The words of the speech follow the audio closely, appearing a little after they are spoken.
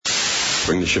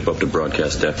Bring the ship up to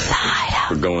broadcast deck. The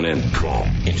Hideout. We're going in.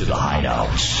 Come into the Hideout.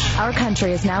 Our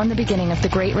country is now in the beginning of the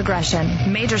Great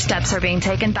Regression. Major steps are being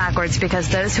taken backwards because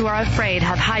those who are afraid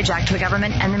have hijacked the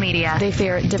government and the media. They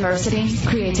fear diversity,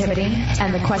 creativity,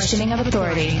 and the questioning of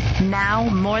authority. Now,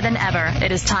 more than ever,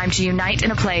 it is time to unite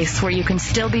in a place where you can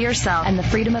still be yourself and the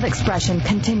freedom of expression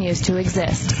continues to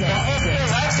exist.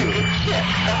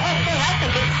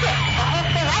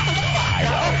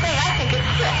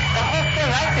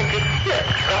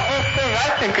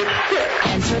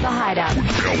 Enter the Hideout.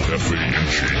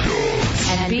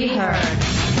 And be heard.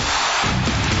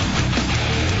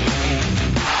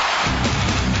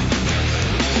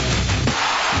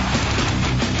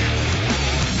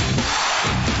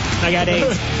 I got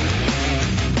 8.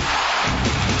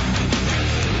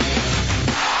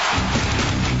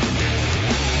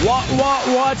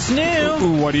 What's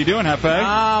new? What are you doing,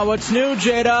 Hefe? What's new,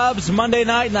 J-Dubs? Monday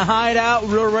night in the Hideout,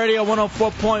 Real Radio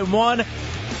 104.1.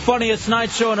 Funniest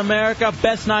night show in America.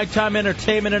 Best nighttime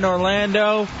entertainment in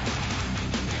Orlando.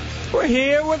 We're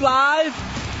here. We're live.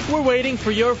 We're waiting for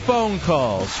your phone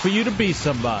calls, for you to be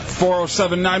somebody.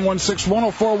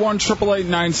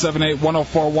 407-916-1041,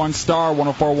 888-978-1041, star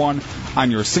 1041 on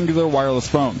your singular wireless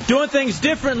phone. Doing things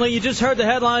differently. You just heard the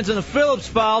headlines in the Phillips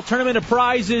file. Tournament of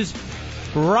prizes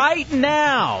right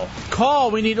now. Call.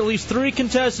 We need at least 3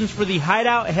 contestants for the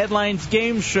Hideout Headlines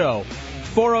Game Show.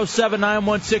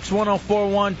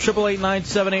 407-916-1041,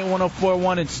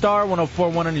 888-978-1041, and star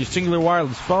 1041 on your singular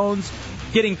wireless phones.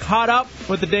 Getting caught up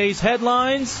with the day's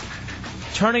headlines,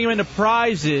 turning them into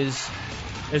prizes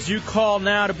as you call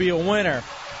now to be a winner.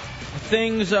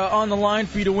 Things on the line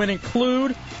for you to win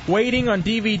include waiting on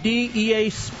DVD,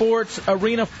 EA Sports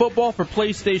Arena Football for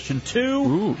PlayStation 2.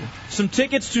 Ooh. Some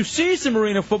tickets to see some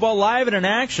Arena Football live and in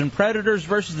action. Predators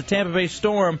versus the Tampa Bay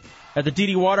Storm at the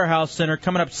D.D. Waterhouse Center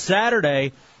coming up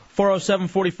Saturday,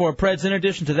 407-44 Preds. In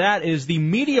addition to that is the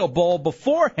Media Bowl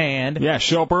beforehand. Yeah,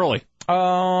 show up early.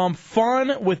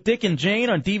 Fun with Dick and Jane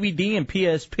on DVD and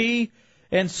PSP,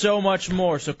 and so much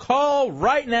more. So call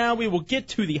right now. We will get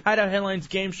to the Hideout Headlines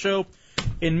Game Show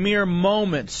in mere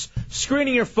moments.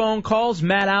 Screening your phone calls,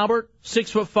 Matt Albert,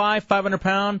 6'5",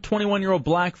 500-pound, 21-year-old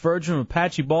black virgin with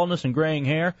patchy baldness and graying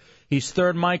hair. He's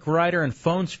third mic writer and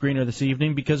phone screener this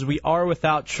evening because we are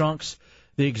without Chunks,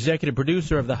 the executive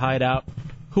producer of the Hideout,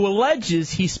 who alleges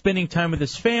he's spending time with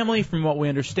his family. From what we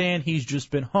understand, he's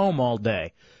just been home all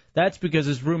day. That's because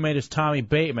his roommate is Tommy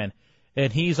Bateman,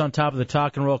 and he's on top of the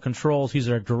talk and roll controls. He's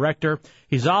our director.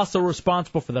 He's also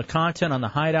responsible for the content on the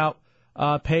Hideout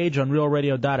page on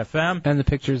realradio.fm. And the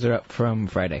pictures are up from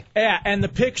Friday. Yeah, and the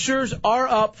pictures are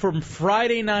up from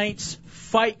Friday night's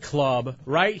Fight Club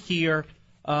right here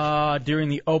during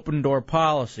the open door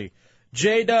policy.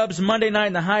 J-Dubs, Monday night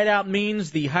in the Hideout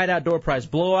means the Hideout Door Prize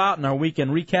blowout and our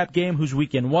weekend recap game, Whose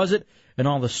Weekend Was It, and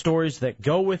all the stories that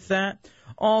go with that.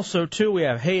 Also, too, we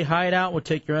have Hey Hideout. We'll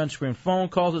take your on-screen phone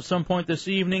calls at some point this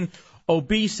evening.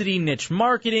 Obesity niche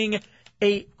marketing,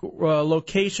 8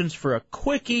 locations for a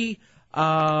quickie.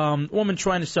 Woman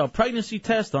trying to sell pregnancy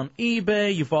test on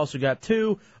eBay. You've also got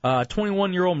 2.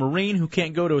 21-year-old Marine who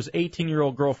can't go to his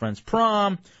 18-year-old girlfriend's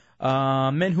prom.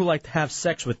 Men who like to have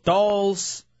sex with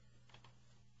dolls.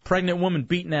 Pregnant woman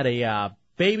beaten at a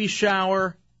baby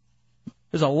shower.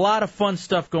 There's a lot of fun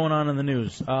stuff going on in the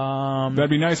news. That'd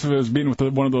be nice if it was beaten with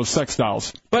one of those sex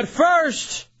dolls. But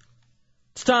first,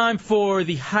 it's time for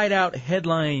the Hideout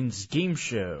Headlines Game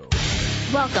Show.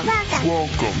 Welcome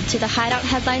to the Hideout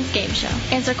Headlines Game Show.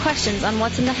 Answer questions on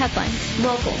what's in the headlines.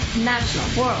 Local,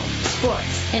 national, world,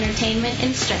 sports, entertainment,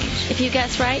 and strange. If you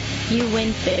guess right, you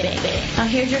win big. Now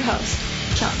here's your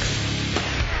host, Chunks.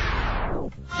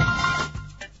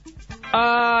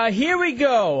 Here we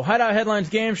go. Hideout Headlines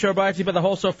Game Show brought to you by the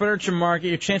Wholesale Furniture Market.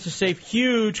 Your chance to save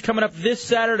huge coming up this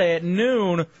Saturday at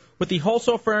noon with the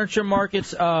Wholesale Furniture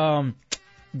Market's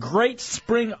great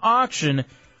spring auction.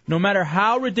 No matter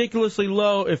how ridiculously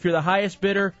low, if you're the highest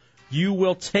bidder, you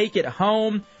will take it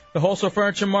home. The Wholesale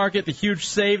Furniture Market, the huge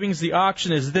savings. The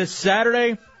auction is this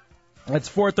Saturday. That's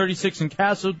 436 in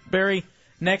Castleberry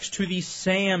next to the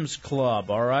Sam's Club,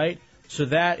 all right? So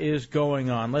that is going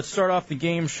on. Let's start off the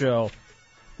game show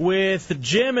with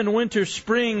Jim in Winter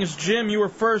Springs. Jim, you were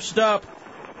first up.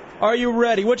 Are you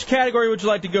ready? Which category would you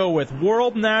like to go with?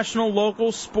 World, national,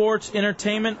 local, sports,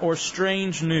 entertainment, or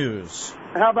strange news?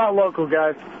 How about local,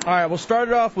 guys? All right, we'll start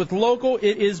it off with local.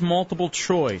 It is multiple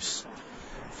choice.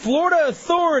 Florida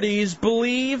authorities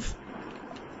believe...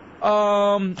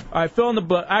 all right, fill in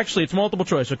the... Actually, it's multiple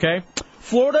choice, okay?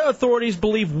 Florida authorities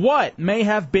believe what may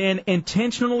have been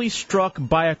intentionally struck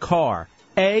by a car?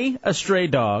 A stray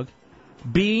dog.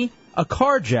 B, a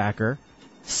carjacker.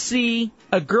 C,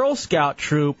 a Girl Scout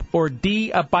troop, or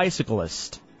D, a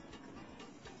bicyclist?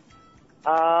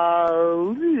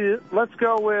 Let's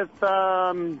go with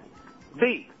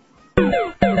B.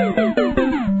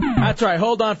 That's right.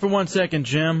 Hold on for 1 second,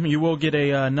 Jim. You will get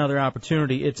another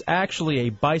opportunity. It's actually a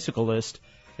bicyclist.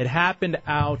 It happened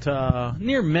out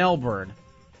near Melbourne.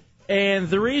 And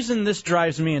the reason this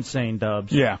drives me insane,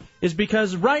 Dubs, is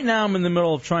because right now I'm in the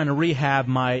middle of trying to rehab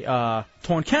my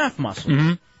torn calf muscles.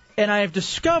 Mm-hmm. And I have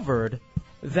discovered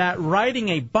that riding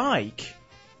a bike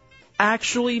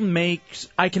actually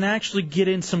I can actually get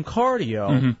in some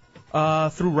cardio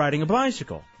through riding a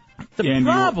bicycle. The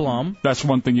problem... That's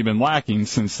one thing you've been lacking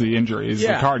since the injury is the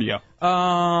cardio.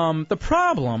 The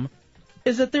problem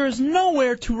is that there is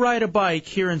nowhere to ride a bike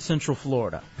here in Central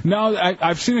Florida. No,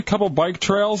 I've seen a couple bike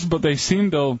trails, but they seem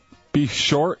to be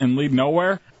short and lead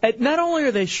nowhere. Not only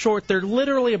are they short, they're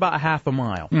literally about half a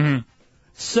mile. Mm-hmm.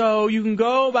 So you can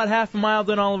go about half a mile,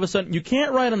 then all of a sudden you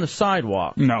can't ride on the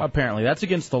sidewalk. No. Apparently. That's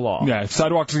against the law. Yeah,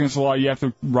 sidewalk's against the law. You have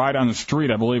to ride on the street,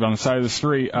 I believe, on the side of the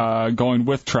street, going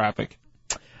with traffic.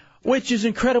 Which is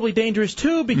incredibly dangerous,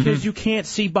 too, because you can't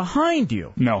see behind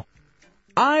you. No.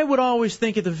 I would always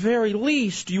think at the very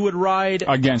least you would ride...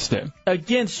 Against it.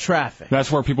 Against traffic. That's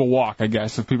where people walk, I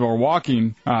guess. If people are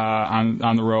walking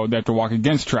on the road, they have to walk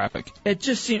against traffic. It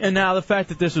just seems... And now the fact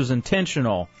that this was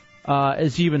intentional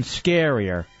is even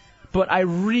scarier. But I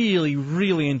really,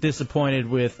 really am disappointed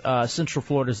with Central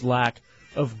Florida's lack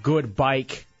of good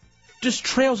bike just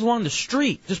trails along the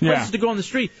street, just places to go on the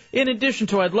street. In addition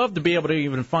to, I'd love to be able to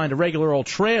even find a regular old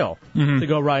trail to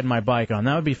go ride my bike on.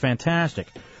 That would be fantastic.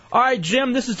 All right,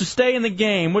 Jim, this is to stay in the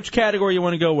game. Which category you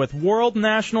want to go with? World,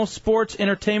 national, sports,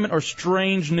 entertainment, or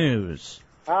strange news?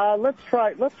 Let's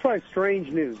try strange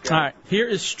news, guys. All right, here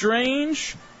is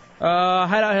strange.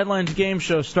 Hideout Headlines game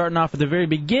show starting off at the very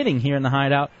beginning here in the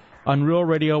Hideout on Real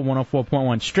Radio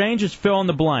 104.1. Strange is fill in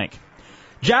the blank.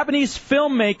 Japanese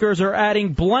filmmakers are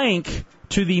adding blank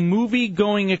to the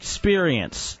movie-going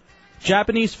experience.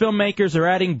 Japanese filmmakers are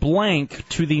adding blank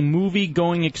to the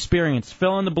movie-going experience.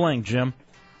 Fill in the blank, Jim.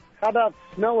 How about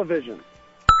smell-o-vision?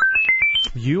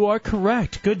 You are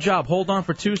correct. Good job. Hold on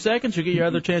for 2 seconds. You'll get your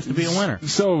other chance to be a winner.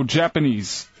 So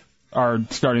Japanese are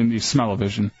starting the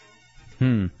smell-o-vision.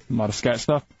 A lot of scat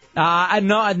stuff?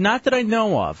 Not that I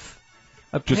know of.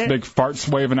 Just big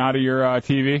farts waving out of your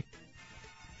TV?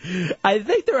 I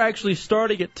think they're actually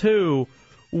starting it, too,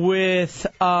 with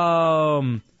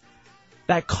that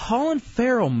Colin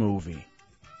Farrell movie.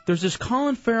 There's this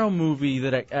Colin Farrell movie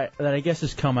that I guess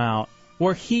has come out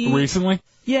where he... Recently?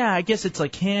 Yeah, I guess it's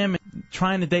like him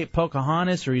trying to date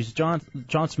Pocahontas, or he's John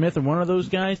Smith or one of those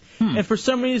guys. And for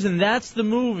some reason, that's the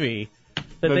movie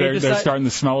that they're starting the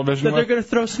smell-o-vision that they're going to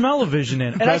throw smell-o-vision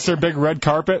in. And that's their big red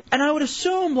carpet? And I would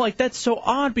assume, like, that's so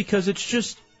odd because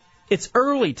it's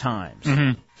early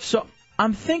times. So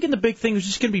I'm thinking the big thing is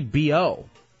just going to be B.O.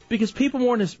 Because people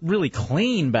weren't as really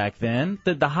clean back then.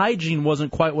 The hygiene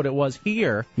wasn't quite what it was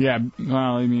here. Yeah, well,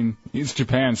 I mean, it's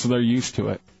Japan, so they're used to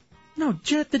it. No,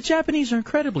 the Japanese are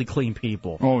incredibly clean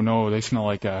people. Oh, no, they smell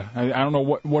like I don't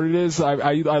know what it is.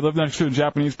 I live next to a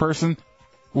Japanese person.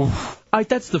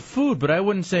 That's the food, but I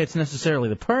wouldn't say it's necessarily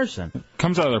the person. It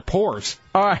comes out of their pores.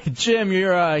 All right, Jim,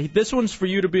 this one's for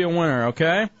you to be a winner,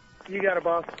 okay? You got it,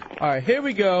 boss. All right, here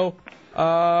we go.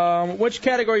 Which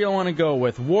category you want to go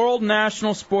with? World,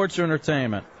 national, sports, or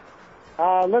entertainment?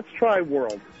 Let's try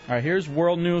world. All right, here's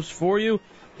world news for you.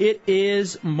 It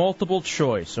is multiple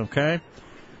choice, okay?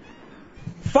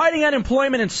 Fighting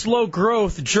unemployment and slow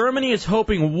growth, Germany is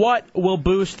hoping what will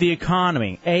boost the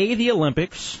economy? A, the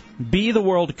Olympics, B, the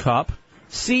World Cup,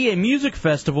 C, a music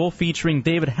festival featuring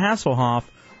David Hasselhoff,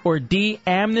 or D,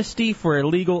 amnesty for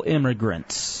illegal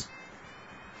immigrants?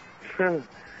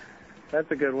 That's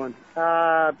a good one.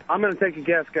 I'm going to take a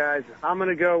guess, guys. I'm going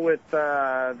to go with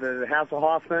the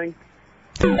Hasselhoff thing.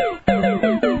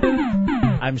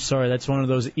 I'm sorry, that's one of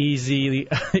those easily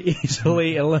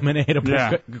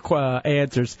eliminatable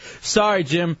answers. Sorry,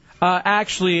 Jim.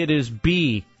 Actually, it is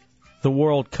B, the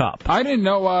World Cup. I didn't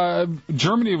know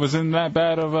Germany was in that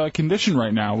bad of a condition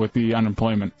right now with the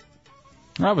unemployment.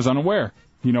 I was unaware.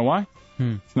 You know why?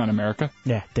 It's not America.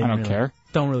 Yeah, I don't care.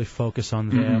 Don't really focus on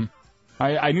them.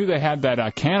 I knew they had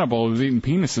that cannibal who was eating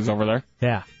penises over there.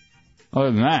 Yeah. Other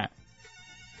than that,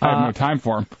 I have no time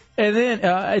for him. And then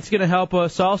it's going to help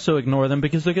us also ignore them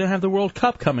because they're going to have the World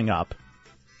Cup coming up.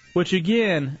 Which,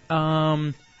 again,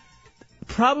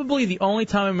 probably the only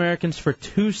time Americans for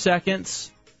 2 seconds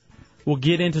will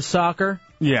get into soccer.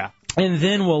 Yeah. And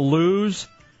then we'll lose.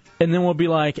 And then we'll be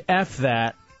like, F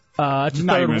that. It's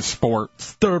not even a sport.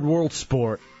 It's third world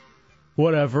sport.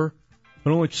 Whatever. I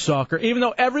don't like soccer, even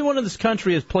though everyone in this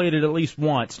country has played it at least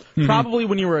once, probably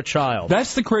when you were a child.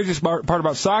 That's the craziest part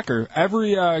about soccer.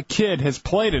 Every kid has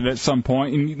played it at some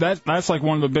point, and that's like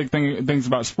one of the big things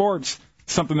about sports,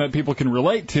 something that people can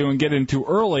relate to and get into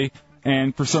early,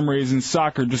 and for some reason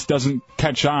soccer just doesn't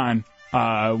catch on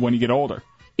when you get older.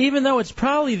 Even though it's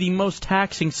probably the most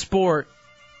taxing sport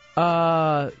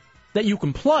that you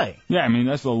can play. Yeah, I mean,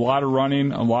 that's a lot of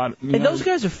running, a lot. And those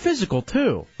guys are physical,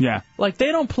 too. Yeah. Like,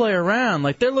 they don't play around.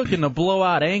 Like, they're looking to blow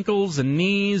out ankles and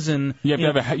knees and... You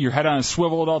have to have your head on a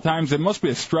swivel at all times. It must be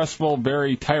a stressful,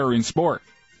 very tiring sport.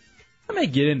 I may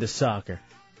get into soccer.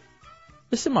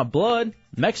 It's in my blood.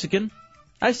 Mexican.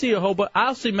 I see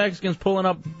I'll see Mexicans pulling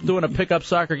up, doing a pickup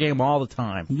soccer game all the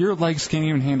time. Your legs can't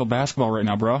even handle basketball right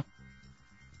now, bro.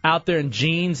 Out there in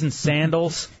jeans and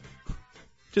sandals.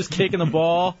 Just kicking the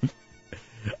ball.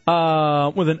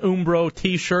 With an Umbro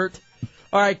T-shirt.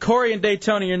 All right, Corey and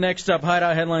Daytona, you're next up.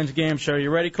 Hideout Headlines Game Show.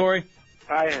 You ready, Corey?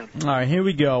 I am. All right, here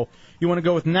we go. You want to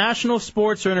go with national,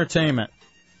 sports, or entertainment?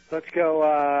 Let's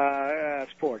go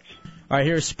sports. All right,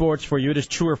 here's sports for you. It is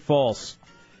true or false.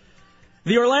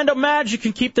 The Orlando Magic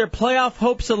can keep their playoff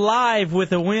hopes alive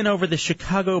with a win over the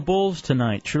Chicago Bulls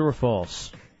tonight. True or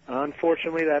false?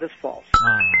 Unfortunately, that is false.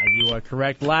 You are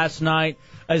correct. Last night,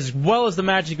 as well as the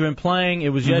Magic have been playing, it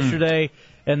was yesterday,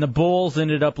 and the Bulls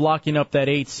ended up locking up that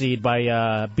 8th seed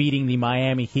by beating the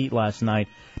Miami Heat last night.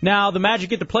 Now, the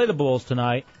Magic get to play the Bulls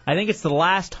tonight. I think it's the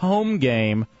last home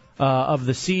game of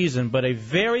the season, but a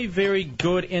very, very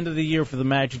good end of the year for the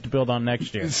Magic to build on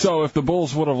next year. So if the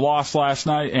Bulls would have lost last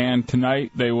night and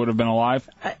tonight, they would have been alive?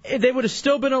 They would have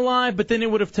still been alive, but then it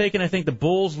would have taken, I think, the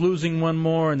Bulls losing one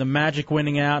more and the Magic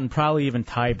winning out and probably even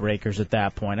tiebreakers at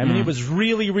that point. I mean, it was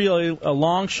really, really a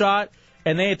long shot,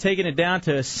 and they had taken it down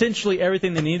to essentially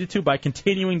everything they needed to by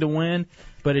continuing to win,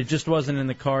 but it just wasn't in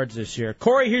the cards this year.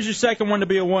 Corey, here's your second one to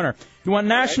be a winner. You want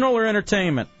national or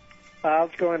entertainment?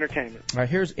 Let's go entertainment. All right,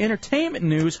 here's entertainment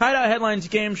news. Hideout Headlines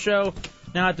Game Show.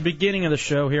 Now at the beginning of the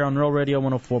show here on Real Radio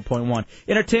 104.1.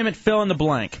 Entertainment fill in the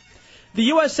blank. The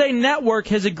USA Network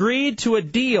has agreed to a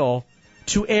deal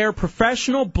to air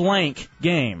professional blank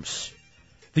games.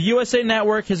 The USA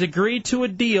Network has agreed to a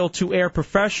deal to air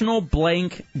professional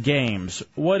blank games.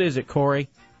 What is it, Corey?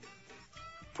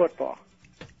 Football.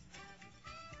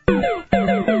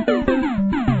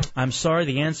 I'm sorry,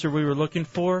 the answer we were looking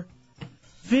for?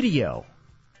 Video.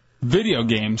 Video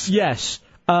games? Yes.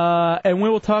 And we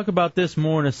will talk about this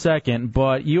more in a second,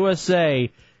 but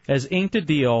USA has inked a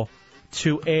deal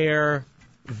to air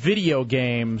video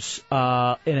games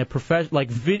in a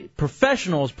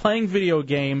professionals playing video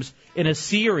games in a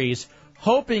series,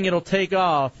 hoping it'll take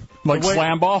off. Like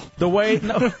Slam Ball? The way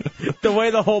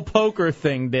the whole poker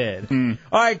thing did. All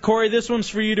right, Corey, this one's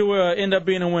for you to end up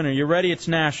being a winner. You ready? It's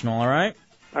national, all right?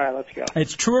 All right, let's go.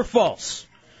 It's true or false.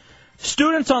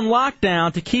 Students on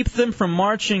lockdown, to keep them from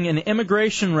marching in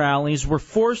immigration rallies, were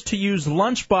forced to use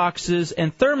lunchboxes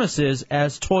and thermoses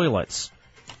as toilets.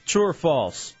 True or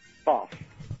false? False.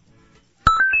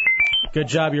 Good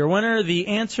job, you're a winner. The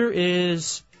answer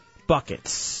is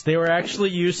buckets. They were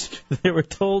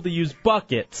told to use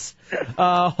buckets.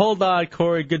 Hold on,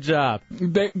 Corey. Good job.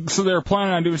 So they were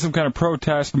planning on doing some kind of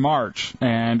protest march,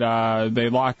 and they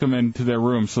locked them into their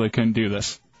room so they couldn't do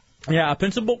this. Yeah,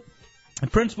 the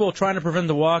principal trying to prevent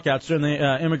the walkouts during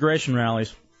the immigration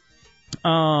rallies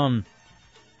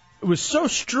was so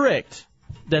strict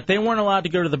that they weren't allowed to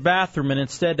go to the bathroom and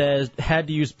instead had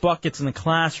to use buckets in the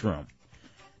classroom.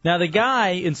 Now, the guy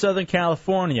in Southern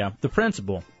California, the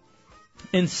principal,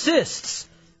 insists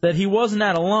that he wasn't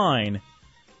out of line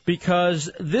because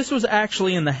this was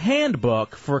actually in the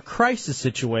handbook for crisis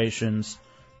situations,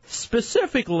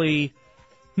 specifically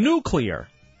nuclear.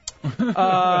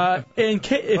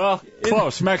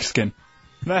 Close. Mexican.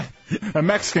 A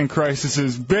Mexican crisis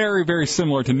is very, very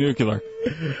similar to nuclear.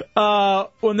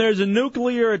 When there's a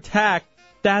nuclear attack,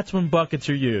 that's when buckets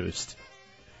are used.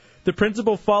 The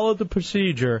principal followed the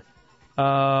procedure. It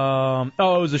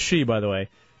was a she, by the way.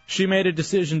 She made a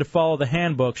decision to follow the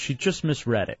handbook. She just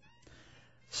misread it.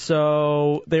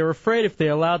 So they were afraid if they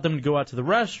allowed them to go out to the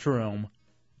restroom,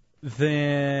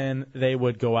 then they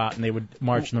would go out and they would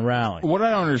march in the rally. What I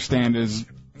don't understand is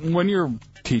when you're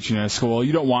teaching at a school,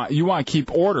 you want to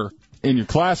keep order in your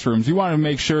classrooms. You want to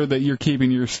make sure that you're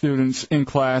keeping your students in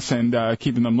class and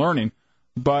keeping them learning.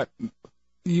 But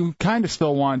you kind of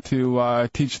still want to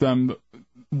teach them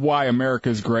why America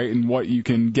is great and what you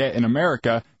can get in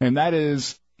America, and that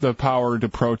is the power to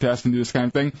protest and do this kind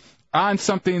of thing. On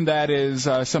something that is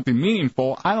something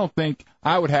meaningful, I don't think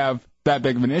I would have that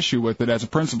big of an issue with it as a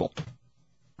principal.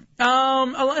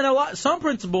 Some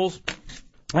principals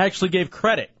actually gave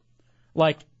credit.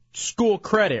 Like, school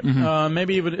credit.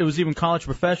 Maybe even, it was even college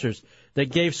professors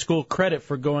that gave school credit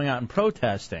for going out and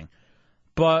protesting.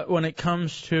 But when it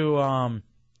comes to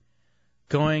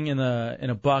going in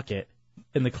a bucket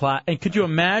in the class, and could you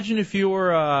imagine if you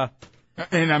were?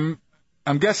 And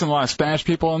I'm guessing a lot of Spanish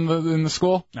people in the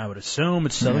school. I would assume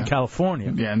it's Southern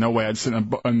California. Yeah, no way I'd sit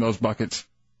in those buckets.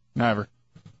 Never.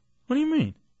 What do you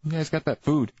mean? You guys got that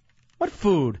food. What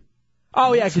food?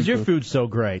 Oh, yeah, because your food's so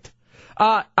great.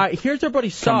 Here's our buddy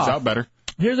Soph. Comes out better.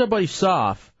 Here's our buddy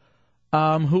Soph,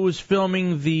 who was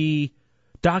filming the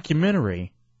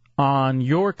documentary on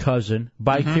your cousin,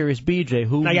 Vicarious BJ,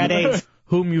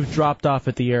 whom you've dropped off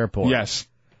at the airport. Yes.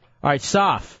 All right,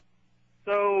 Soph.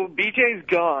 So BJ's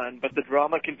gone, but the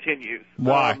drama continues.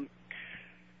 Why?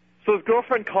 So his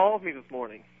girlfriend called me this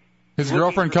morning. His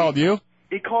girlfriend called you?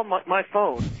 He called my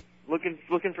phone, looking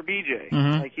for BJ.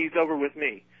 Like he's over with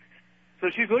me. So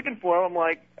she's looking for him. I'm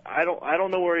like, I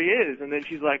don't know where he is. And then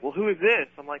she's like, well, who is this?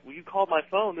 I'm like, well, you called my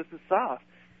phone. This is Soph.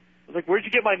 I was like, where'd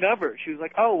you get my number? She was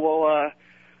like, oh, well,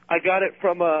 I got it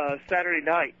from Saturday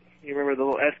night. You remember the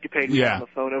little escapade we had on the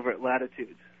phone over at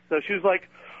Latitudes. So she was like,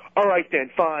 all right then,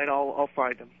 fine, I'll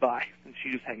find him. Bye. And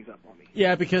she just hangs up on me.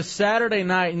 Yeah, because Saturday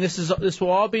night, and this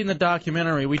will all be in the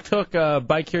documentary, we took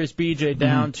Vicarious BJ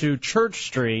down to Church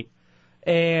Street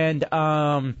and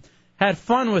had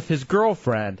fun with his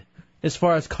girlfriend as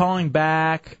far as calling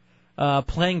back,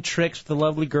 playing tricks with the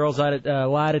lovely girls out at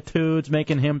Latitudes,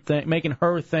 making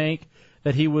her think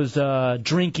that he was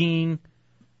drinking.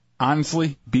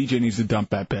 Honestly, BJ needs to dump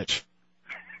that bitch.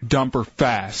 Dump her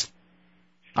fast.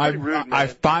 I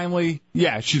finally,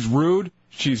 she's rude.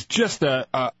 She's just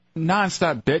a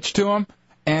nonstop bitch to him,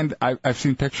 and I've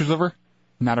seen pictures of her.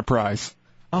 Not a prize.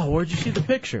 Oh, where'd you see the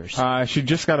pictures? She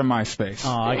just got a MySpace.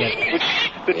 Oh, I get it.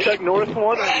 The Chuck Norris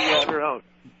one or her own?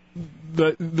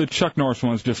 The Chuck Norris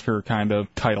one is just her kind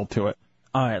of title to it.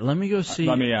 All right, let me go see.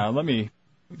 Let me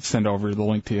send over the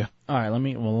link to you. All right, let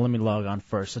me log on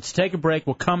first. Let's take a break.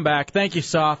 We'll come back. Thank you,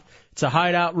 Soph. It's a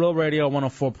Hideout Real Radio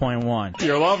 104.1.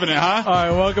 You're loving it, huh? All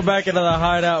right, welcome back into the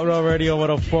Hideout Real Radio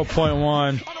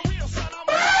 104.1.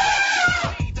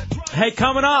 Hey,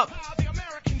 coming up,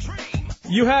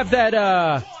 you have that,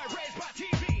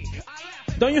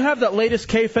 don't you have that latest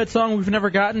K-Fed song we've never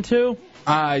gotten to?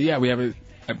 Yeah, we have it.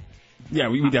 Yeah,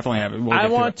 we definitely have it. I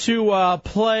want to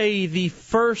play the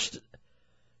first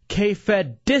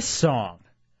K-Fed diss song.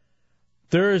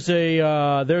 There's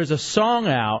a song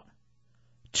out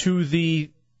to the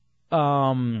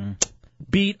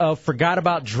beat of Forgot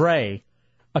About Dre.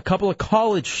 A couple of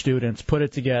college students put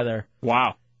it together.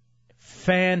 Wow.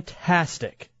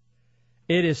 Fantastic.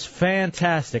 It is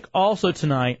fantastic. Also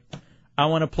tonight, I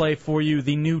want to play for you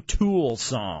the new Tool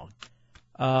song,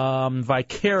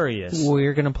 Vicarious.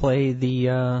 We're going to play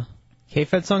the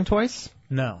K-Fed song twice?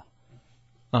 No.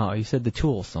 Oh, you said the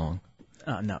Tool song.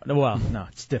 No. Well, no,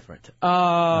 it's different.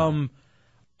 All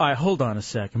right, hold on a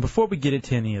second. Before we get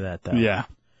into any of that, though. Yeah.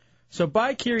 So,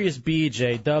 Vicarious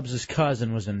BJ, Dubs'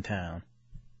 cousin, was in town.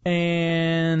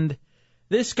 And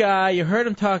this guy, you heard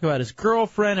him talk about his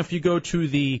girlfriend. If you go to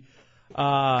the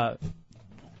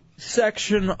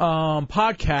section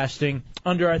podcasting,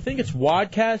 under, I think it's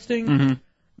Wadcasting,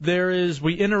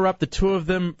 we interrupt the two of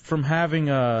them from having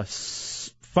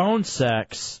phone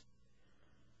sex.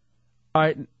 All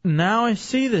right, now I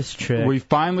see this chick. We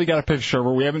finally got a picture of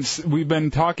her. We've been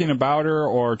talking about her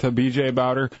or to BJ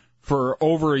about her for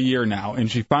over a year now, and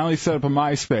she finally set up a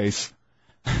MySpace.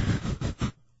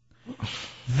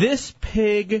 This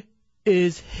pig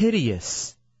is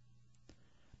hideous.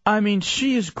 I mean,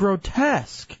 she is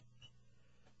grotesque.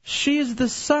 She is the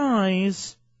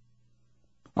size.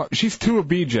 Oh, she's two of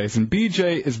BJ's, and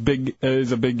BJ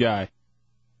is a big guy.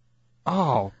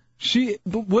 Oh. She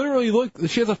literally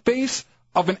she has a face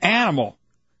of an animal.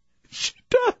 She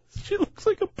does. She looks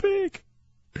like a pig.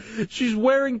 She's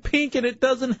wearing pink and it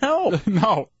doesn't help.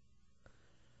 No.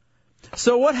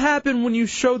 So what happened when he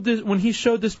showed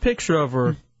this picture of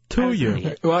her to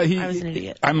you? Well, I was an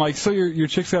idiot. I'm like, so your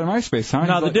chick's got a MySpace, huh?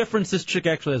 No, the difference, this chick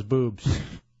actually has boobs.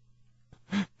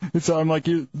 So I'm like,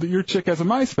 your chick has a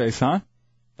MySpace, huh?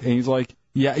 And he's like,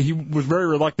 yeah, he was very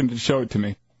reluctant to show it to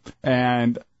me.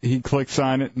 And he clicks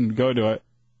on it and go to it.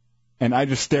 And I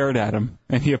just stared at him,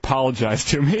 and he apologized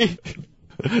to me.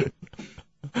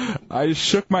 I just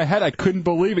shook my head. I couldn't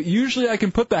believe it. Usually I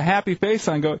can put the happy face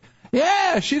on and go,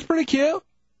 yeah, she's pretty cute.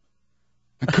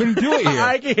 I couldn't do it here.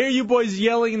 I can hear you boys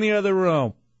yelling in the other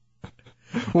room.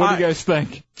 What do you guys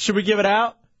think? Should we give it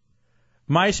out?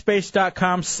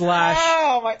 MySpace.com/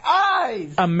 Oh, my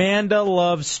eyes! Amanda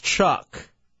Loves Chuck.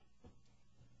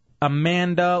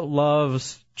 Amanda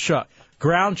Loves Chuck.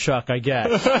 Ground Chuck, I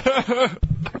guess.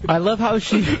 I love how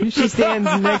she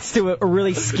stands next to a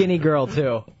really skinny girl,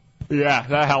 too. Yeah,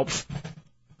 that helps.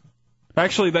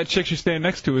 Actually, that chick she's standing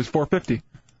next to is 450.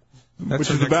 Which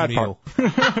is the bad part.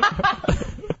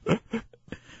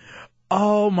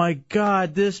 Oh, my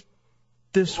God. This.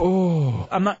 Oh.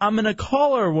 I'm going to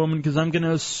call her a woman because I'm going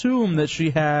to assume that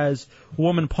she has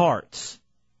woman parts.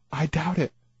 I doubt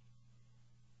it.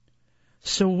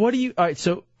 So what do you... All right,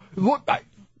 so... Look,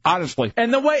 honestly.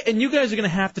 And you guys are going to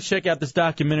have to check out this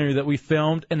documentary that we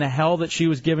filmed and the hell that she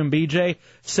was giving BJ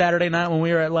Saturday night when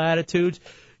we were at Latitudes.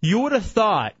 You would have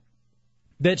thought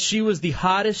that she was the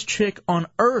hottest chick on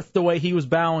earth the way he was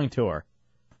bowing to her.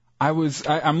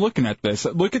 I'm looking at this.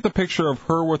 Look at the picture of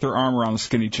her with her arm around the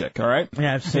skinny chick, all right?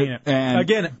 Yeah, I've seen it. And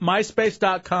again,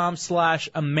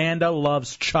 myspace.com/Amanda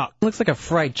Loves Chuck. Looks like a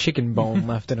fried chicken bone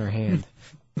left in her hand.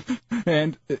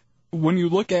 And when you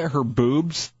look at her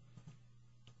boobs,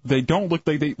 they don't look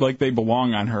like they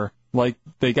belong on her. Like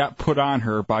they got put on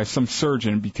her by some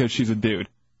surgeon because she's a dude.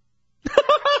 You're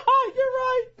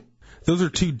right. Those are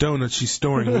 2 donuts she's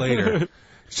storing later.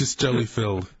 It's just jelly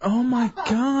filled. Oh my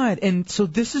God! And so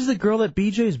this is the girl that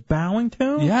BJ is bowing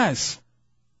to? Yes.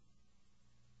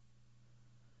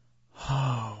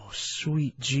 Oh,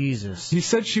 sweet Jesus! He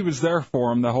said she was there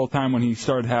for him the whole time when he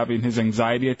started having his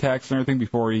anxiety attacks and everything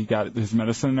before he got his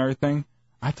medicine and everything.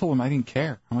 I told him I didn't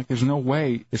care. I'm like, there's no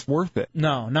way it's worth it.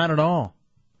 No, not at all.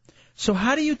 So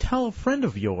how do you tell a friend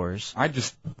of yours? I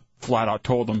just flat out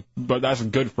told him, but that's a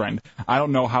good friend. I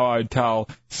don't know how I would tell,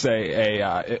 say,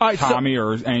 Tommy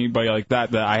or anybody like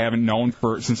that I haven't known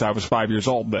since I was 5 years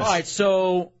old. This. All right,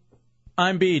 so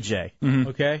I'm BJ,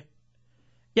 okay?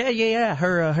 Yeah.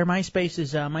 Her MySpace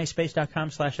is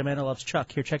myspace.com/Amanda Loves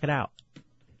Chuck. Here, check it out.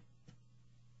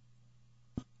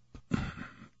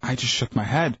 I just shook my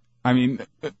head. I mean,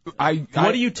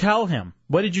 What do you tell him?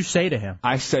 What did you say to him?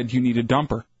 I said, you need a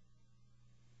dumper.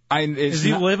 Is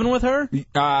he living with her?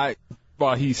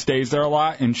 Well, he stays there a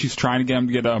lot, and she's trying to get him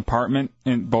to get an apartment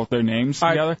in both their names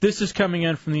together. Right, this is coming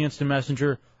in from the Instant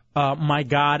Messenger. My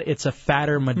God, it's a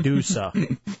fatter Medusa.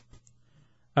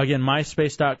 Again,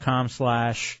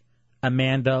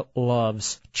 myspace.com/Amanda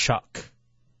Loves Chuck.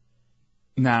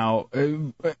 Now,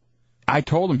 I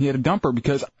told him he had a dumper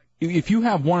because if you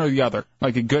have one or the other,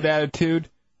 like a good attitude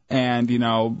and,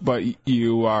 but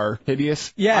you are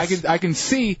hideous, yes, I can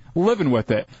see living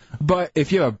with it. But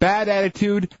if you have a bad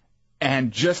attitude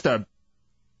and just a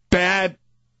bad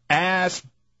ass,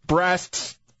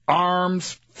 breasts,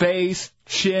 arms, face,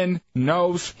 chin,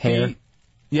 nose, hair, feet,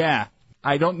 yeah,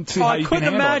 I don't see how you can handle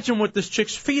I couldn't imagine what this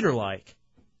chick's feet are like.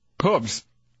 Hooves.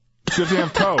 She doesn't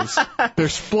have toes. They're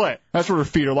split. That's what her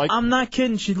feet are like. I'm not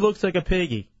kidding. She looks like a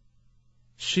piggy.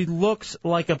 She looks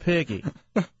like a piggy.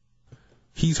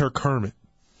 He's her Kermit.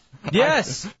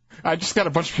 Yes. I just got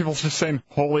a bunch of people just saying,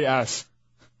 holy ass.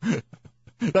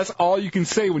 That's all you can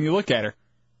say when you look at her.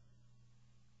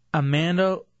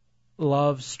 Amanda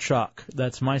Loves Chuck.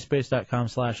 That's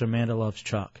myspace.com/Amanda Loves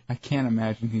Chuck. I can't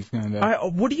imagine he's going to...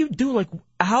 What do you do? Like,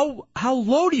 how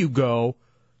low do you go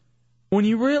when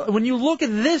you look at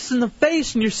this in the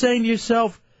face and you're saying to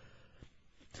yourself,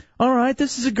 all right,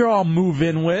 this is a girl I'll move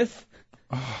in with.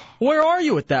 Where are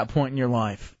you at that point in your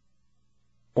life?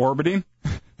 Orbiting?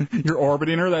 You're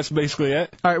orbiting her? That's basically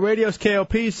it? All right, Radio's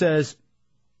KOP says,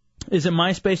 is it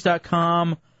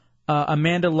myspace.com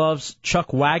Amanda Loves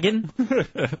Chuck Wagon?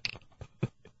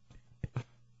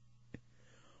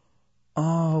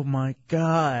 Oh, my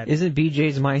God. Is it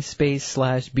BJ's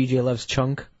MySpace/BJ Loves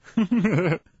Chunk? All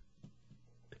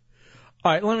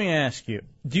right, let me ask you.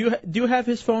 Do you have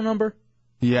his phone number?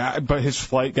 Yeah, but his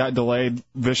flight got delayed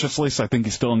viciously, so I think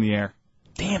he's still in the air.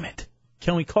 Damn it.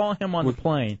 Can we call him on the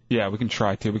plane? Yeah, we can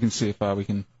try to. We can see if we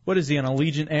can... What is he, on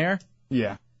Allegiant Air?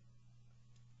 Yeah.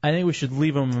 I think we should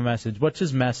leave him a message. What's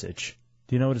his message?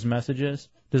 Do you know what his message is?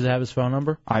 Does it have his phone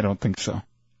number? I don't think so. You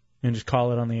can just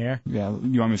call it on the air? Yeah,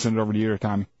 you want me to send it over to you or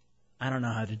Tommy? I don't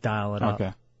know how to dial it up.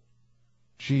 Okay.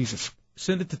 Jesus.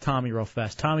 Send it to Tommy real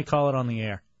fast. Tommy, call it on the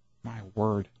air. My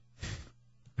word.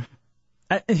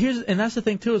 And that's the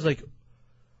thing, too, is like,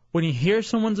 when you hear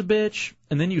someone's a bitch,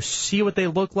 and then you see what they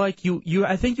look like,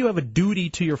 I think you have a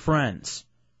duty to your friends.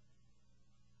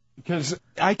 Because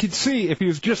I could see if he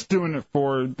was just doing it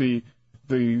for the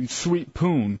sweet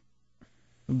poon,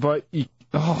 but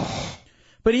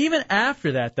But even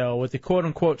after that, though, with the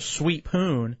quote-unquote sweet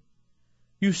poon,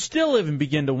 you still even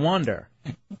begin to wonder.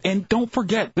 And don't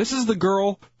forget, this is the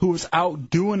girl who was out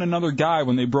doing another guy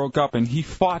when they broke up, and he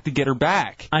fought to get her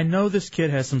back. I know this kid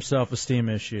has some self-esteem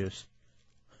issues,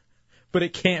 but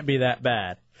it can't be that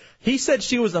bad. He said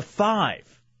she was a 5.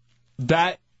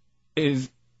 That is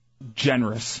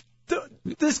generous.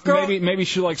 This girl, maybe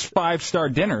she likes 5-star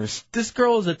dinners. This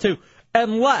girl is a 2,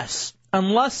 unless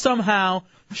somehow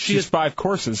she's 5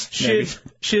 courses. She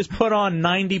has put on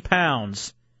 90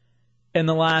 pounds in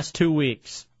the last 2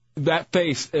 weeks. That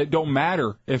face, it don't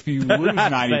matter if you lose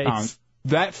 90 pounds.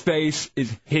 That face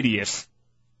is hideous.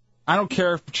 I don't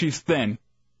care if she's thin.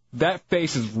 That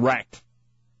face is wrecked.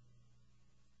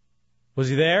 Was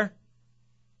he there?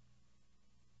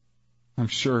 I'm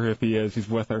sure if he is, he's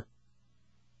with her.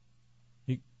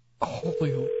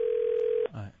 Hopefully. All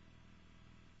right.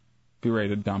 Be ready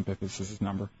to dump if this is his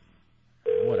number.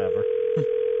 Whatever.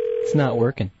 It's not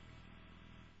working.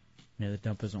 Yeah, the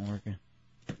dump isn't working.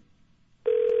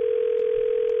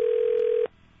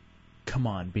 Come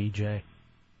on, BJ.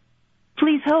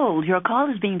 Please hold. Your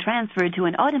call is being transferred to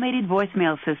an automated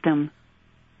voicemail system.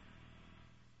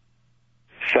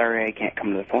 Sorry, I can't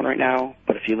come to the phone right now,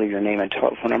 but if you leave your name and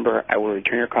telephone number, I will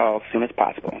return your call as soon as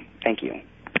possible. Thank you.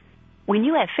 When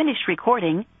you have finished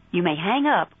recording, you may hang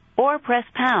up or press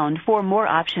pound for more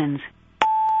options.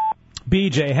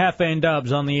 BJ, Hefe and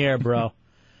Dubs on the air, bro.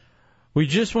 We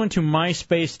just went to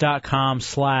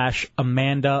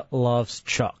myspace.com/Amanda Loves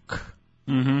Chuck.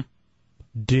 Mm-hmm.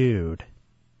 Dude.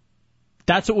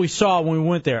 That's what we saw when we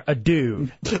went there. A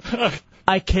dude.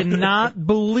 I cannot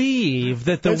believe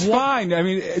that the... It's fine. I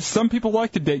mean, some people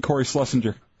like to date Corey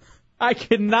Schlesinger. I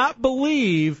cannot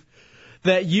believe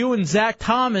that you and Zach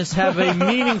Thomas have a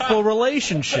meaningful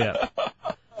relationship.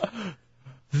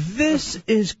 This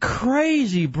is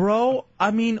crazy, bro. I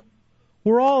mean,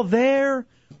 we're all there.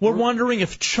 We're wondering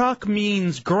if Chuck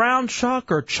means ground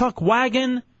chuck or chuck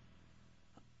wagon.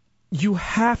 You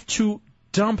have to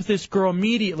dump this girl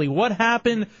immediately. What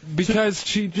happened? Because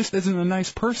she just isn't a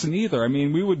nice person either. I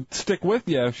mean, we would stick with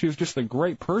you if she was just a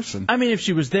great person. I mean, if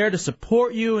she was there to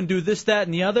support you and do this, that,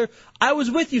 and the other. I was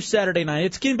with you Saturday night.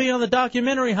 It's going to be on the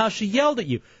documentary how she yelled at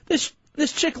you. This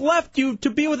chick left you to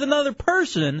be with another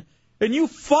person, and you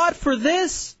fought for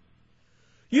this?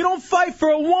 You don't fight for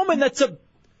a woman that's a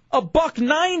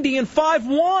 $190 and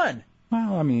 5'1".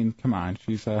 Well, I mean, come on.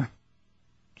 She's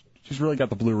really got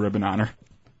the blue ribbon on her.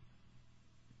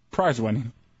 Prize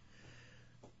winning.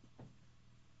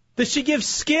 Does she give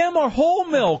skim or whole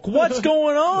milk? What's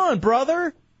going on,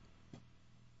 brother?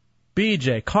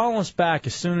 BJ, call us back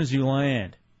as soon as you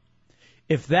land.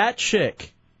 If that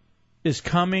chick is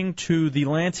coming to the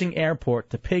Lansing airport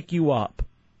to pick you up,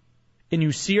 and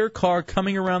you see her car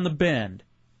coming around the bend...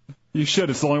 You should.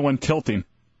 It's the only one tilting.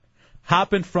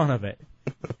 Hop in front of it.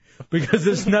 Because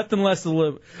there's nothing less to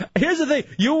live. Here's the thing.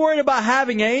 You're worried about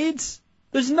having AIDS?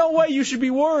 There's no way you should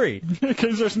be worried.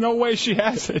 Because there's no way she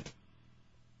has it.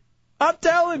 I'm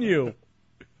telling you.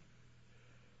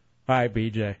 All right,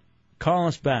 BJ. Call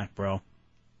us back, bro.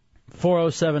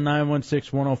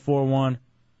 407-916-1041.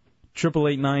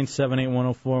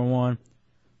 888-978-1041.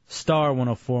 Star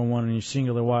 1041 on your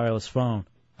singular wireless phone.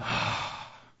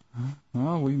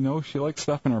 Well, we know she likes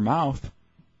stuff in her mouth.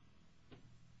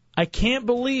 I can't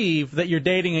believe that you're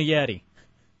dating a Yeti.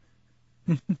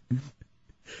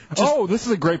 Oh, this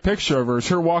is a great picture of her. It's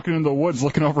her walking in the woods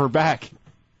looking over her back.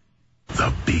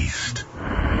 The Beast.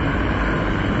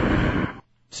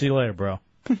 See you later, bro.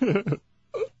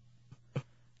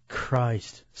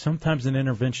 Christ. Sometimes an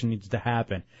intervention needs to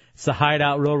happen. It's the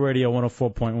Hideout, Real Radio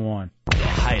 104.1. The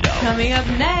Hideout. Coming up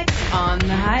next on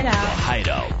The Hideout. The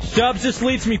Hideout. Dubs, this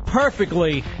leads me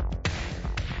perfectly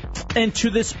into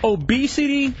this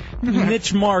obesity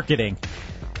niche marketing.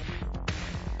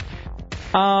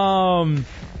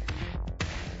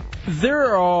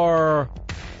 There are...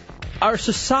 Our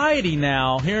society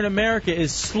now, here in America,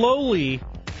 is slowly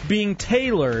being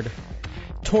tailored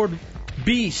toward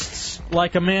beasts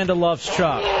like Amanda Loves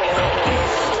Chuck.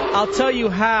 I'll tell you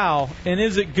how, and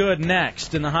is it good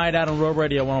next in the Hideout on Real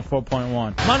Radio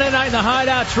 104.1. Monday night in the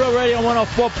Hideout, it's Real Radio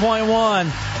 104.1.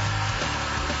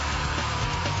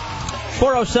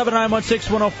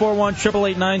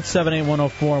 407-916-1041,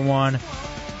 888-978-1041.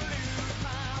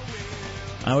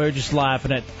 We were just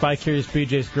laughing at Vicarious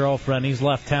BJ's girlfriend. He's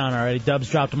left town already. Dubs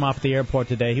dropped him off at the airport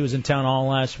today. He was in town all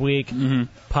last week. Mm-hmm.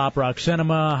 Pop Rock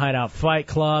Cinema, Hideout Fight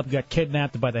Club, got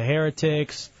kidnapped by the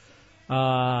heretics,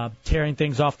 tearing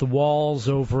things off the walls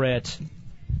over at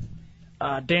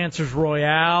Dancers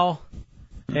Royale.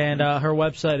 And her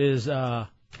website is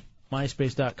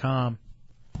myspace.com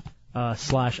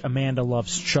 /Amanda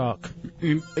Loves Chuck.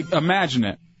 Imagine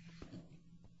it.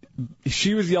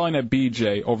 She was yelling at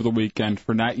BJ over the weekend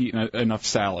for not eating enough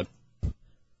salad.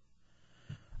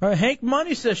 Hank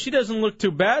Money says she doesn't look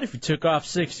too bad if you took off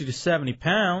 60 to 70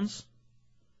 pounds.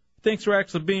 Thinks we're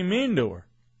actually being mean to her.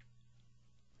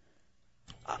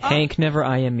 Hank, never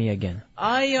IM me again.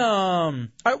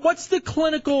 What's the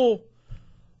clinical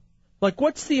Like,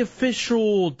 what's the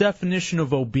official definition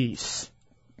of obese?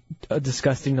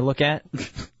 Disgusting to look at.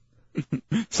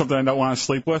 Something I don't want to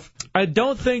sleep with? I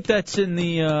don't think that's in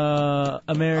the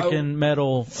American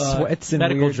medical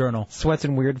journal. Sweats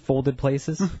in weird folded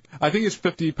places. I think it's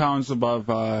 50 pounds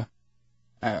above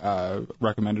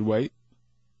recommended weight.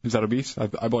 Is that obese?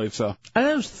 I believe so. I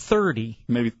think it was 30.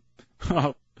 Maybe.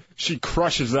 She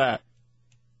crushes that.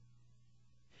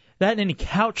 That and any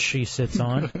couch she sits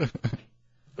on.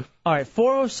 All right,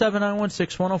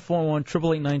 407-916-1041,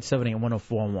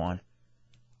 888-978-1041.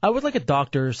 I would like a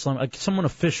doctor, someone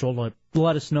official, to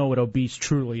let us know what obese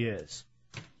truly is.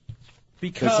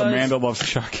 Because it's Amanda Loves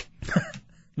Chuck.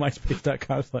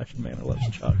 MySpace.com/Amanda Loves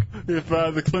Chuck. If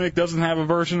the clinic doesn't have a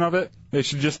version of it, they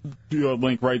should just do a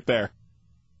link right there.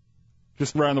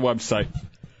 Just right on the website.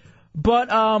 But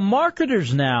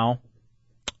marketers now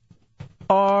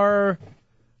are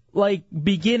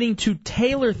beginning to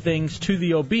tailor things to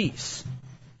the obese.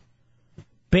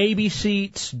 Baby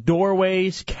seats,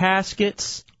 doorways,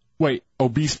 caskets. Wait,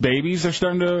 obese babies are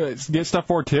starting to get stuff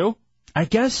for too? I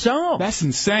guess so. That's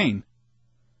insane.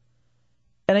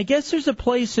 And I guess there's a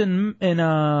place in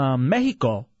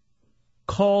Mexico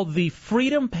called the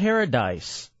Freedom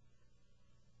Paradise.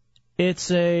 It's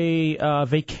a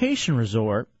vacation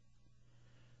resort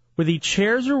where the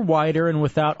chairs are wider and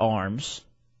without arms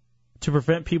to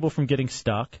prevent people from getting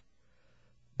stuck.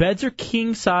 Beds are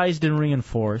king-sized and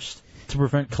reinforced to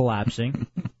prevent collapsing.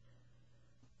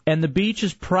 And the beach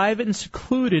is private and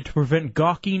secluded to prevent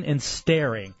gawking and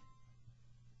staring.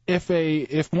 If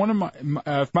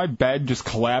my bed just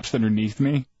collapsed underneath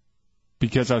me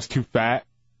because I was too fat,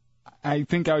 I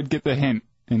think I would get the hint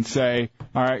and say,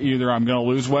 all right, either I'm going to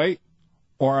lose weight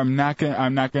or I'm not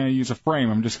going to use a frame.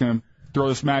 I'm just going to throw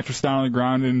this mattress down on the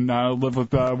ground and live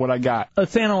with what I got.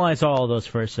 Let's analyze all of those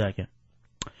for a second.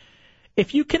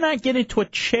 If you cannot get into a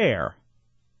chair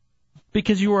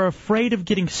because you are afraid of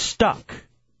getting stuck,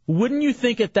 wouldn't you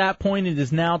think at that point it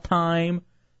is now time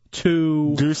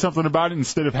to do something about it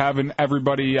instead of having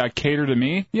everybody cater to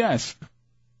me? Yes.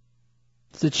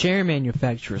 It's the chair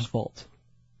manufacturer's fault.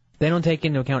 They don't take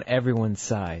into account everyone's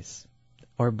size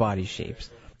or body shapes.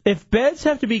 If beds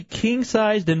have to be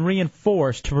king-sized and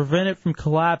reinforced to prevent it from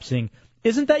collapsing,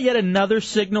 isn't that yet another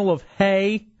signal of,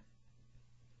 hey?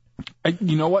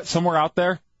 You know what? Somewhere out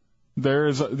there, there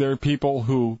are people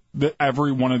who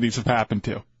every one of these have happened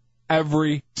to.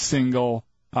 Every single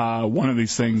one of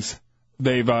these things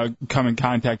they've come in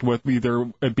contact with,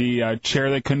 either it be a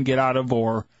chair they couldn't get out of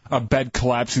or a bed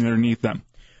collapsing underneath them.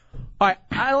 All right,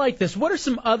 I like this. What are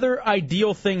some other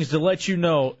ideal things to let you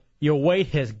know your weight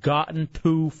has gotten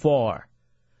too far?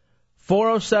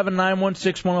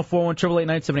 407-916-1041,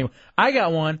 888-978. I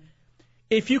got one.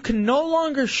 If you can no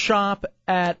longer shop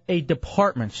at a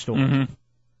department store. Mm-hmm.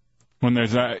 When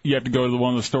you have to go to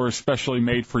one of the stores specially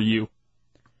made for you.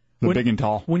 Big and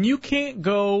tall. When you can't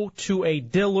go to a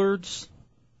Dillard's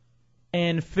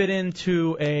and fit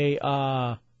into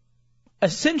a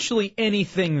essentially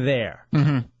anything there.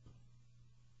 Mm-hmm.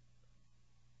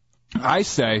 I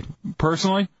say,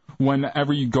 personally,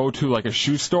 whenever you go to like a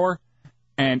shoe store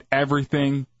and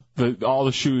everything, all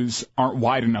the shoes aren't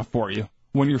wide enough for you.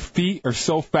 When your feet are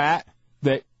so fat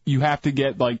that you have to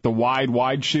get like the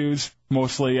wide shoes,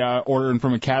 mostly ordering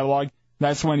from a catalog,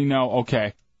 that's when you know,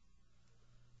 okay.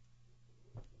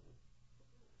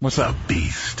 What's up?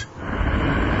 Beast.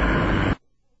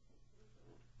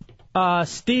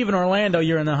 Steve in Orlando,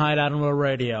 you're in the Hideout on Real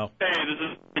Radio. Hey, this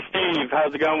is Steve.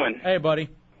 How's it going? Hey, buddy.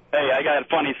 Hey, I got a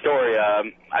funny story.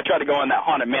 I tried to go in that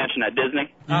haunted mansion at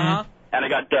Disney, and I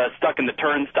got stuck in the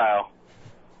turnstile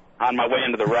on my way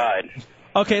into the ride.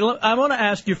 Okay, look, I want to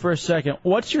ask you for a second.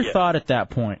 What's your thought at that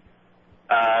point?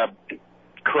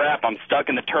 Crap, I'm stuck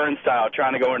in the turnstile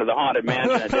trying to go into the haunted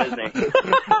mansion at Disney.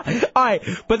 All right,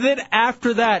 but then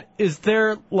after that, is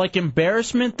there, like,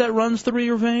 embarrassment that runs through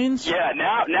your veins? Yeah,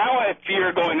 now I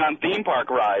fear going on theme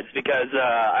park rides because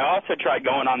I also tried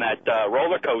going on that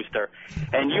roller coaster,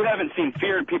 and you haven't seen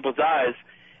fear in people's eyes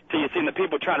till you've seen the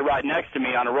people trying to ride next to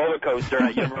me on a roller coaster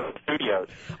at Universal Studios.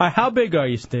 All right, how big are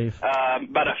you, Steve?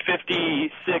 About a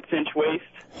 56-inch waist.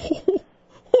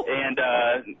 And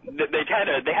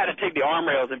they had to take the arm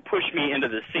rails and push me into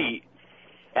the seat,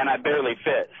 and I barely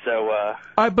fit. So. All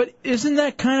right, but isn't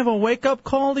that kind of a wake-up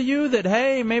call to you that,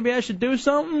 hey, maybe I should do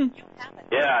something?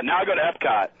 Yeah, now I go to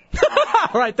Epcot.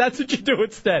 All right, that's what you do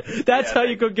instead. That's how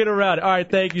you go get around it. All right,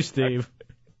 thank you, Steve.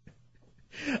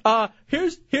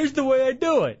 Here's the way I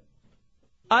do it.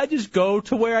 I just go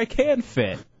to where I can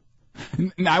fit.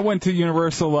 I went to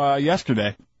Universal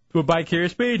yesterday. With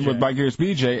Bicurious BJ. With Bicurious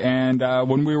BJ, and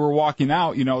when we were walking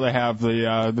out, you know, they have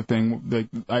the thing.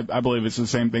 I believe it's the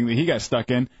same thing that he got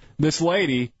stuck in. This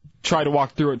lady tried to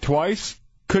walk through it twice,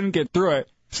 couldn't get through it.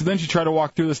 So then she tried to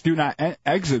walk through this do not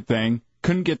exit thing,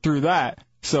 couldn't get through that.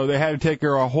 So they had to take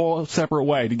her a whole separate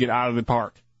way to get out of the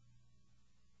park.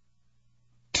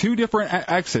 2 different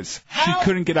exits. She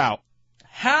couldn't get out.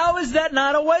 How is that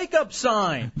not a wake-up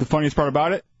sign? The funniest part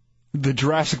about it, the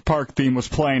Jurassic Park theme was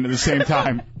playing at the same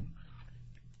time.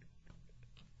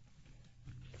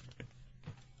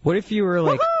 What if you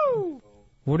were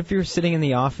what if you were sitting in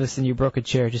the office and you broke a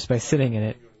chair just by sitting in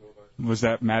it? Was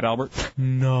that Matt Albert?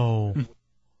 No.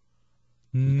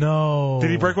 No.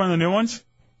 Did he break one of the new ones?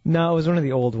 No, it was one of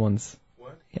the old ones.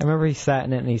 What? I remember he sat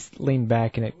in it and he leaned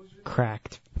back and it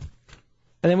cracked.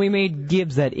 And then we made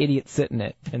Gibbs, that idiot, sit in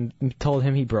it and told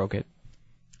him he broke it.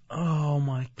 Oh,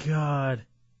 my God.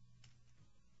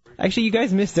 Actually, you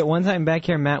guys missed it. One time back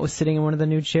here, Matt was sitting in one of the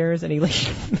new chairs and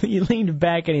he leaned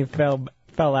back and he fell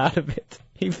out of it.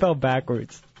 He fell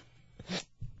backwards.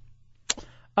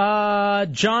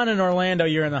 John in Orlando,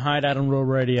 you're in the Hideout on Real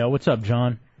Radio. What's up,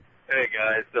 John? Hey,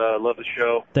 guys. Love the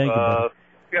show. Thank you.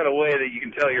 You got a way that you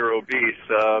can tell you're obese.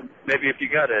 Maybe if you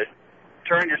got to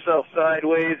turn yourself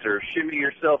sideways or shimmy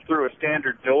yourself through a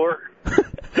standard door.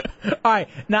 All right.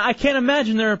 Now, I can't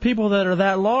imagine there are people that are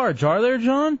that large. Are there,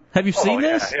 John? Have you seen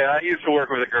this? Yeah, I used to work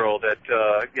with a girl that,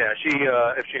 she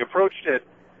if she approached it,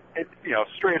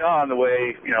 straight on the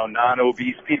way,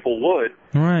 non-obese people would,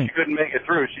 right. She couldn't make it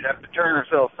through. She'd have to turn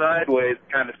herself sideways,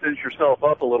 kind of cinch herself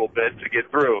up a little bit to get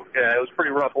through. Yeah, it was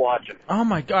pretty rough watching. Oh,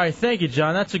 my God. All right, thank you,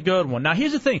 John. That's a good one. Now,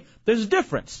 here's the thing. There's a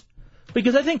difference.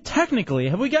 Because I think technically,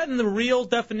 have we gotten the real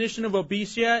definition of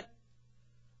obese yet?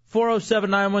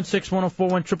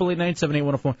 407-916-1041,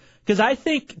 888-978-1041. Because I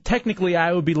think technically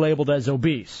I would be labeled as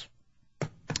obese.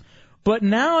 But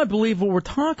now I believe what we're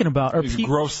talking about are people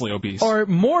grossly obese. Or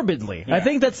morbidly. Yeah. I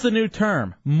think that's the new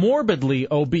term. Morbidly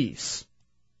obese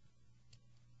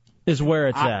is where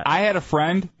it's at. I had a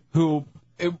friend who,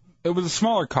 it was a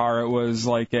smaller car. It was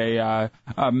like a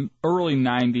early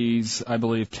 90s, I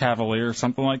believe, Cavalier or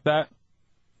something like that.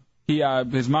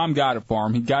 His mom got it for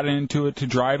him. He got into it to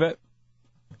drive it.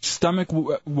 Stomach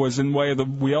was in the way of the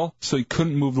wheel, so he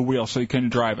couldn't move the wheel, so he couldn't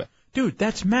drive it. Dude,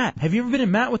 that's Matt. Have you ever been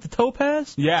in Matt with the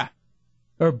Topaz? Yeah.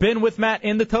 Or been with Matt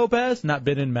in the Topaz? Not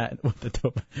been in Matt with the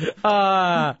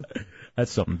Topaz.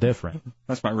 That's something different.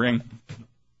 That's my ring.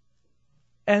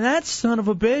 And that son of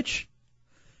a bitch,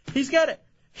 he's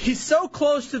so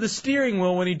close to the steering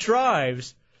wheel when he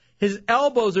drives, his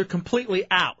elbows are completely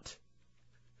out.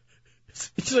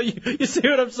 So you see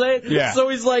what I'm saying? Yeah. So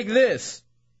he's like this.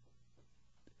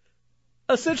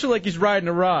 Essentially like he's riding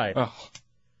a ride. Oh.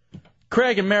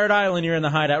 Craig in Merritt Island, you're in the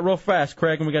Hideout. Real fast,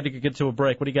 Craig, and we got to get to a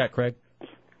break. What do you got, Craig?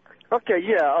 Okay,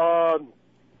 yeah.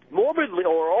 Morbidly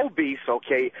or obese,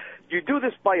 okay, you do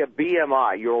this by a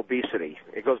BMI, your obesity.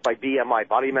 It goes by BMI,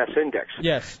 body mass index.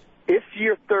 Yes. If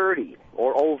you're 30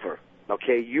 or over,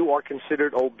 okay, you are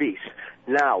considered obese.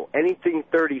 Now, anything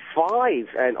 35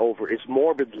 and over is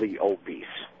morbidly obese.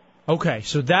 Okay,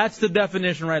 so that's the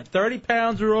definition, right? 30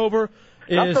 pounds or over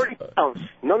is... Not 30 pounds.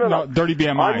 No. 30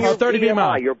 BMI. On your 30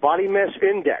 BMI. Your body mass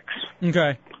index.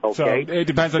 Okay. Okay. So it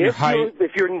depends on your height.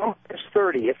 If your number is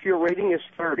 30, if your rating is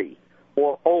 30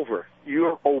 or over,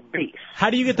 you're obese. How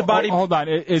do you get the body... Hold on.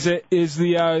 Is the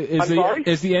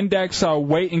index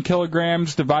weight in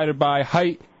kilograms divided by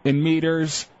height in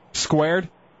meters squared?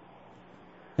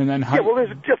 And then height? Yeah, well,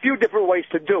 there's a few different ways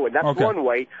to do it. That's Okay. one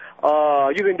way.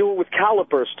 You can do it with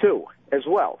calipers, too, as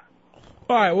well.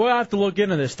 All right, we'll have to look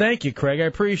into this. Thank you, Craig. I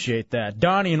appreciate that.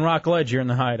 Donnie and Rock Ledge, you're in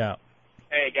the Hideout.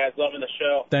 Hey, guys, loving the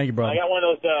show. Thank you, brother. I got one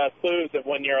of those clues that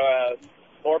when you're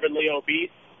morbidly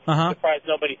obese, Uh-huh. surprised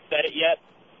nobody said it yet,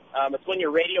 it's when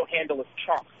your radio handle is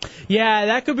Chunks. Yeah,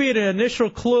 that could be an initial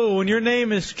clue. When your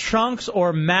name is Chunks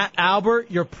or Matt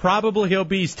Albert, you're probably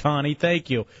obese, Tawny. Thank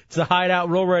you. It's the Hideout,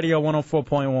 Real Radio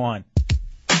 104.1.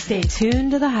 Stay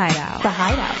tuned to the Hideout. The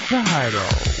Hideout. The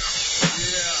Hideout.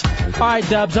 All right,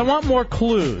 Dubs, I want more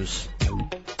clues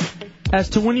as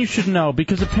to when you should know,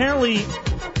 because apparently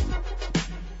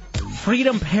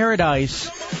Freedom Paradise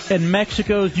in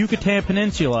Mexico's Yucatan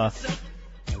Peninsula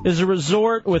is a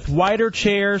resort with wider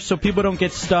chairs so people don't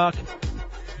get stuck,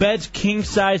 beds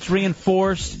king-size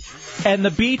reinforced, and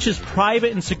the beach is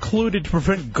private and secluded to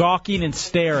prevent gawking and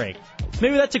staring.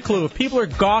 Maybe that's a clue. If people are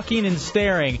gawking and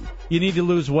staring, you need to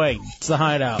lose weight. It's the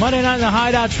Hideout. Monday night in the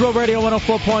Hideout, it's Real Radio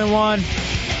 104.1.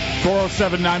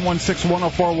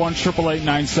 407-916-1041,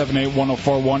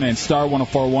 888-978-1041, and star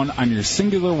 1041 on your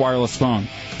singular wireless phone.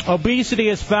 Obesity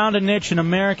has found a niche in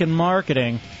American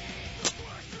marketing.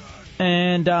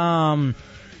 And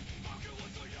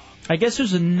I guess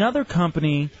there's another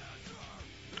company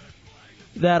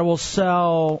that will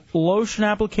sell lotion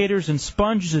applicators and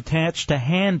sponges attached to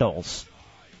handles,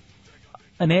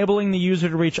 enabling the user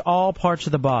to reach all parts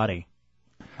of the body.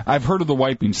 I've heard of the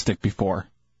wiping stick before.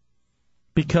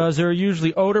 Because there are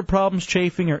usually odor problems,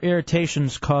 chafing, or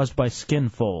irritations caused by skin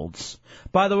folds.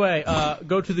 By the way,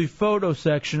 go to the photo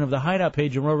section of the Hideout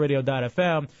page on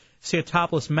RowRadio.fm. See a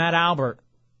topless Matt Albert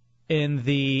in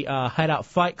the Hideout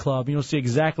Fight Club, and you'll see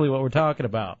exactly what we're talking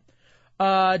about.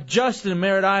 Justin in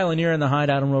Merritt Island, you're in the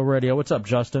Hideout on Row Radio. What's up,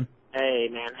 Justin? Hey,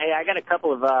 man. Hey, I got a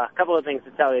couple of things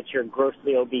to tell you that you're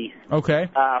grossly obese. Okay.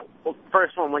 Well,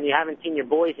 first one, when you haven't seen your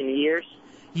boys in years.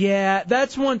 Yeah,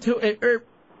 that's one too.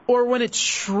 Or when it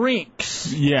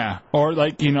shrinks. Yeah, or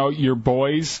like your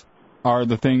boys are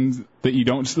the things that you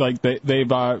don't like.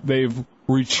 They've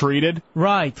retreated.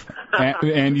 Right.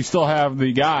 And you still have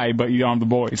the guy, but you don't have the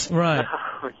boys. Right.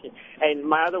 And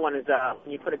my other one is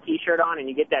when you put a T-shirt on and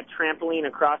you get that trampoline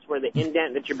across where the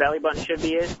indent that your belly button should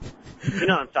be is. You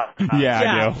know what I'm talking about. Yeah,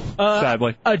 I do.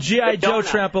 Sadly. A G.I. Joe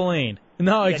trampoline.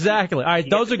 No, exactly. All right,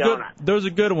 those are good. donut. Those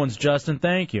are good ones, Justin.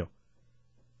 Thank you.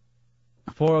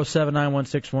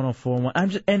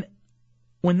 407-916-1041. And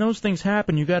when those things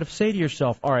happen, you got to say to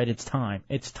yourself, all right, it's time.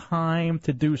 It's time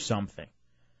to do something.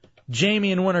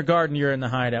 Jamie in Winter Garden, you're in the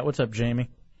Hideout. What's up, Jamie?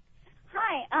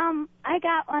 Hi, I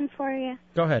got one for you.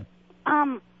 Go ahead.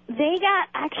 They got,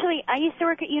 actually, I used to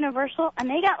work at Universal, and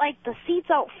they got, like, the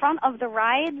seats out front of the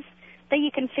rides that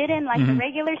you can fit in, like the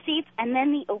regular seats, and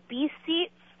then the obese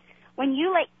seats. When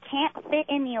you, like, can't fit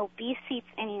in the obese seats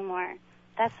anymore,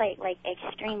 that's, like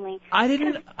extremely. I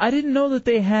didn't know that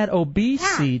they had obese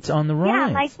seats on the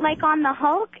rides. Yeah, like on the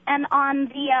Hulk and on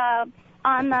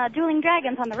the Dueling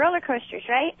Dragons, on the roller coasters,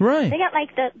 right? Right. They got,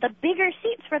 like, the bigger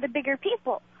seats for the bigger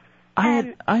people. I had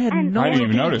no I didn't even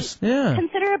idea. notice. Yeah.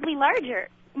 Considerably larger.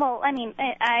 Well, I mean,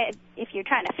 if you're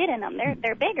trying to fit in them,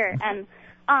 they're bigger. And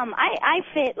I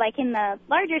fit like in the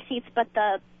larger seats, but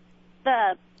the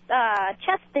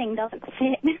chest thing doesn't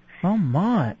fit. Oh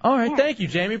my! All right, thank you,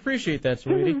 Jamie. Appreciate that,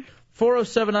 sweetie.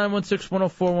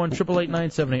 407-916-1041,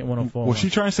 888-978-1041. Was she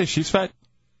trying to say she's fat?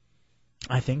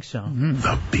 I think so.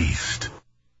 The Beast.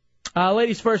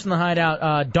 Ladies first in the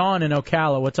Hideout. Dawn in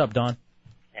Ocala. What's up, Dawn?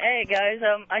 Hey guys,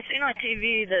 I seen on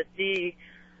TV that the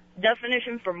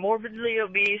definition for morbidly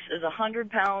obese is 100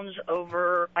 pounds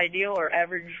over ideal or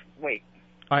average weight.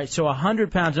 All right, so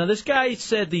 100 pounds. Now, this guy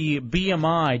said the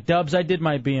BMI. Dubs, I did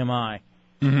my BMI.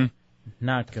 Mm-hmm.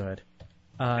 Not good.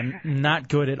 Not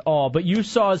good at all. But you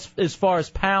saw as far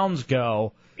as pounds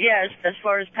go. Yeah, as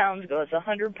far as pounds go, it's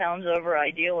 100 pounds over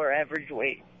ideal or average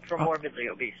weight for morbidly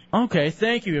obese. Okay,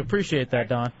 thank you. Appreciate that,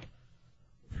 Don.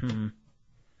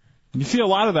 You see a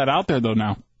lot of that out there, though,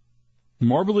 now.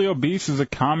 Morbidly obese is a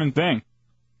common thing.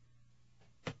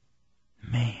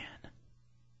 Man.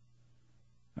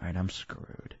 All right, I'm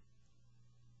screwed.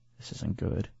 This isn't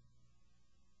good.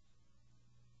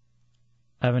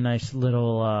 I have a nice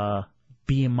little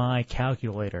BMI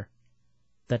calculator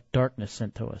that Darkness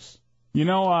sent to us. You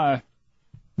know,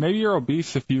 maybe you're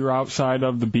obese if you're outside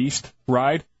of the Beast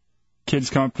ride. Kids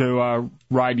come up to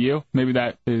ride you. Maybe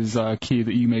that is key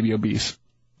that you may be obese.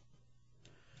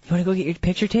 You want to go get your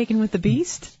picture taken with the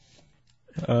Beast?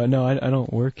 No, I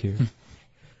don't work here.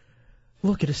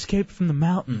 Look, it escaped from the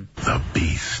mountain. The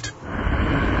Beast.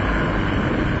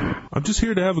 I'm just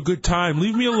here to have a good time.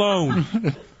 Leave me alone.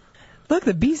 Look,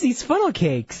 the Beast eats funnel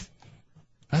cakes.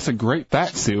 That's a great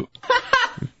fat suit.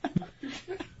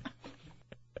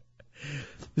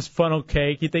 This funnel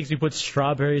cake, he thinks he puts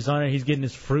strawberries on it. He's getting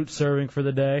his fruit serving for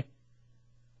the day.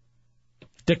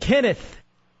 Kenneth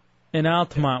in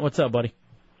Altamont. What's up, buddy?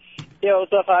 Yo,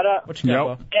 what's up, Hideout? What you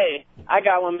got, Bo? Hey, I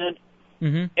got one, man.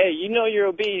 Mm-hmm. Hey, you know you're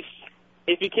obese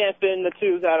if you can't fit in the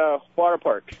tubes at a water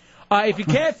park. If you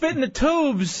can't fit in the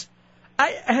tubes,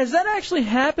 has that actually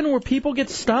happened where people get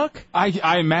stuck?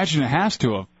 I imagine it has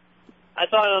to have. I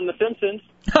saw it on The Simpsons.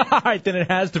 All right, then it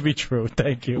has to be true.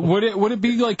 Thank you. Would it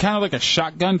be like kind of like a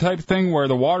shotgun type thing where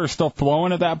the water's still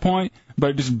flowing at that point, but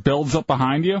it just builds up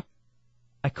behind you?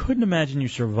 I couldn't imagine you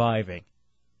surviving.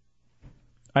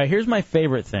 All right, here's my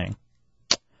favorite thing.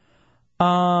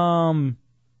 A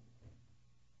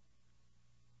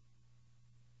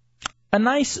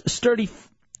nice sturdy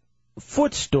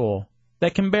footstool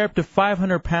that can bear up to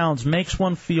 500 pounds makes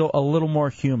one feel a little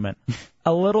more human,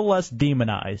 a little less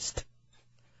demonized.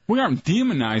 We aren't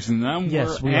demonizing them.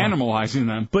 Yes, we're we animalizing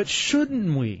them. But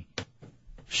shouldn't we?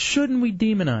 Shouldn't we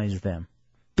demonize them?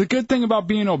 The good thing about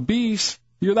being obese,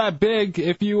 you're that big.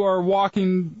 If you are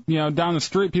walking, down the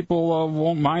street, people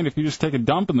won't mind if you just take a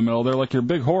dump in the middle. They're like your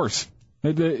big horse.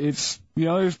 It's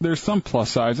there's some plus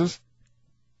sizes.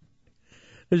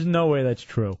 There's no way that's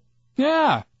true.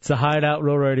 Yeah. It's a Hideout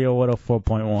Real Radio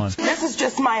 104.1. This is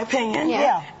just my opinion.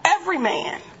 Yeah. Every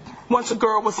man wants a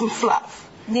girl with some fluff.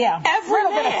 Yeah. Every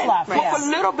little man bit of fluff, wants yes. a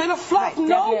little bit of fluff. Right.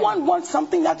 No Yeah. one wants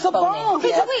something that's a bone.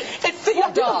 Yeah. It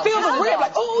feels the rib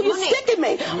like, oh, you're sticking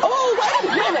me. Oh, wait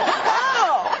a minute.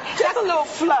 Oh, just a little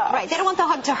fluff. Right. They don't want the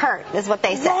hug to hurt, is what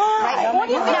they say. Right. What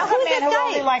do you think? Now, who's this who guy?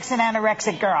 only likes an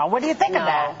anorexic girl? What do you think of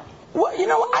that? Well, you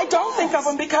know what? I don't think of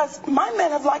them because my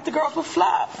men have liked the girls with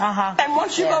fluff. Uh-huh. And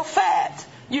once you go fat,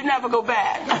 you never go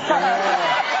back.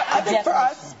 I think for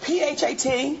us,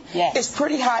 PHAT is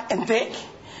pretty hot and thick.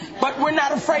 But we're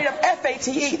not afraid of FAT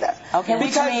either. Okay, which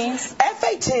because means?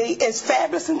 FAT is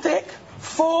fabulous and thick,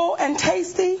 full and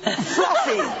tasty,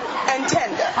 fluffy and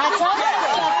tender. I told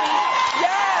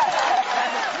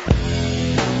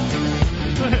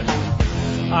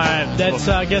All right, that's,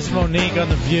 I guess, Monique on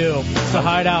The View. It's the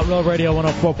Hideout Real Radio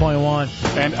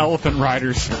 104.1. And Elephant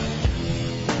Riders.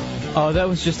 Oh, that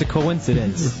was just a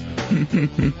coincidence.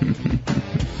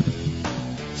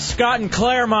 Scott in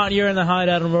Claremont, you're in the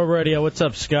Hideout on Real Radio. What's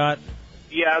up, Scott?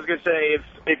 Yeah, I was going to say,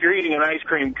 if you're eating an ice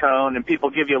cream cone and people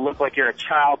give you a look like you're a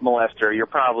child molester, you're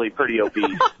probably pretty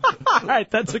obese. All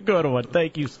right, that's a good one.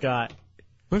 Thank you, Scott.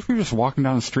 What if you're just walking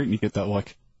down the street and you get that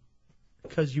look?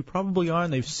 Because you probably are,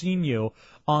 and they've seen you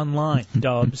online,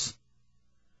 Dubs.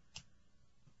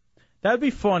 That'd be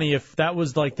funny if that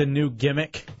was like the new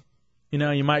gimmick. You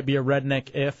know, you might be a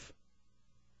redneck if.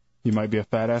 You might be a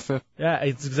fat ass if? Yeah,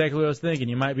 it's exactly what I was thinking.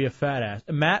 You might be a fat ass.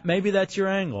 Matt, maybe that's your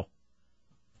angle.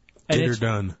 And Get her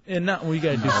done. And not, we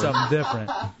got to do something different.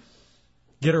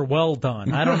 Get her well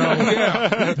done. I don't know.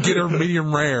 Yeah. Get her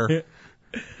medium rare.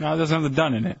 No, it doesn't have the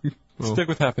done in it. Stick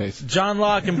with Hefe's. John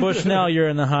Locke and Bushnell, you're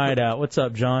in the Hideout. What's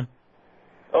up, John?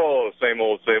 Oh, same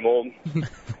old, same old.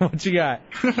 What you got?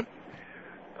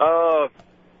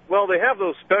 Well, they have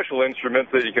those special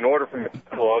instruments that you can order from the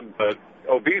catalog, but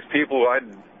obese people, I'd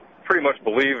pretty much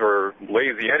believe are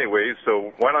lazy anyways,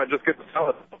 so why not just get the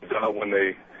salad out when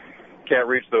they can't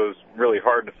reach those really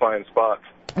hard-to-find spots?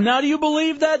 Now, do you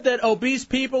believe that obese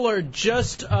people are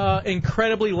just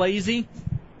incredibly lazy?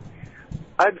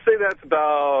 I'd say that's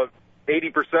about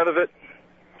 80% of it.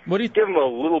 What do you give them a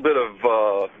little bit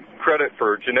of credit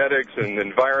for genetics and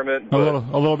environment? A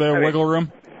little bit of wiggle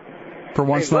room for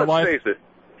once in their life? Let's face it,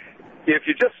 if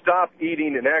you just stop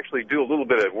eating and actually do a little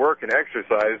bit of work and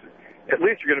exercise, at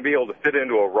least you're going to be able to fit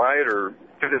into a ride or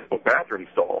fit into a bathroom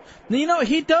stall. You know,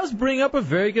 he does bring up a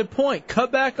very good point.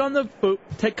 Cut back on the food,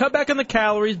 cut back on the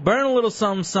calories, burn a little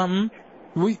something.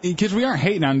 Because we aren't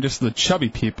hating on just the chubby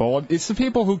people. It's the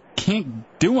people who can't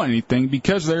do anything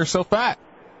because they're so fat.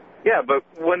 Yeah, but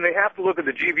when they have to look at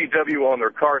the GVW on their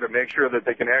car to make sure that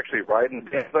they can actually ride in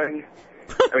the damn thing,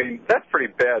 I mean, that's a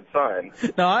pretty bad sign.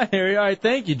 No, I hear you. All right,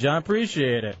 thank you, John.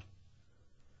 Appreciate it.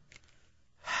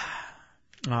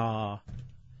 All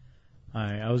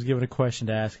right, I was given a question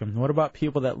to ask him. What about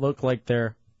people that look like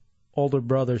their older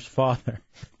brother's father?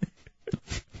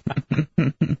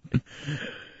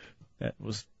 That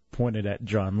was pointed at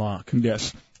John Locke.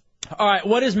 Yes. All right,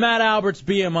 what is Matt Albert's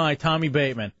BMI, Tommy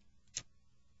Bateman?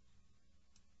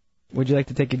 Would you like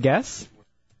to take a guess?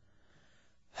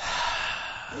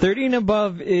 30 and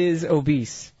above is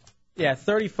obese. Yeah,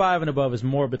 35 and above is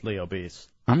morbidly obese.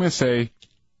 I'm going to say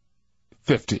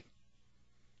 50.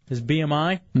 His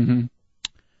BMI? Mm-hmm.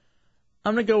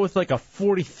 I'm going to go with like a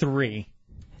 43.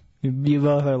 You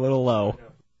both are a little low.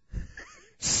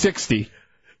 60.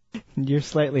 You're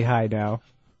slightly high now.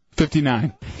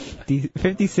 59.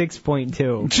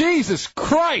 56.2. Jesus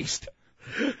Christ!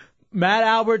 Matt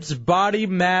Albert's body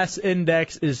mass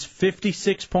index is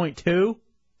 56.2?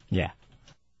 Yeah.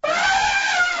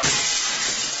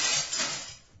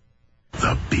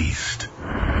 The Beast.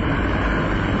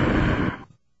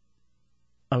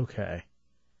 Okay.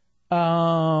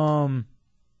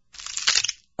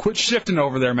 Quit shifting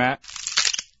over there, Matt.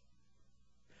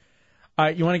 All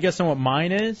right, you want to guess on what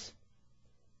mine is?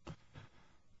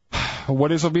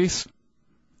 What is obese?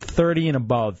 30 and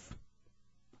above.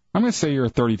 I'm going to say you're a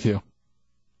 32.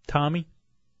 Tommy?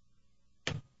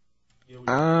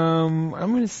 I'm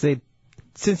going to say,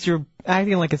 since you're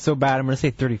acting like it's so bad, I'm going to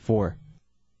say 34.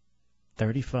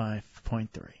 35.3.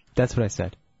 That's what I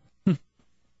said.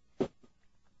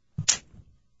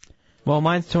 Well,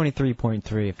 mine's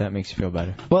 23.3, if that makes you feel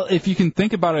better. Well, if you can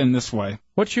think about it in this way.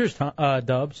 What's yours,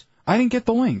 Dubs? I didn't get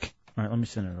the link. All right, let me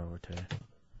send it over to you.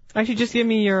 Actually, just give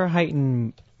me your height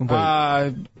and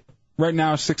weight. Right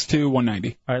now, 6'2",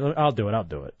 190. All right, I'll do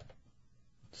it.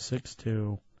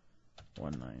 6'2",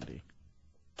 190.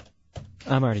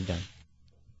 I'm already done.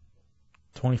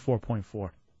 24.4.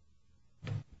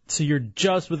 So you're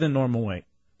just within normal weight.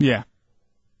 Yeah.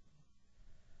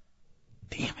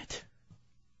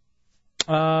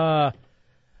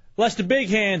 Lester Big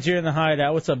Hands here in the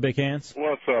Hideout. What's up, Big Hands?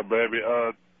 What's up, baby?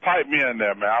 Type me in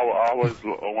there, man. I always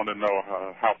want to know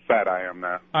how fat I am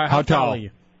now. All right, how tall are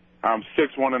you? I'm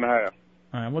 6'1.5".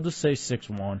 All right, we'll just say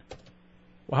 6'1". Well,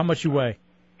 how much you weigh?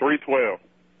 312.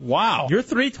 Wow. You're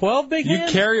 312, Big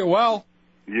Hands? You carry it well.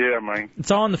 Yeah, man.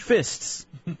 It's all in the fists.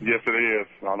 Yes, it is.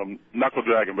 On a knuckle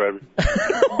dragon, baby.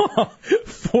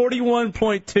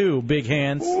 41.2, Big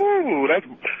Hands. Ooh,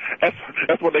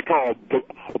 that's what they call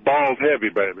balls heavy,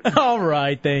 baby. All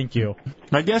right, thank you.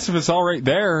 I guess if it's all right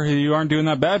there, you aren't doing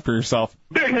that bad for yourself.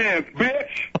 Big hands,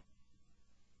 bitch.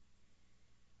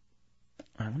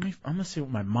 All right, I'm going to see what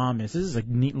my mom is. This is a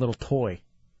neat little toy.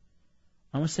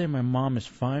 I'm going to say my mom is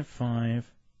 5'5".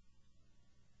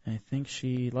 I think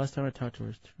last time I talked to her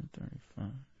was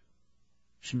 235.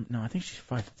 I think she's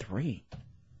 5'3".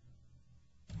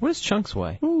 What does Chunks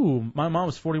weigh? Ooh, my mom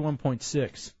was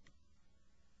 41.6.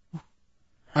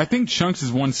 I think Chunks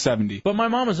is 170. But my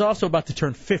mom is also about to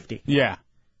turn 50. Yeah.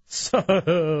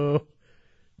 So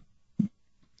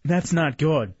that's not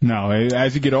good. No,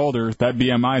 as you get older, that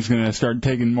BMI is going to start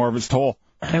taking more of its toll.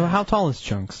 Hey, well, how tall is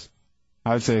Chunks?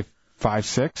 I would say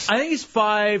 5'6". I think he's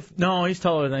 5. No, he's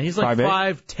taller than that. He's like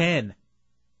 5'8"? 5'10".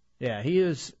 Yeah,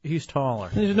 he's taller.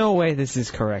 There's no way this is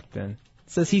correct then.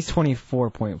 It says he's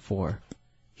 24.4.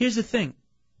 Here's the thing.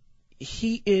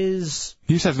 He just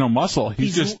has no muscle.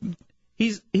 He's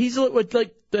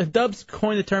like the Dubs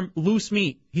coined the term loose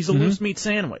meat. He's a loose meat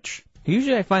sandwich.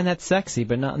 Usually I find that sexy,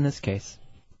 but not in this case.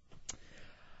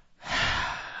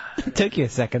 Took you a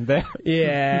second there.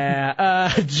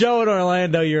 Yeah. Joe in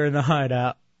Orlando, you're in the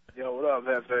Hideout. Yo, what up,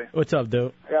 Hefe? What's up,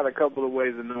 dude? I got a couple of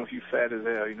ways to know if you fat as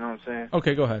hell, you know what I'm saying?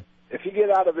 Okay, go ahead. If you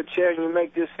get out of a chair and you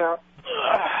make this sound,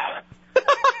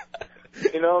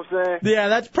 you know what I'm saying? Yeah,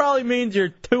 that probably means you're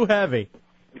too heavy.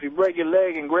 If you break your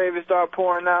leg and gravy start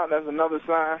pouring out, that's another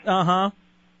sign. Uh-huh.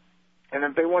 And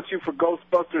if they want you for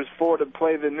Ghostbusters 4 to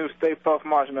play the new Stay Puft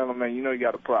Marshmallow Man, you know you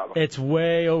got a problem. It's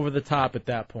way over the top at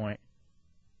that point.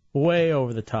 Way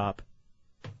over the top.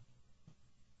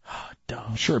 Oh, dumb.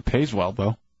 I'm sure it pays well,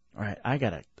 though. All right, I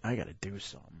gotta do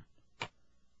something.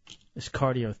 This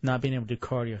cardio, not being able to do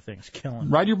cardio thing is killing me.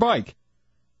 Ride your bike.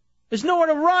 There's nowhere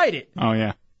to ride it. Oh,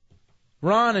 yeah.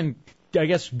 Ron and, I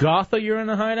guess, Gotha, you're in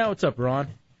the Hideout. What's up, Ron?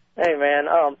 Hey, man,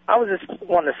 I was just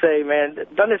wanting to say, man,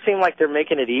 doesn't it seem like they're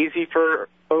making it easy for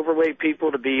overweight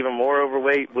people to be even more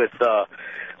overweight with,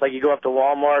 like you go up to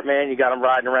Walmart, man, you got them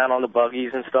riding around on the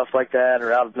buggies and stuff like that,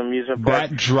 or out at the amusement park.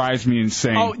 That drives me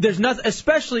insane. Oh, there's nothing,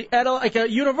 especially at a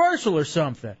Universal or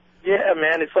something. Yeah,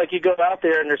 man, it's like you go out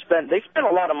there and they spend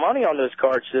a lot of money on those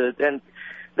carts, and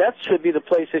that should be the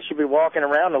place they should be walking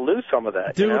around to lose some of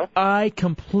that. Dude, you know? I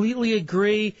completely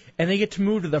agree, and they get to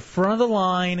move to the front of the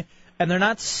line, and they're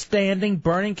not standing,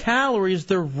 burning calories.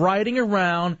 They're riding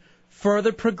around,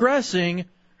 further progressing,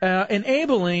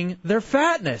 enabling their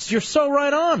fatness. You're so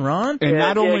right on, Ron. And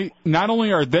not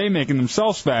only are they making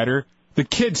themselves fatter, the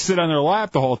kids sit on their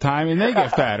lap the whole time, and they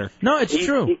get fatter. No, it's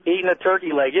true. Eating a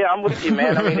turkey leg. Yeah, I'm with you,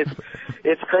 man. I mean,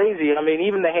 it's crazy. I mean,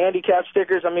 even the handicap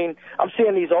stickers. I mean, I'm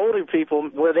seeing these older people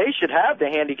where they should have the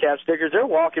handicap stickers. They're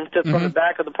walking from the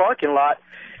back of the parking lot,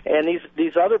 and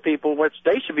these other people, which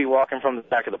they should be walking from the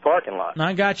back of the parking lot.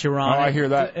 I got you, Ron. Oh, I hear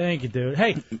that. Thank you, dude.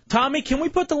 Hey, Tommy, can we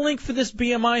put the link for this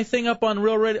BMI thing up on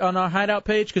Real Radio, on our Hideout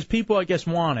page? Because people, I guess,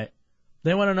 want it.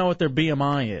 They want to know what their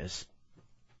BMI is.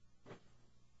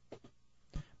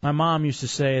 My mom used to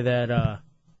say that,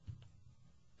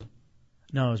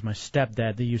 no, it was my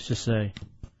stepdad that used to say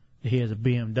that he has a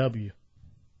BMW.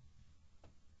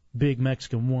 Big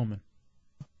Mexican woman.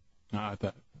 I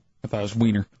thought it was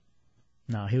Wiener.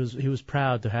 No, he was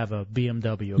proud to have a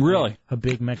BMW. Really? A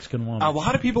big Mexican woman. A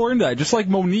lot of people are into that. Just like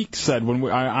Monique said when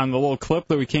on the little clip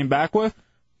that we came back with.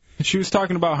 She was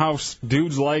talking about how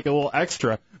dudes like a little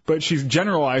extra, but she's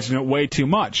generalizing it way too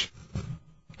much.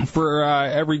 For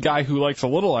every guy who likes a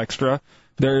little extra,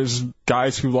 there's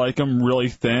guys who like them really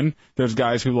thin. There's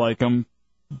guys who like them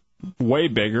way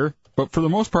bigger. But for the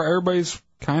most part, everybody's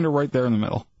kind of right there in the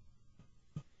middle.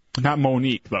 Not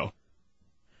Monique, though.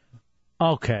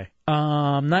 Okay.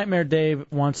 Nightmare Dave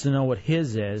wants to know what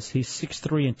his is. He's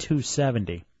 6'3" and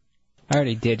 270. I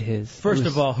already did his. First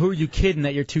of all, who are you kidding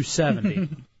that you're 270?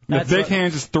 The Big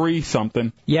Hands is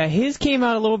 3-something. Yeah, his came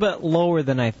out a little bit lower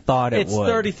than I thought it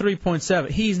would. It's 33.7.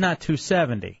 He's not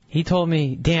 270. He told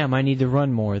me, damn, I need to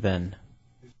run more then.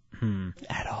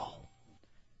 At all.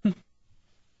 All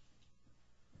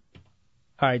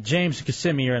right, James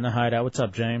Kissimmee, you're in the Hideout. What's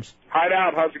up, James?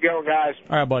 Hideout, how's it going, guys?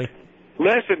 All right, buddy.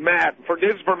 Listen, Matt,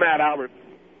 this is for Matt Albert.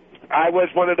 I was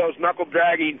one of those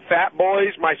knuckle-dragging fat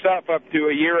boys myself up to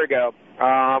a year ago.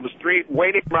 Was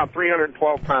weighing about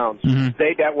 312 pounds. Mm-hmm.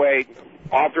 Stayed that way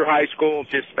all through high school.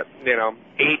 Just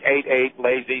eat,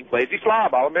 lazy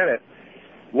slob. I'll admit it.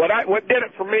 What did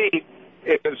it for me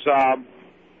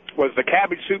was the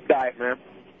cabbage soup diet, man.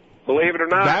 Believe it or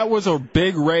not. That was a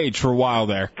big rage for a while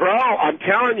there. Bro, I'm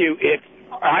telling you,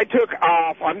 I took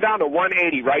off. I'm down to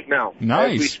 180 right now.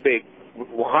 Nice. As we speak.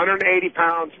 180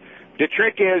 pounds. The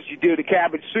trick is you do the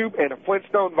cabbage soup and a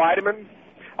Flintstone vitamin.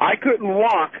 I couldn't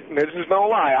walk, and this is no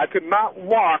lie, I could not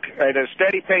walk at a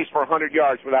steady pace for 100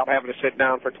 yards without having to sit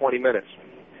down for 20 minutes.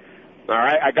 All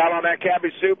right, I got on that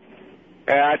cabbage soup,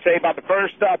 and I'd say about the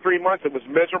first 3 months it was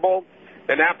miserable.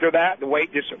 And after that, the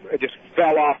weight just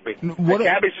fell off me.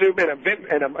 Cabbage soup and a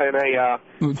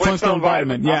Flintstone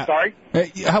vitamin. Yeah. I'm sorry?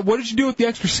 What did you do with the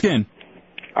extra skin?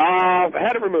 I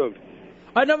had it removed.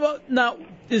 Now,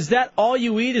 is that all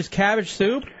you eat is cabbage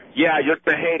soup? Yeah, you're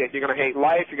going to hate it. You're going to hate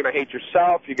life. You're going to hate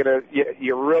yourself.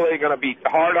 You're really going to be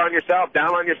hard on yourself,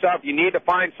 down on yourself. You need to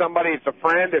find somebody that's a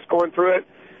friend that's going through it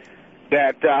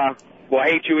that will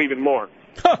hate you even more.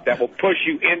 That will push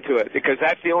you into it, because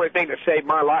that's the only thing that saved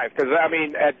my life. Because, I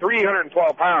mean, at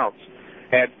 312 pounds,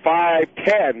 at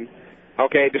 5'10",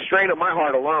 okay, the strain of my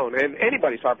heart alone, and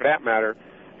anybody's heart for that matter,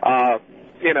 it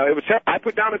was. I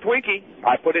put down a Twinkie.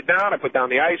 I put it down. I put down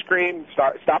the ice cream,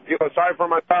 stopped feeling sorry for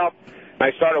myself, and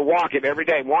I started walking every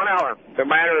day, 1 hour. No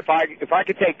matter if I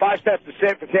could take 5 steps to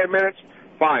sit for 10 minutes,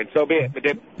 fine, so be it. But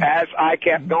then as I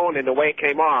kept going and the weight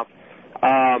came off,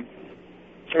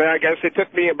 I guess it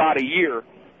took me about a year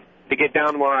to get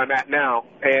down where I'm at now.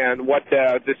 And what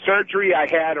the surgery I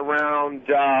had around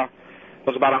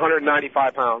was about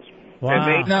 195 pounds. Wow.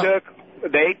 And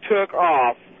they took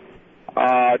off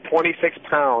 26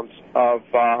 pounds of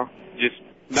just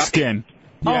nothing. Skin.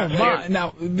 Yeah. Oh my!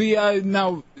 Now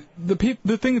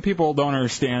the thing that people don't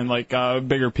understand, like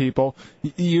bigger people,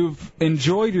 you've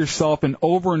enjoyed yourself and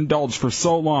overindulged for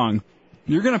so long.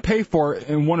 You're going to pay for it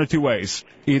in one of two ways.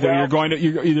 Either you're going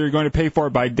to pay for it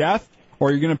by death,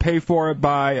 or you're going to pay for it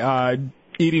by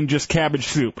eating just cabbage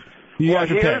soup. You have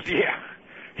to pick. Yeah.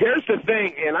 Here's the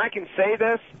thing, and I can say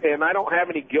this, and I don't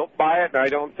have any guilt by it. I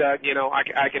don't, I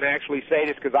can actually say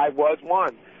this because I was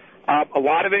one. A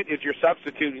lot of it is you're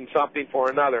substituting something for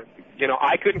another.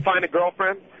 I couldn't find a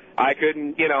girlfriend. I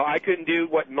couldn't do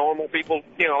what normal people,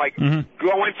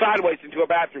 going sideways into a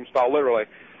bathroom stall, literally.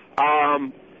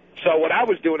 So what I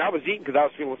was doing, I was eating because I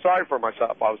was feeling sorry for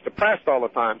myself. I was depressed all the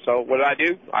time. So what did I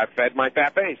do? I fed my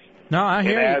fat face. No, I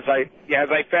hear you. As I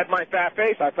fed my fat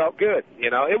face, I felt good.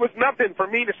 It was nothing for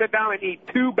me to sit down and eat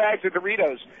 2 bags of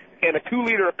Doritos and a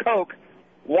 2-liter of Coke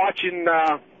watching,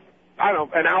 an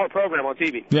hour program on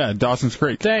TV. Yeah, Dawson's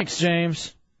Creek. Thanks,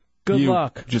 James. Good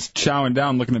luck. Just chowing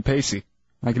down, looking at Pacey.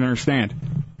 I can understand.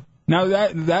 Now,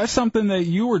 that's something that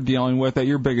you were dealing with at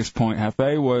your biggest point,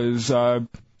 Hefe, was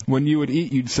when you would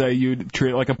eat, you'd say you'd treat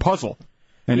it like a puzzle,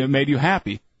 and it made you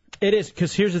happy. It is,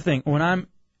 because here's the thing. When I'm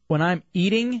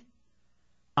eating,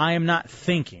 I am not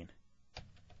thinking.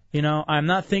 I'm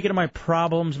not thinking of my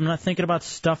problems. I'm not thinking about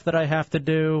stuff that I have to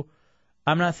do.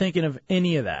 I'm not thinking of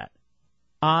any of that.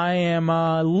 I am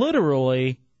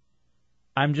literally,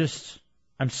 I'm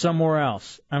somewhere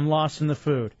else. I'm lost in the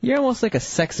food. You're almost like a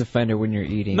sex offender when you're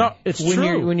eating. No, it's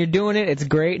true. When you're doing it, it's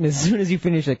great, and as soon as you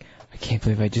finish, like, I can't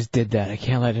believe I just did that. I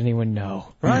can't let anyone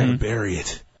know. Right. Bury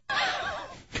it.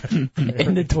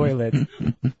 In the toilet.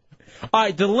 All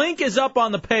right, the link is up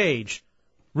on the page,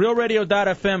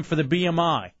 realradio.fm for the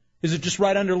BMI. Is it just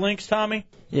right under links, Tommy?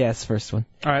 Yes, first one.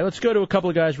 All right, let's go to a couple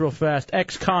of guys real fast.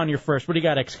 Ex-Con, you're first. What do you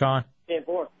got, Ex-Con?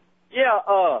 Yeah,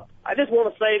 I just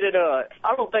want to say that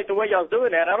I don't think the way y'all's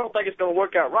doing that, I don't think it's going to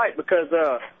work out right, because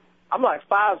I'm like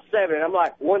 5'7", I'm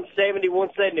like 170,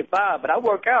 175, but I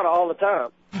work out all the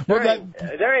time.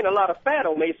 There ain't a lot of fat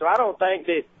on me, so I don't think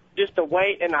that just the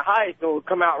weight and the height will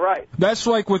come out right. That's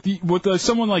like with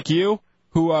someone like you,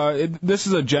 who this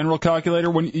is a general calculator.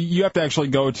 When you have to actually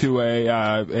go to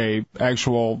a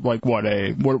actual, like, what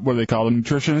do they call them,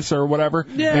 nutritionist or whatever?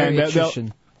 Yeah, and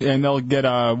nutrition. They'll get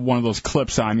one of those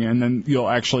clips on you, and then you'll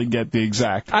actually get the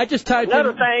exact. I just typed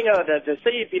Another thing to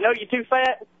see if you know you're too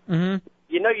fat. Mm-hmm.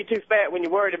 You know you're too fat when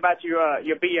you're worried about your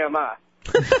BMI.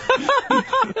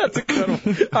 That's a good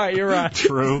one. All right, you're right.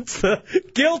 True.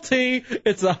 Guilty.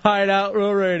 It's a Hideout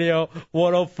Real Radio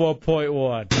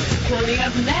 104.1. Coming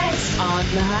up next on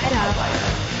the Hideout.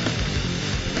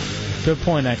 Good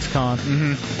point, Ex-Con.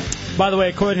 Mm-hmm. By the way,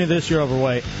 according to this, you're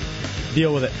overweight.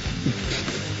 Deal with it.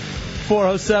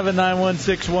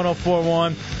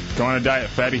 407-916-1041. Go on a diet,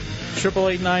 fatty.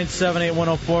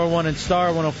 888-978-1041 and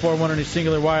star 1041 on your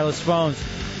singular wireless phones.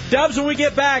 Dubs, when we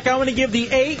get back, I'm going to give the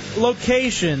 8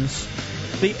 locations,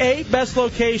 the 8 best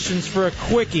locations for a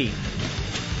quickie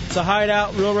It's a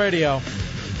Hideout, Real Radio,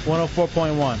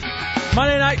 104.1.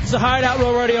 Monday night, it's a Hideout,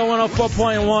 Real Radio,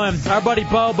 104.1. Our buddy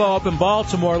Bobo up in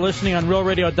Baltimore, listening on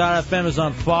RealRadio.fm, is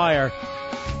on fire.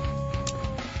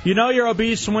 You know you're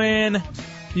obese when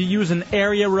you use an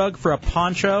area rug for a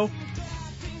poncho?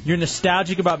 You're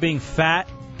nostalgic about being fat?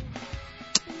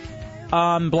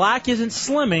 Black isn't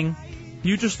slimming.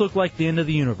 You just look like the end of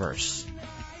the universe.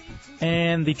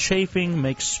 And the chafing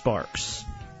makes sparks.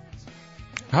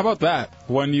 How about that?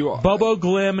 When you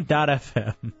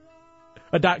BoboGlim.fm.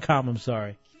 .com, I'm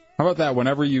sorry. How about that?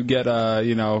 Whenever you get,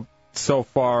 so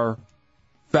far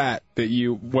fat that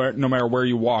no matter where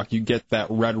you walk, you get that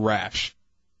red rash.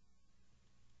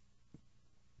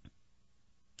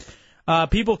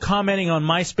 People commenting on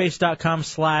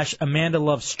MySpace.com/Amanda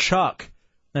Loves Chuck.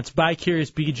 That's Bi Curious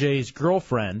BJ's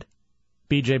girlfriend.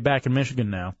 BJ back in Michigan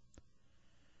now.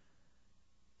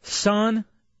 Son,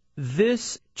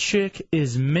 this chick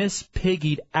is Miss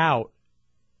Piggied out.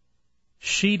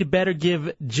 She'd better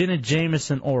give Jenna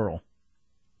Jameson oral.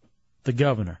 The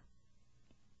governor.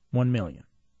 1 million.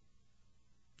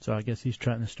 So I guess he's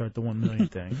trying to start the 1 million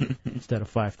thing instead of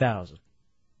 5,000.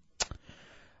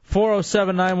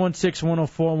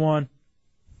 407-916-1041.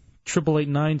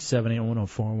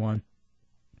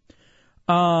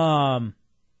 888-978-1041.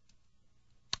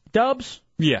 Dubs?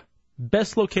 Yeah.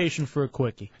 Best location for a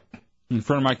quickie? In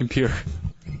front of my computer.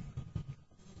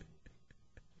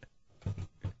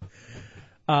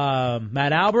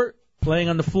 Matt Albert, laying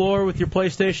on the floor with your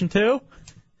PlayStation 2?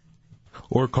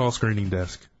 Or call screening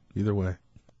desk. Either way.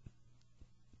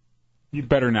 You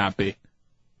better not be.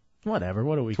 Whatever.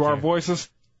 What do we To our voices?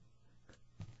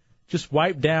 Just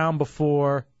wipe down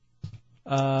before...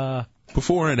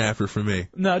 Before and after for me.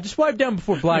 No, just wipe down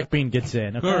before Black Bean gets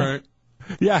in. Okay? All right.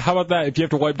 Yeah, how about that? If you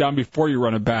have to wipe down before you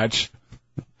run a badge,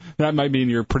 that might mean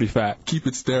you're pretty fat. Keep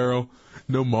it sterile.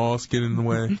 No moss get in the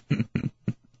way.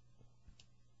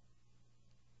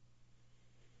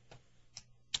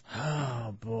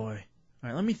 Oh, boy. All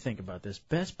right, let me think about this.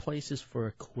 Best places for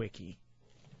a quickie.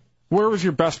 Where was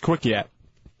your best quickie at?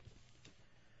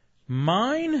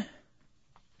 Mine?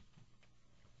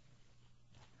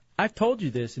 I've told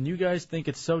you this, and you guys think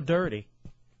it's so dirty.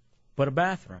 But a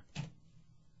bathroom.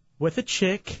 With a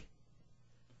chick.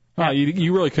 Oh,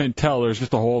 you really couldn't tell. There's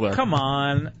just a hole there. Come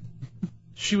on.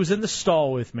 She was in the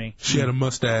stall with me. She had a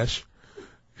mustache.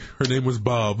 Her name was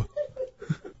Bob.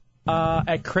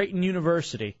 At Creighton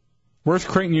University. Where's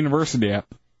Creighton University at?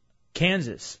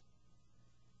 Kansas.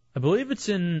 I believe it's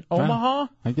in Omaha.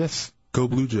 I guess. Go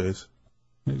Blue Jays.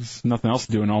 There's nothing else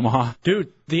to do in Omaha.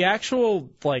 Dude, the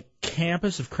actual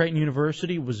campus of Creighton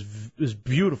University was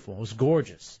beautiful. It was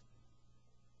gorgeous.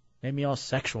 Made me all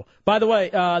sexual. By the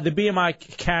way, the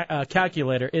BMI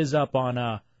calculator is up on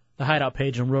the Hideout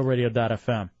page on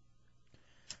RealRadio.fm.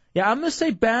 Yeah, I'm going to say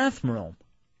bathroom.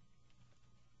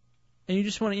 And you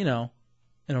just want to, in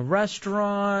a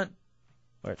restaurant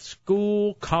or at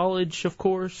school, college, of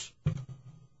course.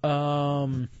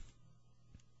 Maybe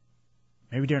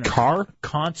during a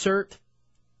concert.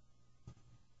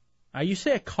 You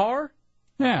say a car?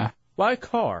 Yeah. Why a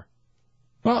car?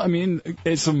 Well, I mean,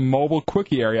 it's a mobile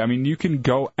quickie area. I mean, you can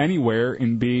go anywhere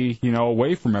and be,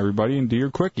 away from everybody and do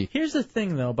your quickie. Here's the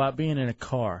thing, though, about being in a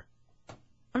car.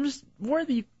 I'm just worried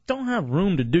that you don't have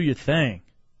room to do your thing.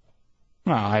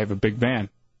 Well, I have a big van.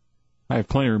 I have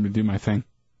plenty of room to do my thing.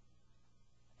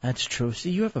 That's true.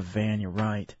 See, you have a van, you're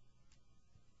right.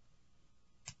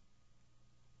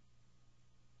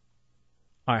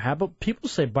 All right, how about people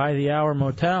say by the hour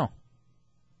motel?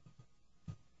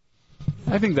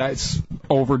 I think that's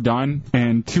overdone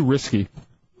and too risky.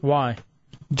 Why?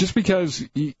 Just because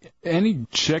any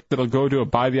chick that'll go to a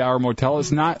by-the-hour motel,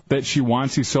 it's not that she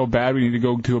wants you so bad we need to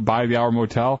go to a by-the-hour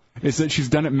motel. It's that she's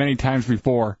done it many times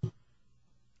before. All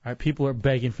right, people are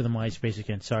begging for the MySpace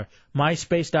again. Sorry.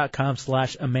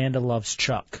 MySpace.com/Amanda Loves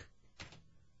Chuck.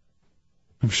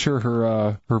 I'm sure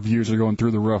her views are going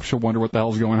through the roof. She'll wonder what the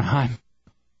hell's going on.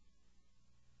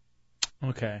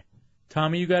 Okay.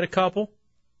 Tommy, you got a couple?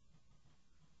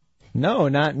 No,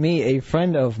 not me. A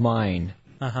friend of mine.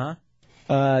 Uh-huh.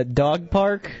 Dog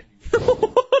park.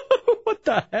 What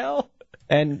the hell?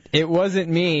 And it wasn't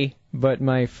me, but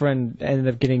my friend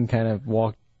ended up getting kind of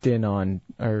walked in on,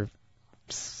 or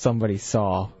somebody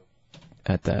saw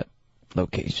at that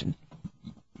location.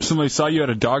 Somebody saw you at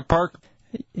a dog park?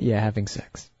 Yeah, having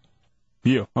sex.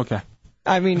 You? Okay.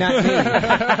 I mean, not me.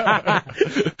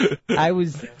 I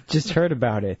was just heard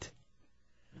about it.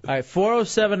 All right,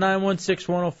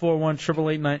 407-916-1041,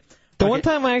 888-9. The one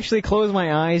time I actually closed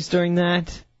my eyes during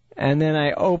that, and then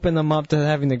I opened them up to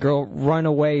having the girl run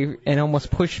away and almost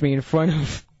push me in front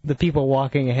of the people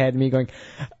walking ahead of me going,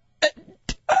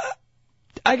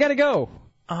 I gotta go.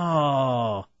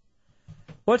 Oh.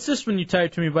 What's this when you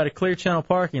typed to me about a Clear Channel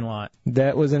parking lot?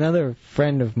 That was another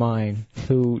friend of mine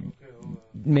who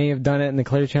may have done it in the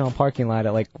Clear Channel parking lot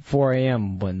at like 4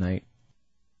 a.m. one night.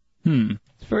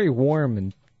 It's very warm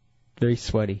and very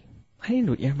sweaty. I need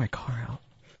to air my car out. All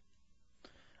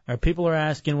right, people are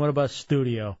asking, what about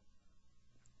studio?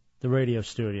 The radio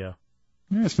studio.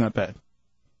 Yeah, it's not bad.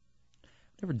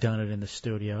 Never done it in the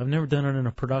studio. I've never done it in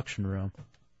a production room.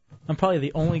 I'm probably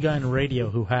the only guy in radio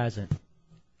who hasn't.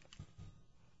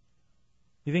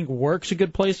 You think work's a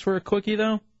good place for a quickie,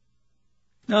 though?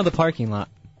 No, the parking lot.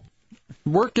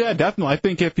 Work, yeah, definitely. I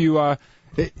think if you,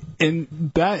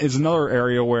 and that is another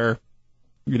area where,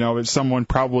 you know, it's someone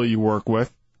probably you work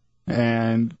with,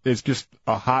 and it's just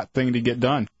a hot thing to get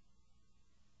done.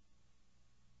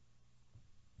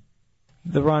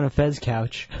 The Ron and Fez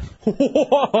couch.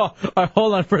 All right,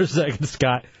 hold on for a second,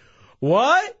 Scott.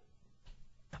 What?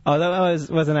 Oh,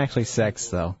 that wasn't actually sex,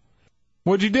 though.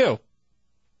 What'd you do?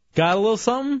 Got a little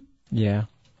something? Yeah.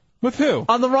 With who?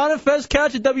 On the Ron and Fez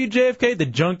couch at WJFK, the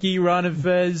junky Ron and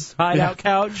Fez hideout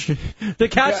couch. The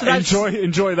couch that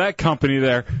enjoy that company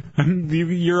there.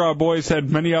 Your boys had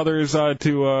many others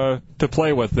to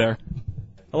play with there.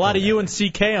 A lot of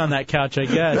UNCK on that couch, I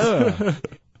guess.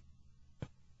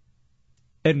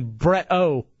 And Brett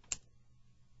O.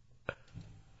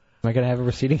 Am I going to have a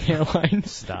receding hairline?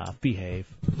 Stop. Behave.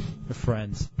 We're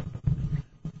friends.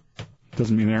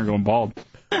 Doesn't mean they're going bald.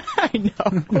 I know.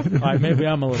 All right, maybe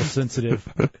I'm a little sensitive.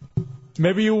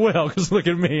 Maybe you will, because look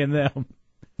at me and them.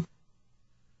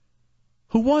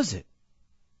 Who was it?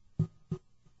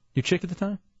 Your chick at the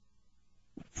time?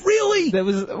 Really?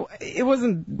 It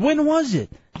wasn't. When was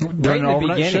it? During an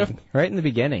overnight shift? Right in the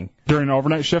beginning. During an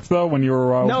overnight shift, though, when you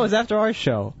were... No, it was after our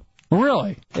show.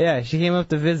 Really? Yeah, she came up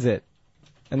to visit.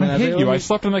 And then I hate you. I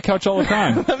slept on the couch all the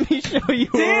time. Let me show you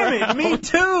Damn around. it, me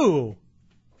too.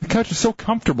 The couch is so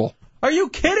comfortable. Are you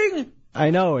kidding?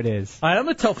 I know it is. All right, I'm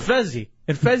going to tell Fezzy,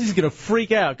 and Fezzy's going to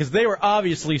freak out, because they were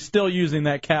obviously still using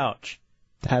that couch.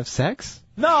 To have sex?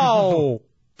 No!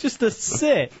 Just to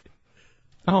sit.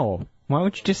 Oh, why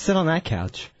would you just sit on that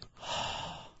couch?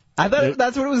 I thought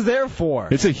that's what it was there for.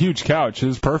 It's a huge couch. It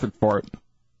was perfect for it.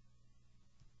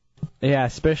 Yeah,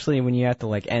 especially when you have to,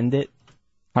 like, end it.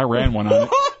 I ran one on it.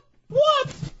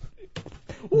 What?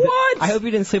 What? I hope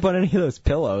you didn't sleep on any of those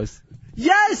pillows.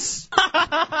 Yes!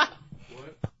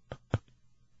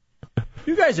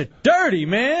 You guys are dirty,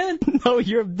 man. No,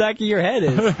 your back of your head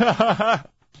is.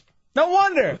 No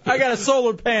wonder. I got a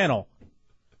solar panel.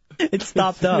 It's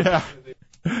stopped up. Yeah.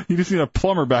 You just need a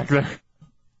plumber back there.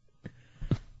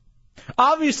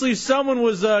 Obviously, someone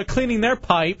was cleaning their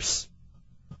pipes.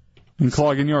 And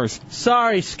clogging yours.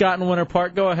 Sorry, Scott in Winter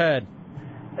Park. Go ahead.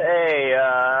 Hey,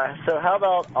 so how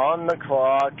about on the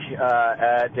clock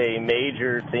at a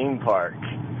major theme park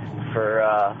for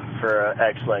an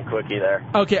excellent quickie there?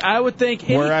 Okay, I would think...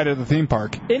 We're at the theme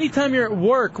park. Anytime you're at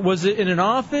work, was it in an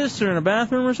office or in a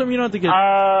bathroom or something? You don't have to get...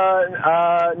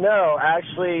 No,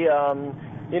 actually,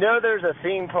 you know there's a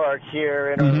theme park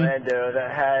here in Orlando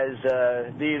that has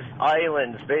these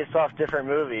islands based off different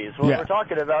movies. Well, we're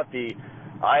talking about the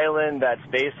island that's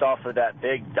based off of that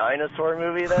big dinosaur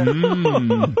movie there.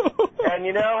 And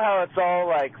you know how it's all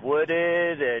like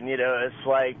wooded and, you know, it's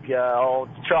like all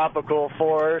tropical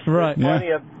forest. Right. There's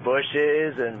plenty of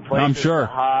bushes and places sure. to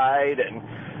hide. And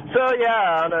so,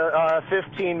 yeah, on a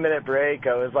 15-minute break,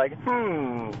 I was like,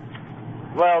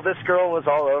 well, this girl was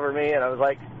all over me, and I was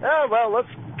like, oh, well, let's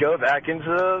go back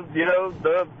into, you know,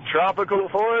 the tropical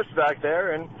forest back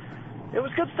there, and it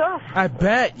was good stuff. I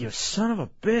bet, you son of a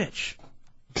bitch.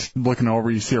 Looking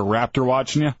over, you see a raptor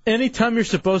watching you. Anytime you're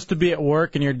supposed to be at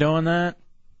work and you're doing that,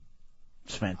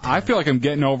 it's fantastic. I feel like I'm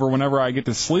getting over whenever I get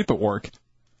to sleep at work,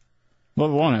 let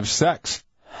alone have sex.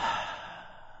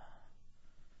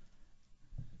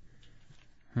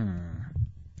 Let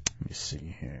me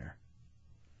see here.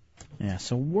 Yeah,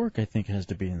 so work I think has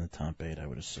to be in the top 8, I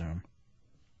would assume.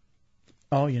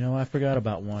 Oh, you know, I forgot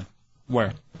about one.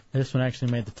 Where? This one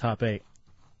actually made the top 8.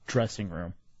 Dressing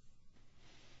room.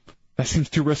 That seems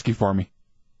too risky for me.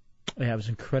 Yeah, I was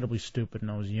incredibly stupid when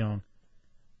I was young.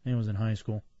 I think I was in high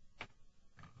school.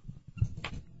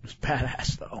 It was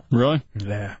badass, though. Really?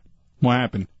 Yeah. What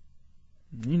happened?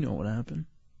 You know what happened.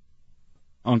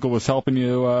 Uncle was helping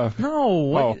you,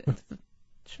 No,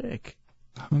 chick.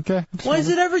 Okay. Why is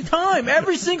it every time?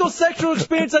 Every single sexual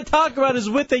experience I talk about is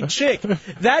with a chick.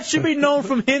 That should be known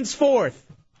from henceforth.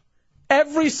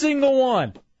 Every single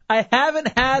one. I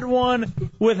haven't had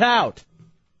one without.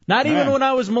 Not even when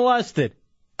I was molested.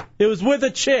 It was with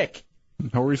a chick.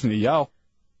 No reason to yell.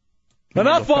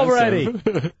 Enough already.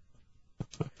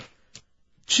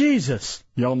 Jesus.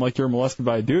 Yelling like you're molested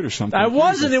by a dude or something. I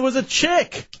wasn't. It was a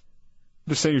chick.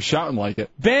 Just say you're shouting like it.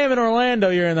 Bam in Orlando,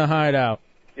 you're in the Hideout.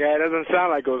 Yeah, it doesn't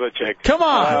sound like it was a chick. Come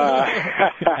on.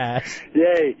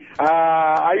 Yay.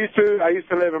 I used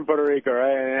to live in Puerto Rico,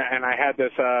 right? And I had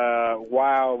this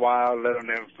wild little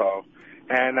nympho.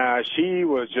 And she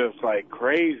was just like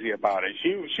crazy about it.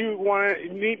 She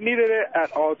needed it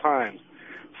at all times.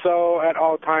 So at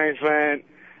all times meant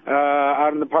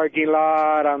out in the parking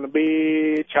lot, on the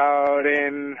beach, out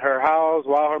in her house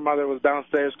while her mother was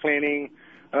downstairs cleaning,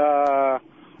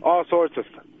 all sorts of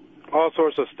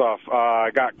stuff.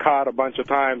 I got caught a bunch of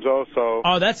times also.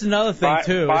 Oh, that's another thing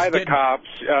too. By the cops,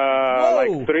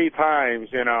 like 3 times,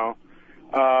 then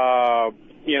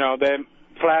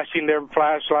flashing their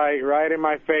flashlight right in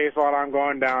my face while I'm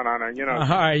going down on her, All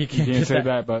right, you can't get say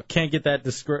that, but can't get that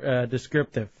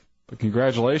descriptive. But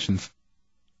congratulations.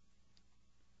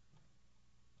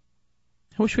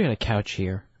 I wish we had a couch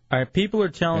here. All right, people are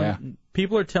telling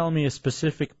me a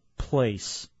specific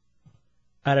place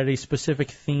out at a specific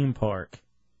theme park,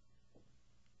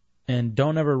 and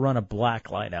don't ever run a black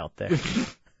light out there.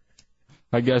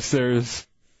 I guess there's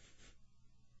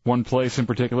one place in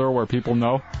particular where people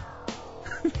know.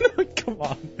 Come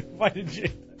on, why did you?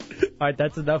 All right,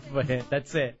 that's enough of a hint.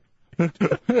 That's it.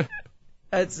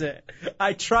 That's it.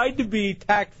 I tried to be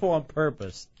tactful on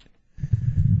purpose.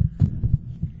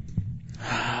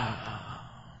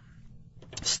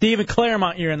 Steve in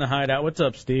Claremont, you're in the Hideout. What's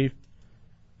up, Steve?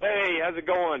 Hey, how's it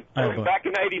going? Hi, bud. Back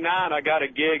in '89, I got a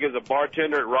gig as a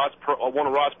bartender at one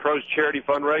of Ross Pro's charity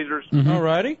fundraisers.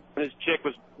 Alrighty. This chick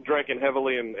was drinking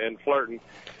heavily and flirting.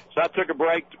 So I took a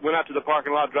break, went out to the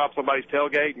parking lot, dropped somebody's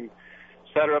tailgate, and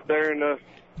sat her up there and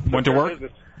went to work.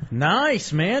 Business.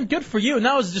 Nice, man. Good for you. And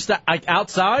that was just like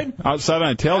outside? Outside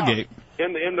on a tailgate.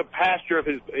 In the pasture of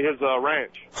his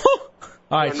ranch.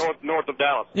 All right. North of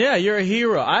Dallas. Yeah, you're a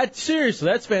hero. Seriously,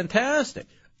 that's fantastic.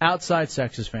 Outside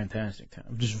sex is fantastic.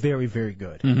 Just very, very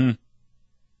good. Mm-hmm.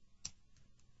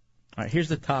 All right, here's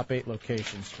the top 8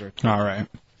 locations for. All right.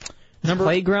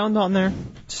 Playground on there?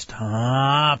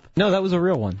 Stop. No, that was a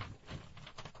real one.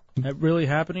 That really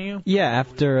happened to you? Yeah,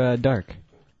 after dark.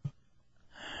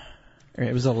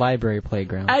 It was a library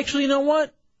playground. Actually, you know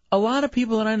what? A lot of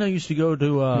people that I know used to go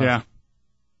to.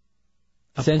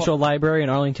 Central Library in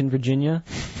Arlington, Virginia.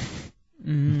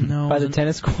 No. By the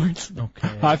tennis courts.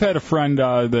 Okay. I've had a friend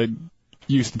that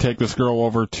used to take this girl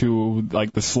over to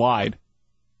like the slide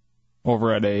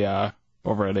over at a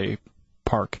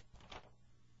park.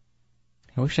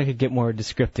 I wish I could get more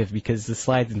descriptive because the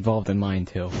slide's involved in mine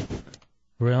too.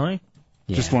 Really?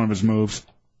 Yeah. Just one of his moves.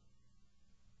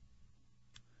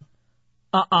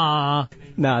 No,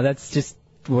 that's just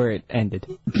where it ended.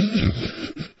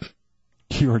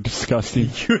 You are disgusting.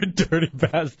 You're a dirty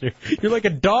bastard. You're like a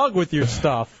dog with your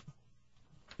stuff.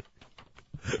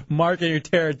 Marking your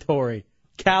territory.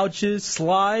 Couches,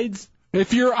 slides.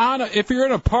 If you're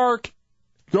in a park,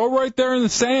 go right there in the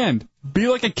sand. Be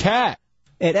like a cat.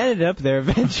 It ended up there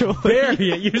eventually.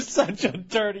 Bury it. You're such a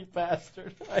dirty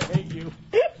bastard. I hate you.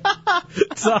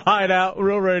 It's a Hideout,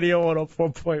 Real Radio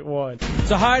 104.1.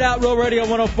 It's a Hideout, Real Radio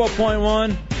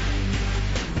 104.1.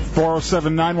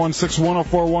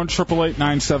 407-916-1041,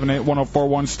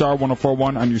 888-978-1041, star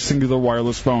 1041 on your singular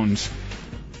wireless phones.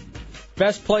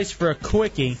 Best place for a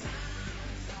quickie.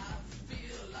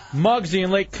 Muggsy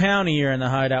in Lake County, you're in the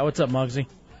Hideout. What's up, Muggsy?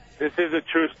 This is a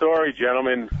true story,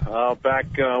 gentlemen. Back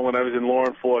when I was in law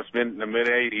enforcement in the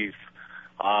mid-'80s,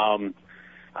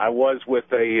 I was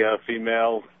with a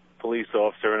female police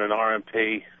officer in an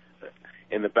RMP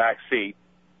in the back seat.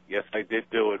 Yes, I did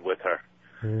do it with her.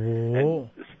 And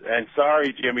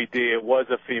sorry, Jimmy D, it was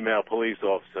a female police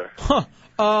officer.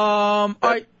 That's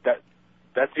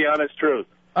the honest truth.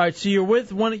 All right, so you're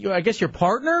with I guess your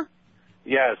partner?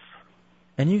 Yes.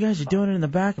 And you guys are doing it in the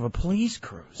back of a police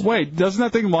cruise. Wait, doesn't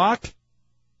that thing lock?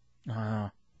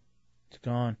 It's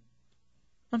gone.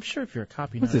 I'm sure if you're a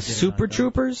cop, you know. What's this, Super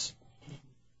Troopers?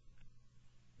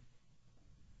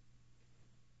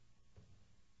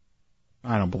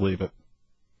 I don't believe it.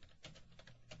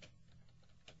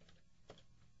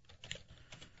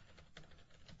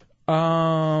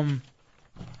 Um,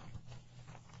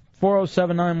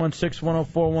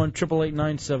 407-916-1041,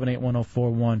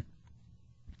 888-978-1041.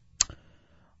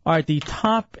 All right, the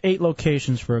top 8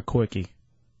 locations for a quickie.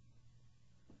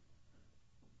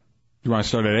 You want to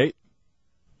start at 8?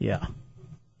 Yeah.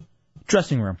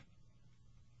 Dressing room.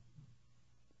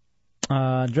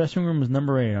 Dressing room is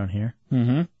number 8 on here.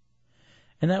 Mm-hmm.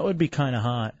 And that would be kind of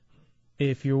hot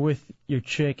if you're with your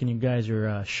chick and you guys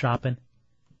are shopping.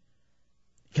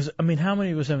 Because, I mean, how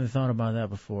many of us haven't thought about that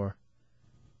before?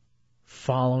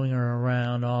 following her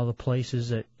around all the places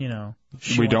that,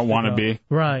 We don't want to go. be.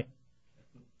 Right.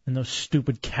 And those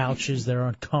stupid couches that are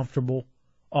uncomfortable.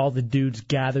 All the dudes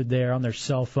gathered there on their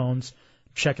cell phones,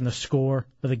 checking the score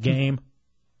of the game.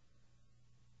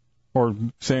 Or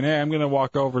saying, hey, I'm going to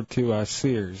walk over to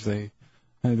Sears. There's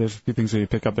a few things that you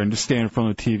pick up there and just stand in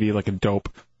front of the TV like a dope.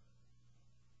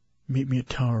 Meet me at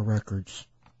Tower Records.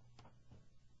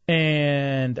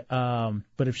 And,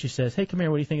 but if she says, hey, come here,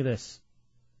 what do you think of this?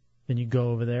 Then you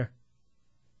go over there.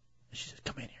 And she says,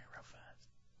 come in here real fast.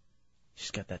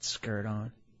 She's got that skirt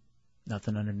on.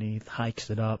 Nothing underneath. Hikes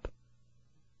it up.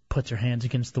 Puts her hands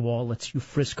against the wall. Lets you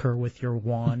frisk her with your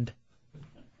wand.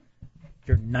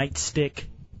 Your nightstick.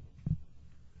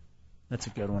 That's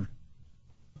a good one.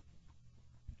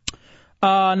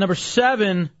 Number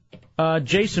 7,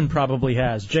 Jason probably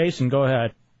has. Jason, go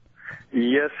ahead.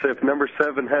 Yes, if number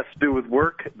 7 has to do with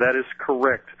work, that is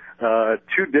correct. 2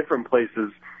 different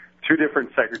places, 2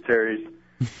 different secretaries.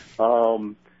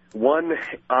 One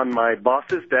on my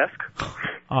boss's desk.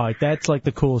 Oh, that's like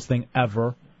the coolest thing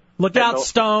ever. Look out,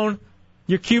 Stone.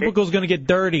 Your cubicle's going to get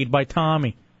dirtied by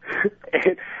Tommy.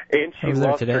 And she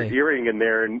lost her earring in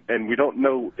there, and we don't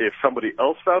know if somebody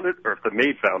else found it or if the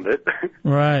maid found it.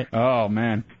 Right. Oh,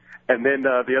 man. And then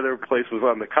the other place was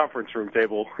on the conference room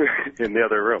table in the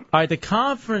other room. All right, the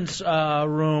conference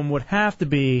room would have to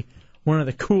be one of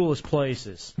the coolest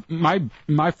places.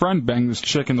 My friend banged this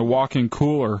chick in the walk-in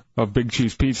cooler of Big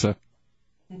Cheese Pizza.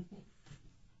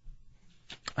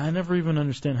 I never even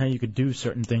understand how you could do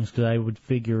certain things because I would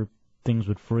figure things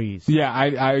would freeze. Yeah,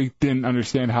 I didn't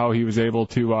understand how he was able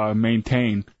to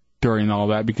maintain during all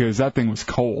that because that thing was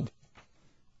cold.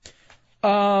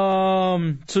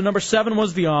 So number 7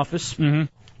 was The Office.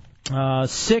 Mm-hmm.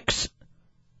 6,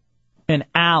 an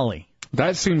alley.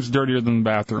 That seems dirtier than the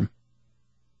bathroom.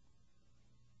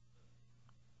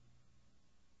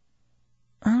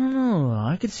 I don't know.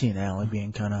 I could see an alley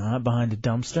being kind of hot behind a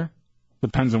dumpster.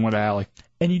 Depends on what alley.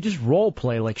 And you just role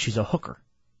play like she's a hooker.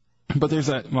 But there's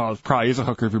that, well, it probably is a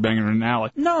hooker if you're banging in an alley.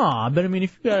 No, but I mean,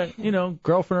 if you got,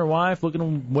 girlfriend or wife looking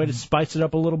a way to spice it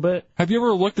up a little bit. Have you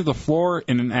ever looked at the floor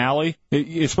in an alley?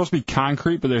 It's supposed to be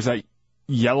concrete, but there's that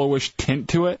yellowish tint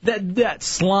to it. That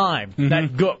slime,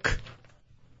 that gook.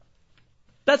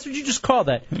 That's what you just call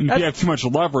that. And if you have too much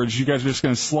leverage, you guys are just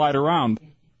going to slide around.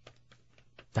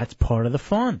 That's part of the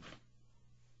fun.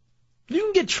 You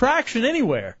can get traction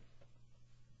anywhere.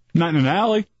 Not in an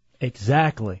alley.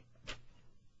 Exactly.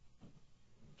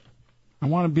 I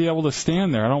want to be able to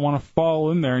stand there. I don't want to fall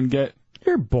in there and get...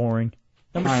 You're boring.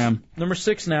 I am. Number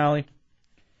 6, an alley.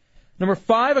 Number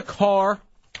 5, a car.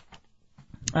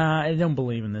 I don't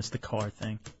believe in this, the car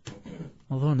thing.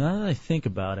 Although now that I think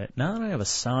about it, now that I have a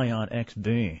Scion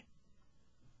XB,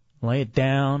 lay it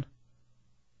down,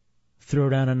 throw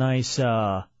down a nice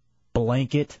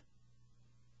blanket,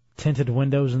 tinted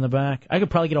windows in the back. I could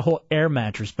probably get a whole air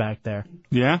mattress back there.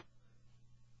 Yeah?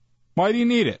 Why do you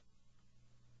need it?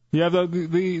 You have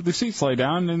the seats lay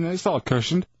down and it's all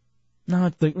cushioned.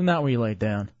 No, not where you lay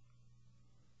down.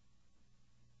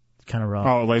 It's kind of rough.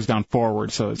 Oh, it lays down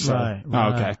forward, so it's... Right,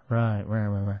 okay.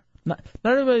 Right. Not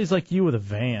everybody's like you with a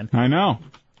van. I know.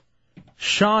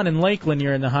 Sean in Lakeland,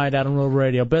 you're in the Hideout on Real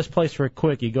Radio. Best place for a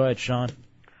quickie. Go ahead, Sean.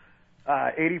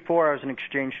 84, I was an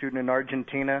exchange student in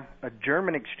Argentina. A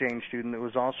German exchange student that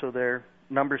was also there,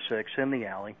 number 6, in the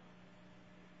alley.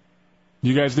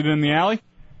 You guys did it in the alley?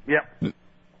 Yep.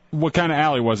 What kind of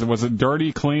alley was it? Was it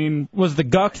dirty, clean? Was the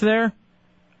guck there?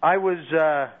 I was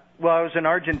in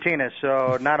Argentina,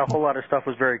 so not a whole lot of stuff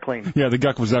was very clean. Yeah, the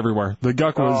guck was everywhere. The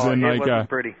guck was in it wasn't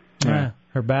pretty. Yeah,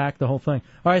 her back, the whole thing.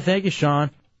 All right, thank you, Sean.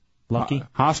 Lucky.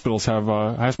 Hospitals have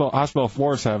hospital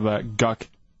floors have that guck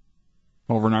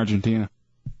over in Argentina.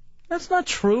 That's not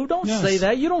true. Don't say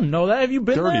that. You don't know that. Have you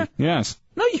been dirty. there? Yes.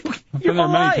 No, I've been there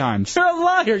many times. You're a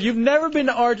liar. You've never been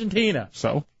to Argentina.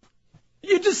 So?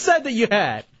 You just said that you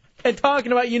had. And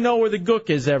talking about where the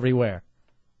gook is everywhere.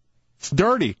 It's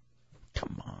dirty.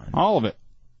 Come on. All of it.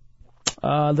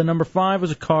 The number 5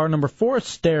 was a car. Number 4, a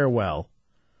stairwell.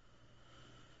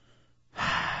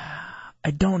 I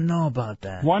don't know about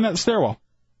that. Why not the stairwell?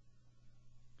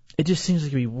 It just seems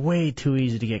like it'd be way too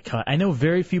easy to get caught. I know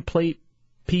very few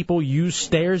people use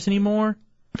stairs anymore.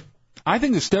 I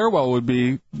think the stairwell would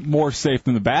be more safe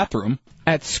than the bathroom.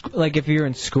 Like if you're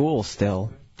in school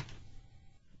still.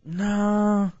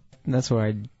 No. That's where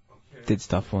I did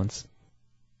stuff once.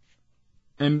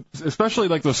 And especially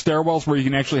like those stairwells where you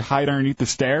can actually hide underneath the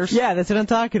stairs. Yeah, that's what I'm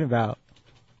talking about.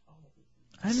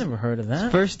 I never heard of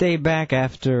that. First day back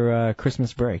after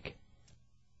Christmas break.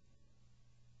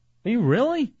 Are you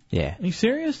really? Yeah. Are you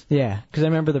serious? Yeah, because I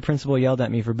remember the principal yelled at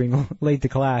me for being late to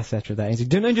class after that. He's like,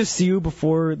 didn't I just see you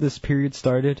before this period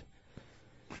started?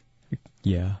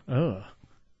 Yeah. Ugh.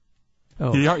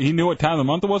 Oh. He knew what time of the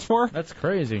month it was for? That's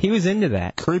crazy. He was into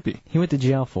that. Creepy. He went to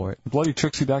jail for it.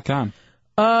 BloodyTrixie.com.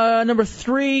 Number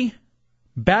 3,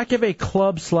 back of a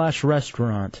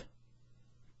club/restaurant.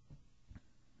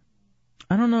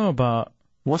 I don't know about...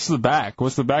 What's the back?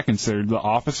 What's the back considered? The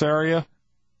office area?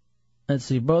 Let's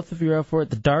see, both of you are up for it.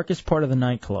 The darkest part of the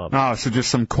nightclub. Oh, so just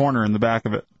some corner in the back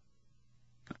of it.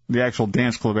 The actual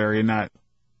dance club area, not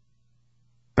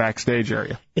backstage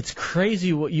area. It's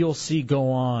crazy what you'll see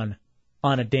go on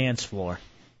a dance floor.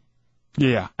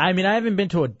 Yeah. I mean, I haven't been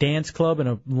to a dance club in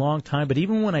a long time, but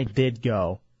even when I did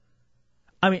go,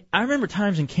 I mean, I remember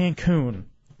times in Cancun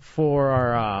for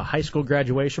our high school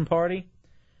graduation party,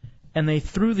 and they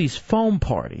threw these foam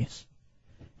parties,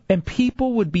 and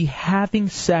people would be having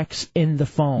sex in the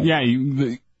foam. Yeah,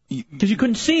 because you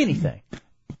couldn't see anything.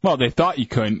 Well, they thought you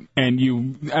couldn't, and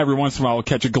you every once in a while would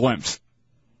catch a glimpse,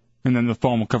 and then the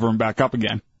foam will cover them back up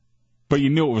again. But you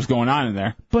knew what was going on in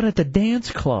there. But at the dance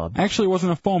club... Actually, it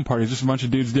wasn't a foam party. It was just a bunch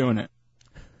of dudes doing it.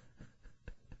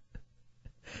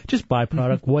 Just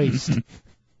byproduct waste.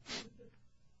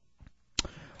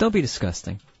 Don't be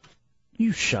disgusting.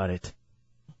 You shut it.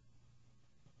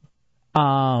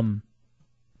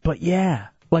 But yeah,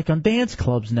 like on dance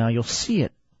clubs now, you'll see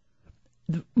it.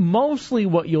 Mostly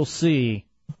what you'll see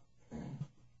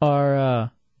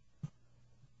are...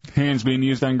 hands being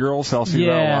used on girls, I'll see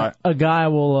that a lot. A guy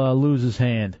will lose his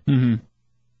hand. Mm-hmm.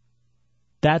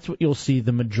 That's what you'll see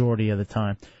the majority of the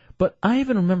time. But I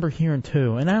even remember hearing,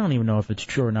 too, and I don't even know if it's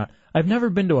true or not, I've never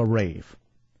been to a rave.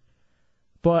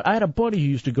 But I had a buddy who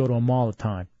used to go to them all the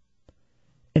time.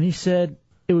 And he said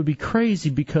it would be crazy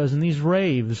because in these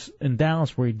raves in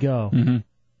Dallas where he'd go,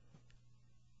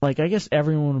 like, I guess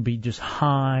everyone would be just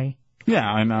high.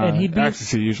 Yeah, and he'd be,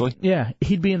 ecstasy usually. Yeah,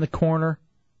 he'd be in the corner.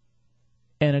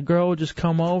 And a girl would just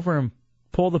come over and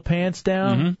pull the pants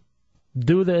down,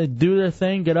 do their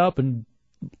thing, get up, and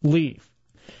leave.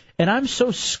 And I'm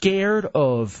so scared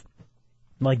of,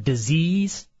 like,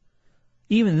 disease.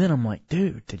 Even then, I'm like,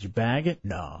 dude, did you bag it?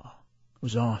 No. It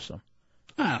was awesome.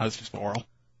 Ah, that's just oral.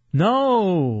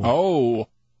 No. Oh.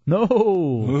 No.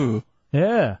 Ooh.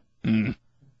 Yeah. Mm.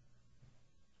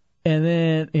 And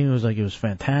then it was like, it was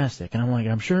fantastic. And I'm like,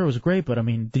 I'm sure it was great, but I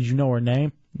mean, did you know her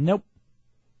name? Nope.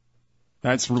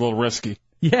 That's a little risky.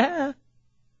 Yeah.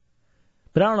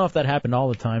 But I don't know if that happened all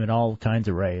the time in all kinds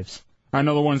of raves. I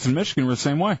know the ones in Michigan were the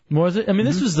same way. Was it? I mean,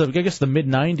 this was, I guess, the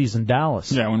mid-'90s in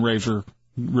Dallas. Yeah, when raves were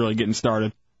really getting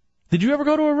started. Did you ever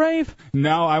go to a rave?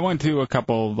 No, I went to a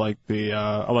couple of, like, the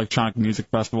electronic music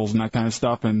festivals and that kind of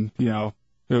stuff, and, you know,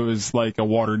 it was like a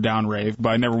watered-down rave, but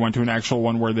I never went to an actual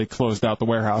one where they closed out the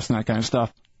warehouse and that kind of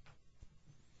stuff.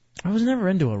 I was never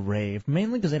into a rave,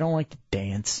 mainly because I don't like to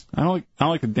dance. I don't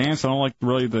like to dance. I don't like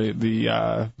really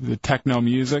the techno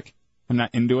music. I'm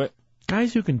not into it.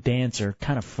 Guys who can dance are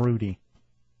kind of fruity.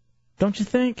 Don't you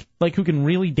think? Like, who can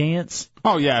really dance?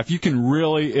 Oh, yeah, if you can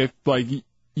really,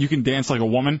 you can dance like a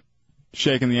woman,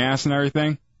 shaking the ass and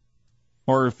everything.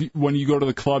 Or if when you go to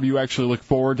the club, you actually look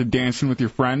forward to dancing with your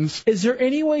friends. Is there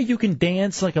any way you can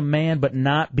dance like a man but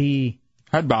not be...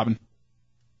 head bobbing.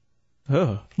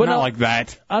 Ugh. But not like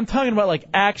that. I'm talking about like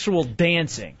actual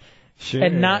dancing. Sure.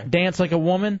 And not dance like a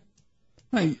woman?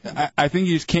 I think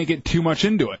you just can't get too much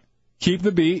into it. Keep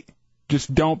the beat.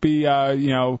 Just don't be,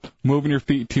 moving your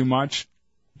feet too much.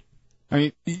 I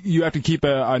mean, you have to keep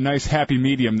a nice happy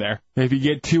medium there. If you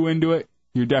get too into it,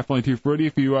 you're definitely too fruity.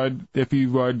 If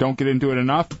you don't get into it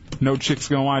enough, no chick's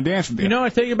gonna want to dance with you. You know, I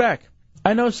take it back.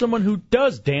 I know someone who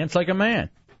does dance like a man,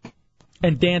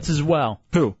 and dances well.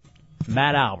 Who?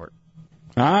 Matt Albert.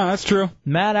 Ah, that's true.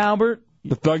 Matt Albert.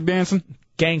 The thug dancing?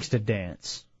 Gangsta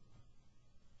dance.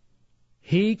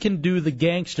 He can do the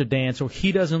gangsta dance, or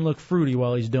he doesn't look fruity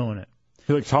while he's doing it.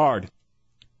 He looks hard.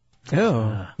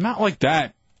 Oh. Not like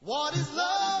that.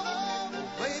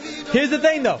 Here's the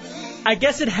thing, though. I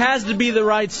guess it has to be the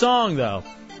right song, though.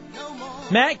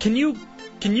 Matt, can you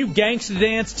gangsta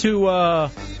dance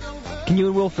to, Can you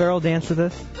and Will Ferrell dance to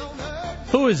this?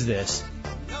 Who is this?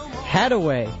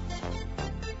 Hadaway.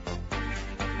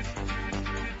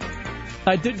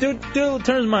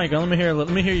 Turn his mic on. Let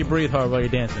me hear you breathe hard while you're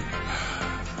dancing.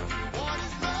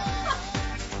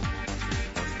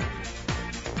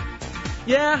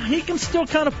 Yeah, he can still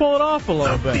kind of pull it off a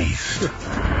little bit.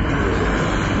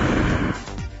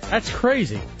 That's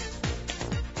crazy.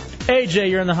 AJ,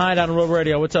 you're in the Hideout on Road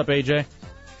Radio. What's up, AJ?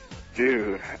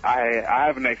 Dude, I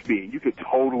have an XB. You could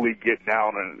totally get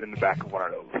down in the back of one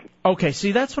of those. Okay,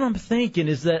 see, that's what I'm thinking,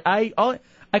 is that I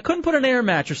couldn't put an air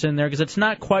mattress in there because it's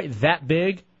not quite that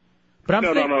big. But I'm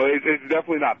No, it's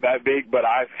definitely not that big, but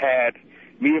I've had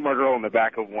me and my girl in the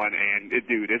back of one, and,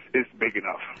 it's big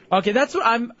enough. Okay, that's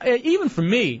what even for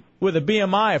me, with a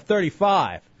BMI of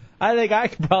 35, I think I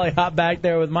could probably hop back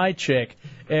there with my chick.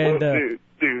 And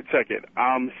Dude, check it.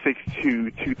 I'm 6'2",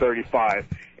 235,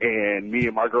 and me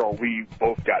and my girl, we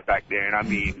both got back there, and I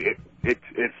mean,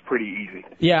 it's pretty easy.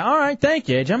 Yeah, all right, thank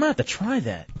you, Edge. I'm going to have to try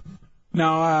that.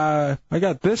 Now, I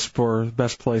got this for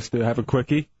best place to have a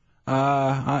quickie.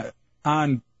 On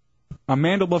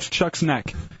Amanda loves Chuck's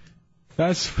neck.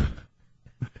 That's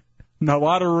not a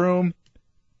lot of room.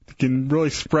 You can really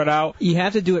spread out. You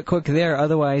have to do it quick there,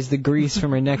 otherwise the grease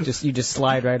from her neck you just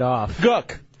slide right off.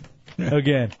 Gook!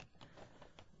 Again.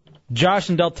 Josh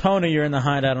and Deltona, you're in the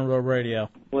Hideout on Road Radio.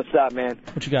 What's up, man?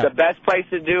 What you got? The best place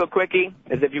to do a quickie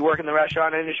is if you work in the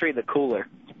restaurant industry, the cooler.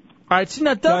 All right, see,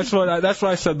 now, that's what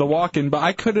I said, the walk-in, but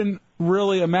I couldn't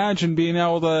really imagine being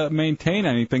able to maintain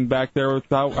anything back there with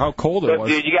how cold it was.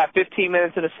 Dude, you got 15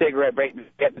 minutes and a cigarette break. You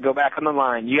have to go back on the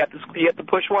line. You have to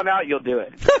push one out, you'll do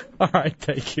it. All right,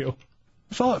 thank you.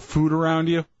 There's all that food around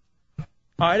you. Oh,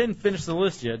 I didn't finish the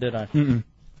list yet, did I? Mm-mm.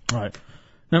 All right.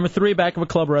 Number 3, back of a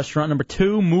club restaurant. Number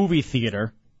 2, movie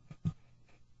theater.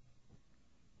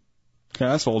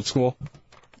 Yeah, that's old school.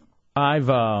 I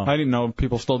didn't know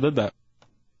people still did that.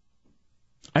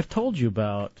 I've told you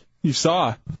about. You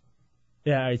saw.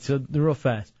 Yeah, it's real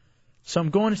fast. So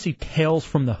I'm going to see Tales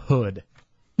from the Hood.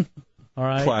 All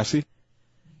right. Classy.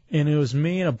 And it was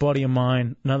me and a buddy of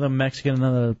mine, another Mexican,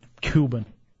 another Cuban.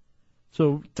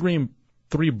 So three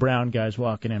brown guys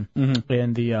walking in,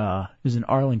 and it was in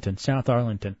Arlington, South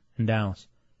Arlington, in Dallas,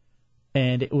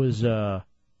 and it was none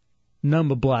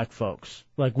but black folks.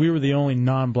 Like, we were the only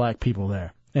non-black people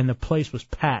there, and the place was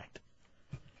packed.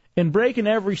 And breaking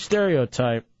every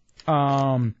stereotype,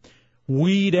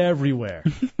 weed everywhere.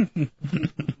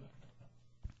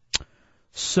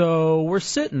 So we're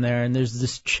sitting there, and there's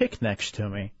this chick next to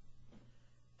me,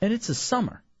 and it's the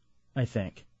summer, I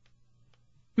think.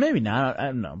 Maybe not, I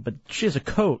don't know, but she has a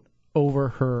coat over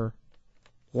her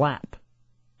lap,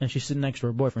 and she's sitting next to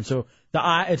her boyfriend. So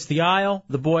it's the aisle,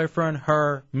 the boyfriend,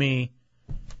 her, me,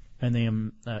 and the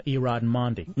Erod and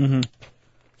Mondi. Mm-hmm.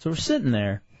 So we're sitting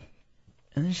there,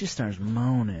 and then she starts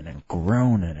moaning and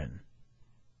groaning, and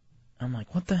I'm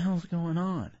like, what the hell's going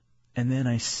on? And then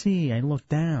I look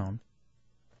down,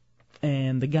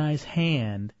 and the guy's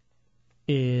hand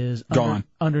is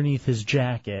underneath his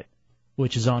jacket,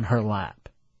 which is on her lap.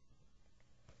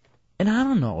 And I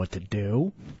don't know what to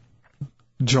do.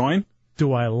 Join?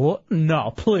 Do I look?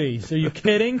 No, please. Are you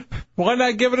kidding? Why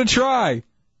not give it a try?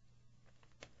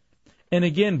 And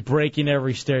again, breaking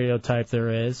every stereotype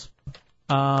there is.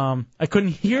 I couldn't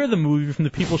hear the movie from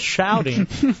the people shouting.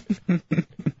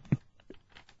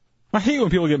 I hate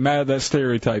when people get mad at that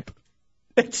stereotype.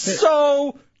 It's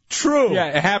so true. Yeah,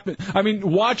 it happened. I mean,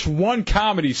 watch one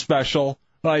comedy special,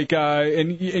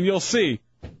 and you'll see.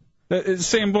 It's the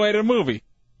same way to a movie.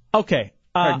 Okay.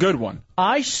 A good one.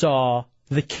 I saw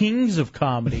The Kings of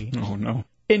Comedy. Oh, no.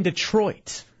 In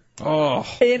Detroit. Oh.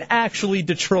 In actually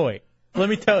Detroit. Let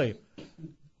me tell you.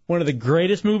 One of the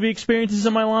greatest movie experiences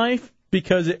of my life,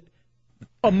 because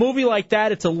a movie like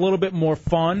that, it's a little bit more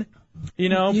fun. You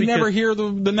never hear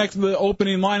the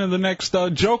opening line of the next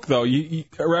joke, though. You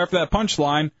right after that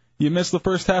punchline, you miss the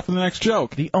first half of the next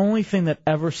joke. The only thing that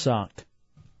ever sucked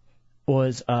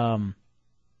was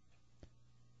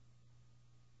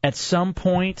at some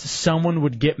point someone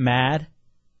would get mad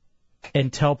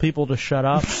and tell people to shut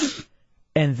up,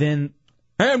 and then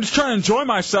hey, I'm just trying to enjoy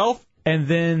myself. And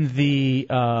then the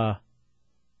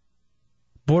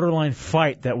borderline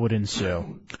fight that would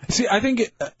ensue. See, I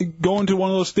think going to one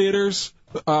of those theaters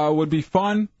would be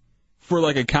fun for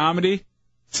like a comedy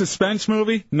suspense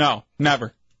movie. No,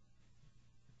 never.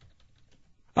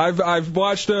 I've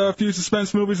watched a few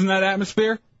suspense movies in that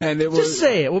atmosphere, and it was just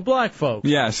say it with black folks.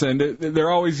 Yes, and they're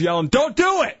always yelling, "Don't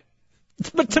do it!"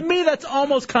 But to me, that's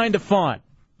almost kind of fun.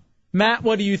 Matt,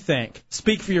 what do you think?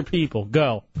 Speak for your people.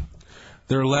 Go.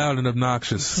 They're loud and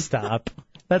obnoxious. Stop.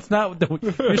 That's not what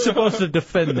you're supposed to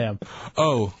defend them.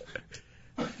 Oh,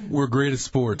 we're great at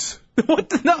sports. What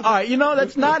the, no, all right,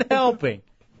 that's not helping.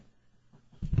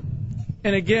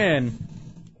 And again,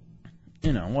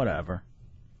 whatever.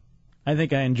 I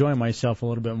think I enjoy myself a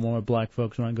little bit more with black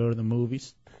folks when I go to the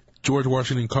movies. George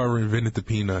Washington Carver invented the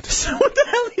peanut. What the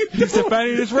hell are you doing? He's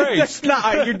defending his race. That's not.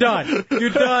 All right, you're done. You're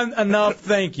done. Enough.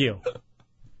 Thank you.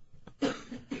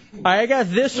 I got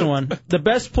this one. The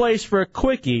best place for a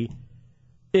quickie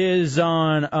is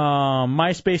on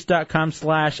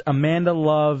myspace.com/Amanda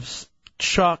Loves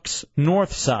Chuck's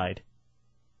north side.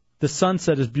 The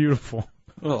sunset is beautiful.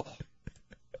 Oh.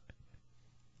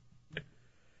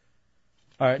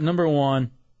 All right, number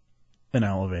 1, an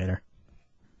elevator.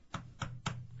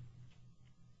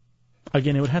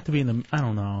 Again, it would have to be in the, I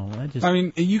don't know. I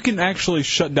mean, you can actually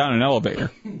shut down an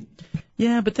elevator.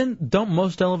 Yeah, but then don't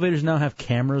most elevators now have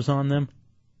cameras on them?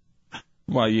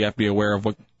 Well, you have to be aware of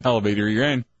what elevator you're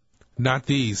in. Not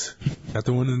these. Not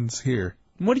the ones here.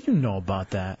 What do you know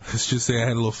about that? Let's just say I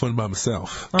had a little fun by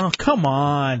myself. Oh, come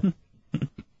on. All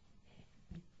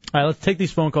right, let's take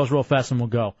these phone calls real fast and we'll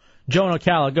go. Joe and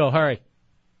Ocala, go, hurry.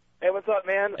 Hey, what's up,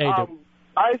 man? Hey, dude.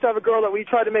 I used to have a girl that we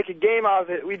tried to make a game out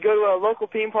of it. We'd go to a local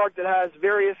theme park that has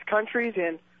various countries,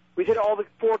 and we'd hit all the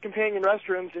 4 companion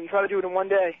restrooms and try to do it in one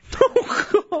day.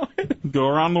 Go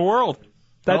around the world.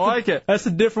 I like it. That's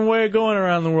a different way of going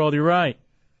around the world. You're right.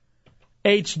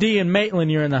 HD and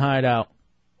Maitland, you're in the Hideout.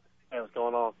 Hey, what's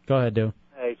going on? Go ahead, dude.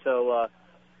 Hey, so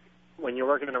when you're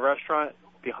working in a restaurant,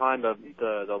 behind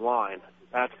the line,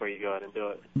 that's where you go ahead and do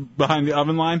it. Behind the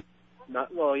oven line?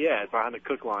 Well, yeah, it's behind the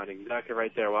cook line, exactly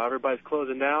right there. While everybody's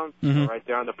closing down, Mhm. right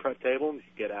there on the prep table, you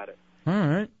get at it. All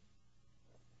right.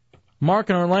 Mark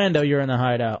in Orlando, you're in the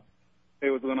Hideout. Hey,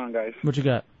 what's going on, guys? What you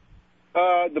got?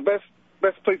 The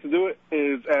best place to do it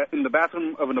is in the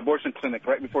bathroom of an abortion clinic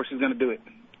right before she's going to do it.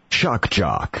 Shock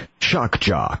Jock. Shock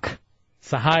Jock.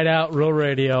 It's the Hideout, Real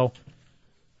Radio.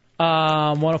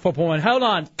 104.1. Hold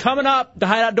on. Coming up, the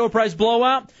Hideout Door Prize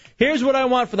Blowout. Here's what I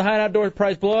want for the Hideout Door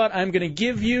Prize Blowout. I'm going to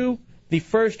give you the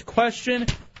first question.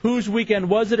 Whose weekend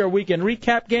was it? Our weekend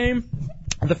recap game.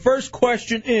 The first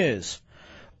question is,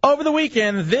 over the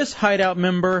weekend, this Hideout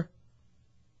member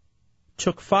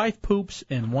took 5 poops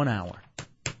in 1 hour.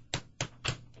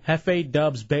 Hefe,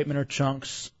 Dubs, Bateman, or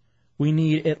Chunks. We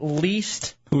need at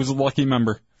least... Who's a lucky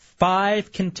member?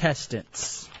 5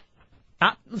 contestants.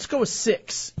 Let's go with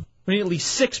 6. We need at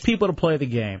least 6 people to play the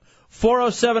game.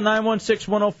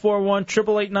 407-916-1041,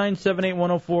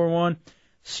 888-978-1041,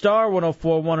 star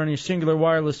 1041 on your singular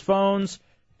wireless phones.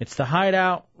 It's the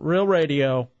Hideout, Real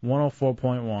Radio,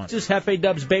 104.1. This is Hefe,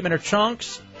 Dubs, Bateman, or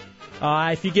Chunks.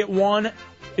 If you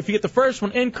get the first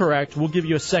one incorrect, we'll give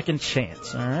you a second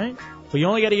chance, all right? But you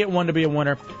only got to get one to be a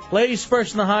winner. Ladies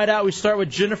first in the Hideout, we start with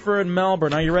Jennifer in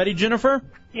Melbourne. Are you ready, Jennifer?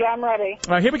 Yeah, I'm ready.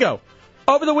 All right, here we go.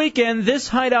 Over the weekend, this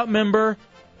Hideout member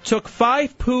took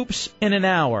 5 poops in an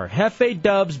hour. Hefe,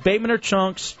 Dubs, Bateman, or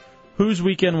Chunks. Whose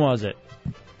weekend was it?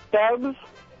 Dubs.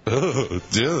 Oh,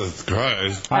 Jesus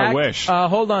Christ. I wish.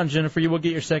 Hold on, Jennifer. You will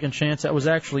get your second chance. That was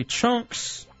actually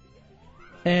Chunks.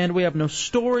 And we have no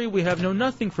story. We have no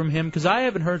nothing from him because I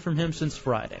haven't heard from him since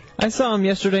Friday. I saw him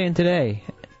yesterday and today.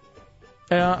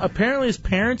 Apparently his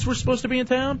parents were supposed to be in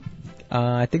town?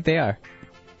 I think they are.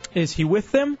 Is he with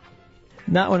them?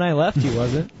 Not when I left, he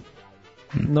wasn't.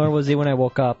 Nor was he when I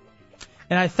woke up.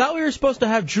 And I thought we were supposed to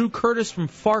have Drew Curtis from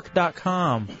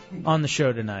Fark.com on the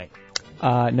show tonight.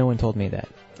 No one told me that.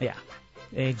 Yeah,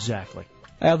 exactly.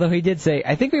 Although he did say,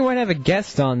 I think we might have a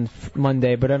guest on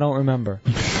Monday, but I don't remember.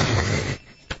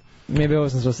 Maybe I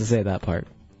wasn't supposed to say that part.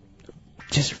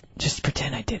 Just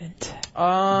pretend I didn't.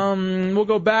 We'll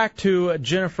go back to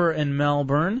Jennifer in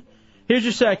Melbourne. Here's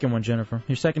your second one, Jennifer.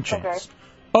 Your second chance. Okay.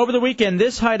 Over the weekend,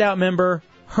 this Hideout member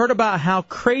heard about how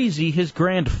crazy his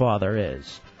grandfather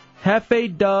is.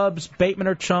 Hefe, Dubs, Bateman,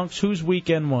 or Chunks, whose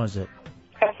weekend was it?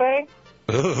 Hefe?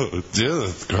 Oh,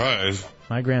 Jesus Christ.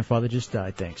 My grandfather just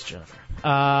died. Thanks, Jennifer.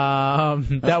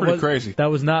 That pretty was crazy. That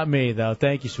was not me, though.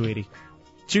 Thank you, sweetie.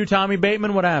 It's you, Tommy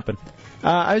Bateman. What happened?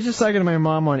 I was just talking to my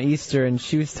mom on Easter, and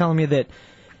she was telling me that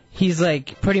he's,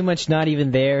 like, pretty much not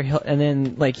even there. And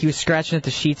then, like, he was scratching at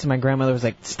the sheets, and my grandmother was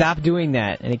like, stop doing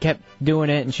that. And he kept doing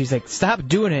it, and she's like, stop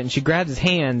doing it. And she grabbed his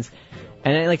hands,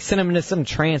 and it, like, sent him into some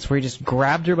trance where he just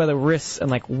grabbed her by the wrists and,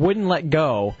 like, wouldn't let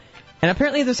go. And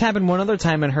apparently this happened one other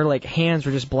time, and her, like, hands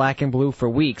were just black and blue for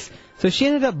weeks. So she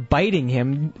ended up biting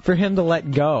him for him to let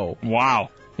go. Wow.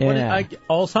 Yeah.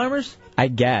 Alzheimer's? I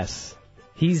guess.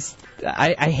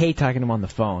 I hate talking to him on the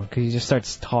phone because he just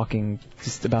starts talking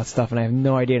just about stuff and I have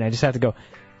no idea and I just have to go,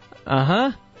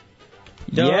 uh-huh.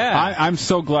 Yeah. I'm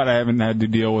so glad I haven't had to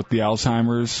deal with the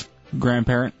Alzheimer's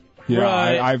grandparent. Yeah,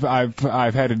 Right.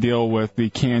 I've had to deal with the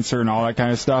cancer and all that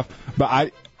kind of stuff.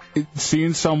 But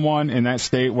seeing someone in that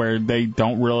state where they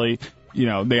don't really,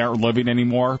 they aren't living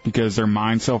anymore because their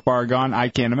mind's so far gone, I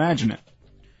can't imagine it.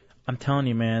 I'm telling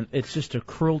you, man, it's just a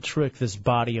cruel trick, this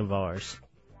body of ours.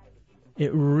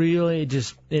 It really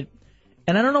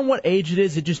and I don't know what age it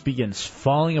is, it just begins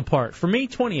falling apart. For me,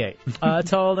 28. That's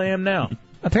how old I am now.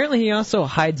 Apparently he also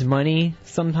hides money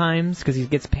sometimes because he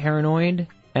gets paranoid.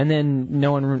 And then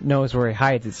no one knows where he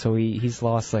hides it, so he's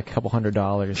lost like a couple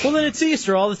 $100. Well, then it's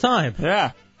Easter all the time.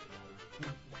 Yeah.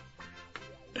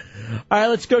 All right,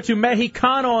 let's go to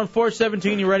Mexicano on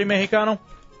 417. You ready, Mexicano?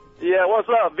 Yeah, what's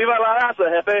up? Viva la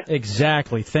raza, jefe.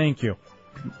 Exactly. Thank you.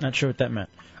 Not sure what that meant.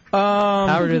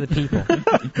 Power to the people.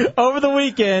 Over the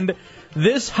weekend,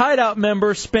 this Hideout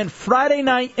member spent Friday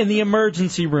night in the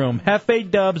emergency room. Hefe,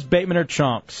 Dubs, Bateman, or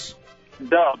Chunks?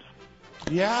 Dubs.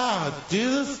 Yeah,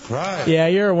 Jesus Christ. Yeah,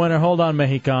 you're a winner. Hold on,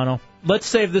 Mexicano. Let's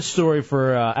save this story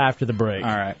for after the break.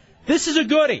 All right. This is a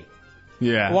goodie.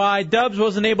 Yeah. Why Dubs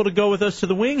wasn't able to go with us to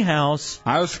the wing house.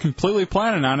 I was completely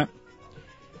planning on it.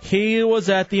 He was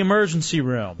at the emergency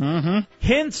room. Mm-hmm.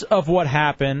 Hints of what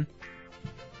happened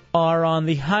are on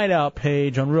the Hideout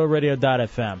page on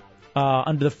RealRadio.fm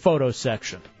under the photo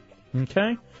section.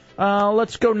 Okay?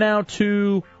 Let's go now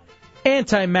to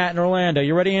Anti-Matt in Orlando.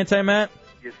 You ready, Anti-Matt?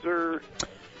 Yes, sir.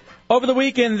 Over the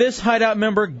weekend, this Hideout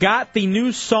member got the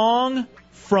new song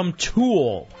from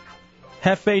Tool.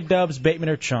 Hefe, Dubs, Bateman,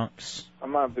 or Chunks?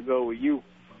 I'm going to have to go with you.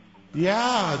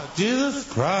 Yeah,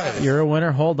 Jesus Christ. You're a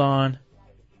winner. Hold on.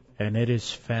 And it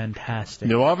is fantastic.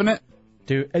 You loving it?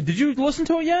 Dude, did you listen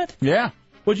to it yet? Yeah.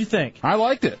 What'd you think? I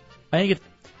liked it. I think it.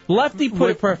 Lefty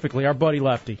put it perfectly, our buddy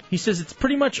Lefty. He says it's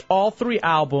pretty much all three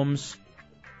albums,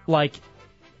 like,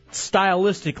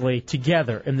 stylistically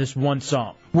together in this one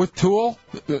song. With Tool?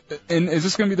 And is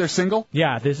this going to be their single?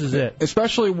 Yeah, this is it.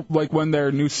 Especially, like, when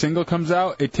their new single comes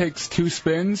out, it takes 2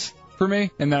 spins for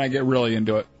me, and then I get really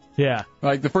into it. Yeah.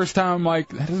 Like, the first time, I'm like,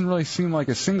 that doesn't really seem like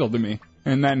a single to me.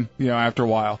 And then, after a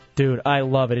while. Dude, I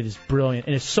love it. It is brilliant.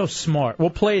 And it's so smart. We'll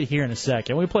play it here in a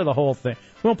second. We play the whole thing.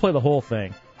 We won't play the whole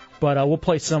thing. But we'll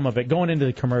play some of it going into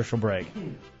the commercial break.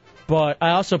 But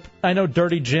I know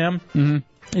Dirty Jim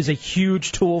is a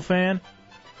huge Tool fan.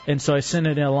 And so I sent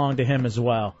it along to him as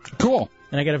well. Cool.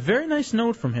 And I got a very nice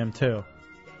note from him, too.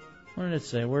 What did it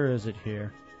say? Where is it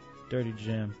here? Dirty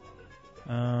Jim.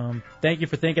 Thank you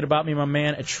for thinking about me, my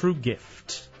man. A true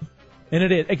gift. And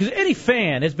it is. Because any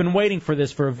fan has been waiting for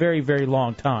this for a very, very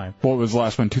long time. What was the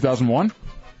last one, 2001?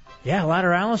 Yeah,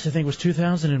 Lateralis, I think, was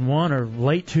 2001 or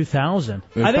late 2000.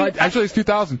 Actually, it's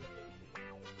 2000.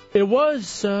 It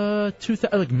was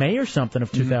like May or something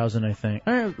of 2000, I think.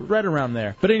 Right around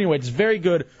there. But anyway, it's very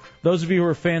good. Those of you who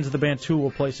are fans of the band Tool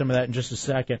will play some of that in just a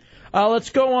second. Let's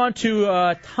go on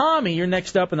to Tommy. You're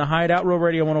next up in the Hideout, Real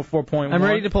Radio 104.1. I'm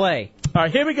ready to play. All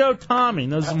right, here we go, Tommy.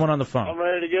 There's one on the phone. I'm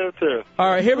ready to go, too. All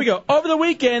right, here we go. Over the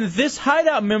weekend, this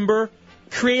Hideout member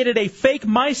created a fake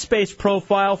MySpace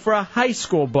profile for a high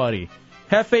school buddy.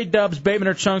 Hefe, Dubs, Bateman,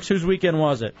 or Chunks, whose weekend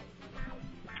was it?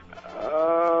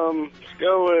 Let's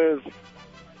go with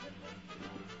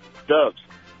Dubs.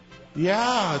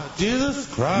 Yeah, Jesus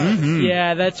Christ.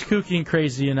 Yeah, that's kooky and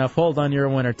crazy enough. Hold on, you're a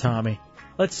winner, Tommy.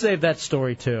 Let's save that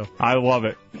story, too. I love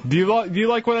it. Do you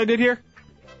like what I did here?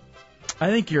 I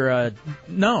think you're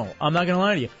no, I'm not going to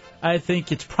lie to you. I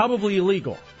think it's probably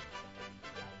illegal.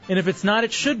 And if it's not,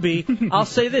 it should be. I'll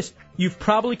say this. You've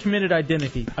probably committed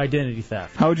identity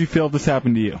theft. How would you feel if this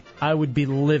happened to you? I would be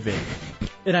livid.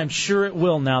 And I'm sure it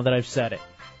will now that I've said it.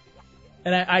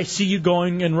 And I see you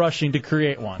going and rushing to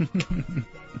create one.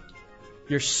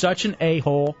 You're such an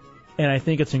a-hole, and I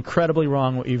think it's incredibly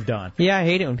wrong what you've done. Yeah, I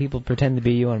hate it when people pretend to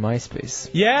be you on MySpace.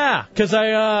 Yeah, because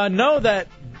I know that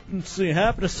it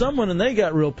happened to someone, and they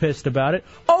got real pissed about it.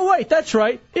 Oh, wait, that's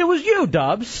right. It was you,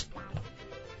 Dubs.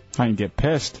 I didn't get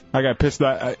pissed. I got pissed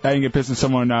that I didn't get pissed that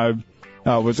someone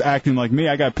was acting like me.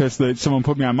 I got pissed that someone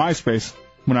put me on MySpace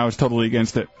when I was totally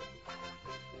against it.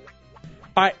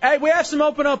 All right, hey, we have some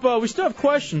open up. We still have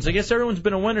questions. I guess everyone's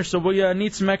been a winner, so we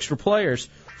need some extra players.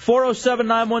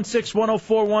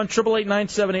 407-916-1041,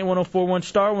 888-978-1041,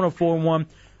 star 1041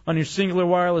 on your singular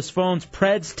wireless phones.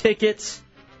 Preds tickets,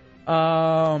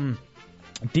 DVDs.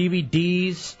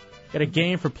 Got a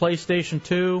game for PlayStation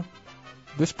 2.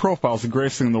 This profile's the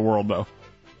greatest thing in the world, though.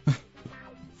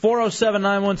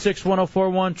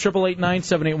 407-916-1041,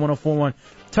 888-978-1041.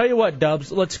 Tell you what,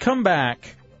 Dubs, let's come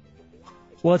back.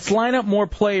 Let's line up more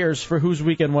players for whose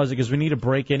weekend was it, because we need a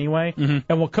break anyway. And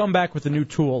we'll come back with a new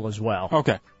Tool as well.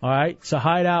 Okay. All right? So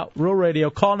Hideout, Real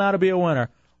Radio. Call now to be a winner.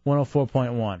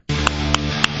 104.1.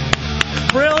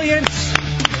 Brilliant.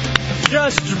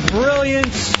 Just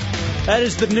brilliant. That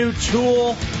is the new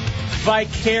Tool.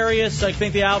 Vicarious. I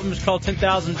think the album is called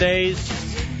 10,000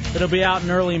 Days. It'll be out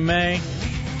in early May.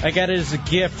 I got it as a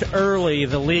gift early,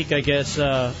 the leak, I guess,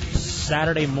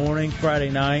 Saturday morning,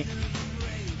 Friday night.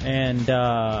 And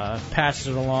passes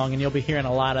it along, and you'll be hearing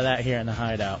a lot of that here in the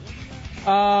Hideout.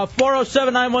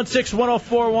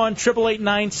 407-916-1041,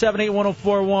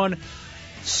 888-978-1041,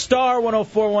 star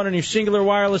 1041 on your singular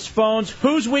wireless phones.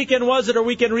 Whose weekend was it? Our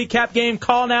weekend recap game.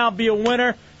 Call now, be a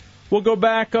winner. We'll go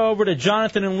back over to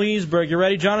Jonathan in Leesburg. You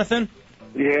ready, Jonathan?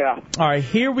 Yeah. All right,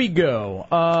 here we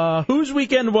go. Whose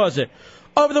weekend was it?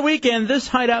 Over the weekend, this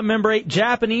Hideout member ate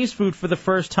Japanese food for the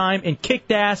first time and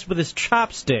kicked ass with his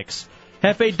chopsticks.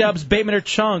 Hefe Dubs, Bateman, or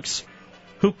Chunks,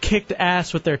 who kicked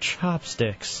ass with their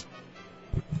chopsticks?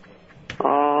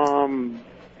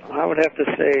 I would have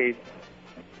to say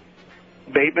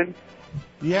Bateman.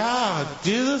 Yeah,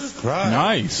 Jesus Christ.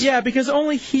 Nice. Yeah, because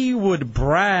only he would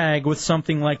brag with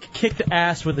something like kicked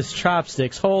ass with his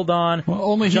chopsticks. Hold on.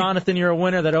 Well, Jonathan, you're a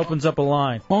winner. That opens up a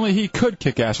line. Only he could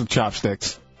kick ass with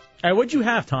chopsticks. Hey, what'd you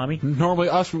have, Tommy? Normally,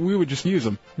 we would just use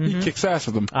them. He kicks ass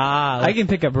with them. I can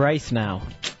pick up rice now.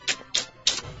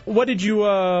 What did you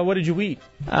eat?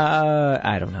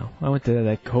 I don't know. I went to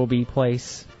the Kobe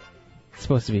place. It's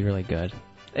supposed to be really good.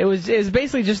 It was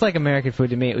basically just like American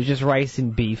food to me. It was just rice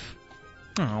and beef.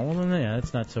 Oh, well, then, yeah,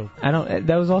 that's not so...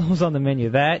 That was all that was on the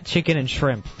menu. That, chicken, and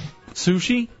shrimp.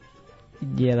 Sushi?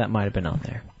 Yeah, that might have been on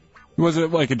there. Was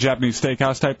it like a Japanese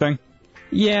steakhouse type thing?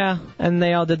 Yeah, and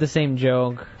they all did the same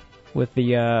joke with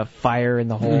the fire in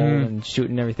the hole and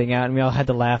shooting everything out, and we all had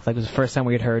to laugh like it was the first time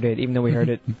we had heard it, even though we heard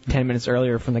it 10 minutes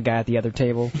earlier from the guy at the other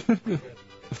table.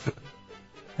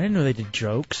 I didn't know they did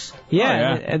jokes.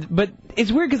 Yeah, but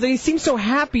it's weird because they seem so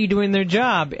happy doing their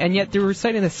job, and yet they're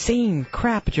reciting the same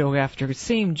crap joke after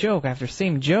same joke after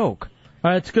same joke. All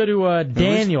right, let's go to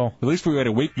Daniel. At least we wait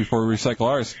a week before we recycle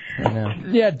ours. I know.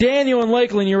 Yeah, Daniel in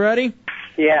Lakeland, you ready?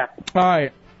 Yeah. All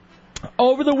right.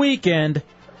 Over the weekend,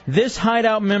 this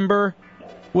Hideout member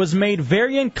was made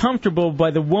very uncomfortable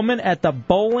by the woman at the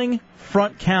bowling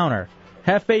front counter.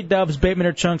 Hefe, Dubs, Bateman,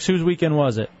 or Chunks, whose weekend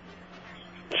was it?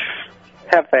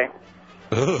 Hefe.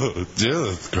 Oh,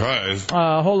 Jesus Christ.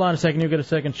 Hold on a second. You'll get a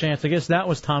second chance. I guess that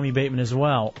was Tommy Bateman as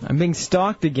well. I'm being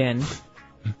stalked again.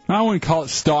 I wouldn't call it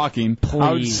stalking. Please.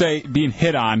 I would say being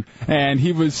hit on. And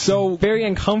he was so... Very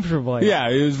uncomfortable. Yeah,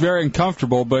 it was very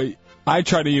uncomfortable, but I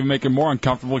try to even make it more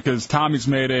uncomfortable because Tommy's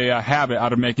made a habit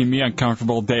out of making me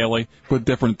uncomfortable daily with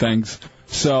different things.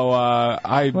 So,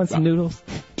 I... Want some noodles?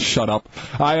 Shut up.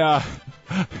 I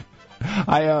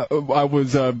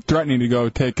was threatening to go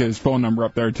take his phone number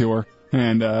up there to her.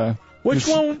 And Which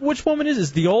woman is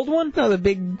this? The old one? No, the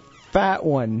big fat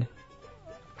one.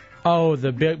 Oh,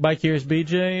 the big Bike Here's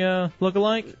BJ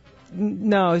lookalike?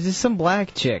 No, it's just some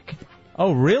black chick.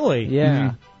 Oh, really?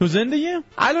 Yeah. Who's into you?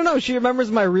 I don't know. She remembers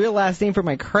my real last name for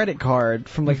my credit card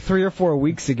from like 3 or 4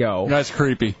 weeks ago. That's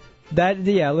creepy.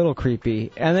 Yeah, a little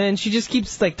creepy. And then she just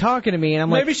keeps like talking to me, and I'm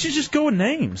like, maybe she just go with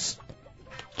names.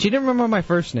 She didn't remember my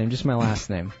first name, just my last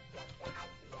name.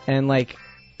 And like,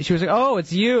 she was like, "Oh,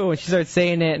 it's you," and she started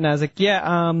saying it, and I was like, "Yeah,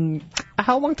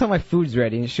 how long till my food's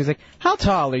ready?" And she was like, "How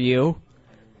tall are you?"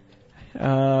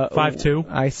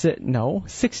 5'2". I said, "No,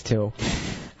 6'2".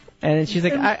 And then she's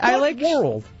like, "I like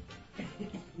world."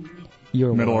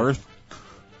 Your Middle world.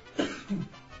 Earth.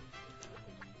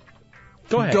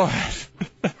 Go ahead. Go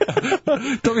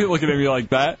ahead. Don't be looking at me like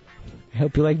that. I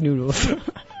hope you like noodles.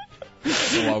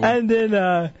 And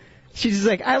then she's just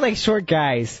like, "I like short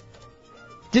guys.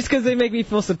 Just because they make me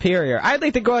feel superior. I'd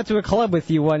like to go out to a club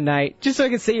with you one night, just so I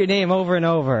can say your name over and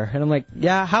over." And I'm like,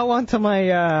 "Yeah, how long till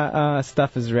my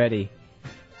stuff is ready?"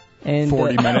 And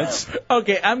 40 minutes.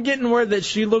 Okay, I'm getting word that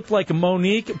she looked like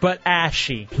Monique, but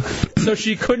ashy. So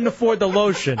she couldn't afford the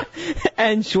lotion.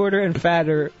 And shorter and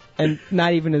fatter, and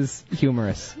not even as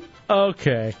humorous.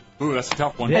 Okay. Ooh, that's a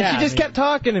tough one. And she just kept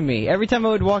talking to me. Every time I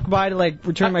would walk by to like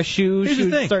return my shoes, here's she the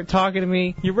would thing. start talking to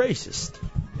me. You're racist.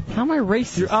 How am I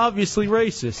racist? You're obviously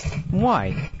racist.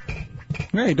 Why?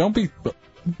 Hey, don't be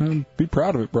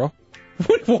proud of it, bro.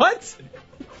 What?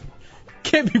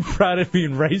 Can't be proud of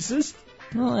being racist.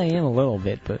 Well, I am a little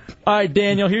bit, but... All right,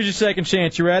 Daniel, here's your second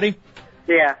chance. You ready?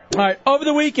 Yeah. All right, over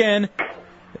the weekend,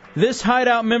 this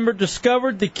Hideout member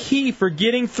discovered the key for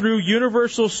getting through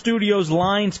Universal Studios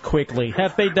lines quickly.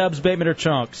 Hefe, Dubs, Bateman, or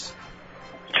Chunks?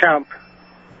 Chump.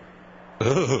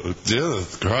 Oh,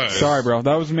 Jesus Christ. Sorry, bro.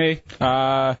 That was me. Me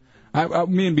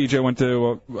and BJ went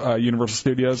to Universal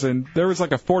Studios, and there was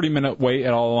like a 40-minute wait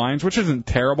at all the lines, which isn't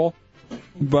terrible.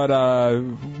 But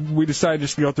we decided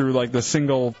just to go through like the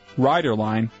single rider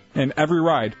line, and every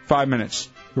ride, 5 minutes,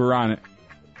 we were on it.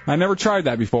 I never tried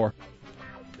that before.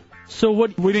 So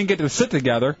what? We didn't get to sit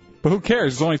together, but who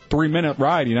cares? It's only a 3-minute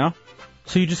ride, you know?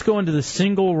 So you just go into the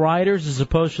single riders as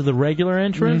opposed to the regular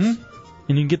entrance? Mm-hmm.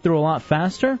 And you can get through a lot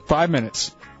faster? 5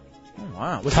 minutes. Oh,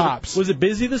 wow. Tops. Was it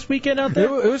busy this weekend out there?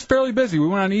 It was fairly busy. We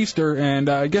went on Easter, and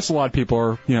I guess a lot of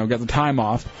people got the time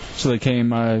off, so they came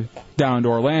down to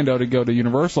Orlando to go to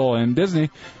Universal and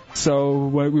Disney. So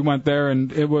we went there,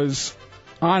 and it was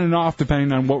on and off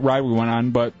depending on what ride we went on.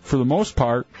 But for the most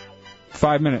part,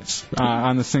 5 minutes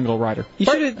on the single rider.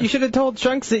 You should have told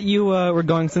Chunks that you were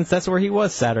going, since that's where he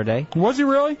was Saturday. Was he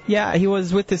really? Yeah, he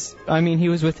was with his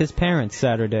parents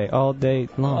Saturday all day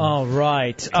long. All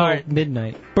right. Till All right.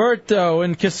 midnight. Berto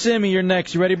and Kissimmee, you're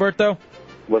next. You ready, Berto?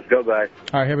 Let's go, guys.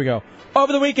 All right, here we go.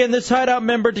 Over the weekend, this Hideout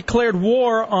member declared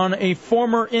war on a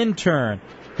former intern.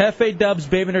 Hefe, Dubs,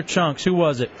 Bateman, or Chunks? Who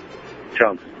was it?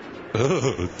 Chunks.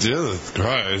 Oh, Jesus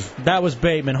Christ. That was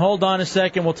Bateman. Hold on a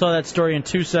second. We'll tell that story in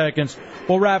 2 seconds.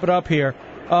 We'll wrap it up here.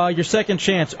 Your second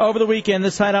chance. Over the weekend,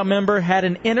 this Hideout member had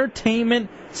an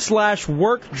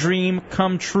entertainment/work dream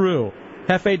come true.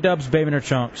 Hefe, Dubs, Bateman, or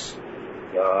Chunks?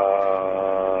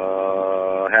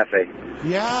 Hefe.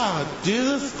 Yeah,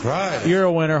 Jesus Christ. You're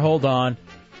a winner. Hold on.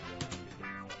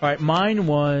 All right, mine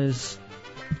was,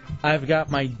 I've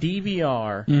got my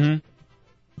DVR,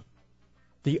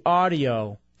 the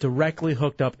audio directly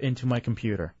hooked up into my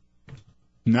computer.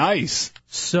 Nice.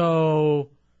 So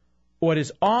what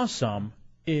is awesome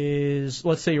is,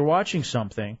 let's say you're watching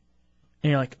something,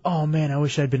 and you're like, oh, man, I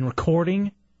wish I'd been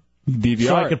recording. DVR.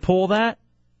 So I could pull that.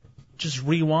 Just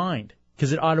rewind,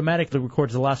 because it automatically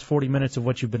records the last 40 minutes of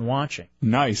what you've been watching.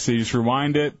 Nice. So you just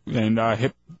rewind it and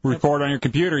hit record on your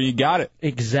computer. You got it.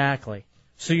 Exactly.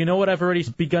 So you know what I've already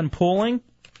begun pulling?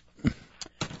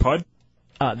 Pud?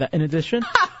 In addition?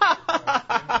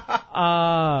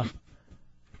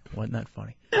 Wasn't that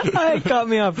funny? It caught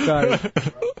me off guard.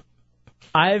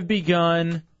 I've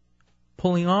begun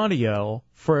pulling audio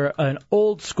for an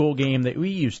old school game that we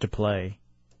used to play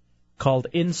called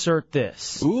Insert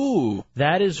This. Ooh.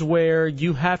 That is where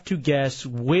you have to guess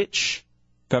which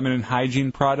feminine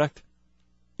hygiene product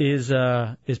is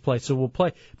played. So we'll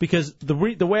play, because the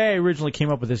way I originally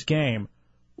came up with this game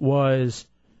was,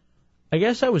 I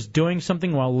guess I was doing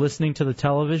something while listening to the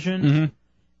television,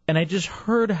 and I just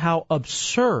heard how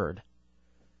absurd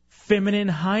feminine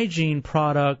hygiene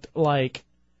product like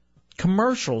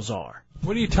commercials are.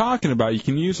 What are you talking about? You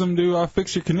can use them to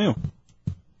fix your canoe.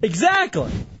 Exactly.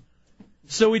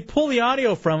 So we'd pull the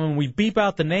audio from them, we'd beep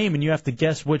out the name, and you have to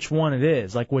guess which one it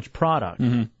is, like which product.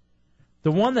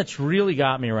 The one that's really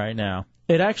got me right now,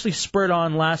 it actually spurred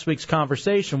on last week's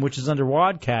conversation, which is under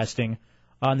Wadcasting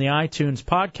on the iTunes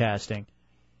podcasting,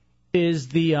 is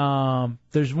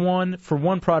there's one for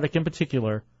one product in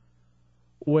particular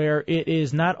where it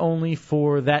is not only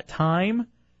for that time,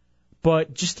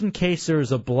 but just in case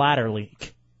there's a bladder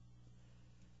leak.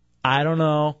 I don't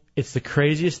know. It's the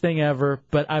craziest thing ever,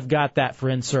 but I've got that for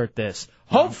Insert This.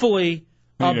 Hopefully,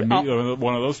 you need to meet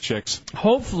one of those chicks.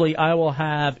 Hopefully, I will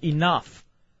have enough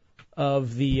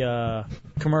of the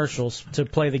commercials to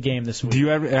play the game this week. Do you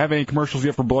have any commercials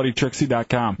yet for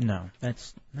BloodyTrixie.com? No.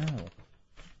 No.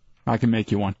 I can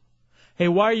make you one. Hey,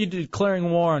 why are you declaring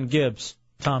war on Gibbs,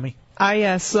 Tommy?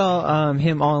 I saw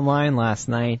him online last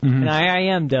night, and I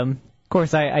IM'd him. Of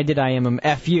course, I did IM him,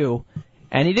 F you,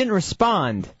 and he didn't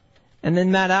respond. And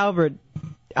then Matt Albert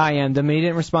IM'd him, and he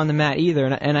didn't respond to Matt either.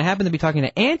 And I happened to be talking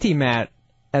to Anti-Matt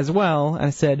as well, and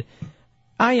I said,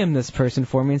 IM this person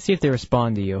for me and see if they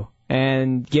respond to you.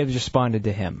 And Gibbs responded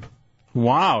to him.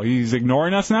 Wow, he's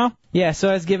ignoring us now? Yeah, so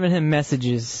I was giving him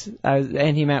messages.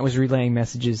 Anti-Matt was relaying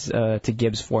messages to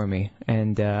Gibbs for me,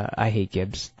 and I hate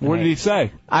Gibbs. What did he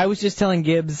say? I was just telling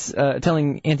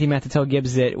telling Anti-Matt to tell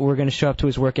Gibbs that we're going to show up to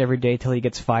his work every day till he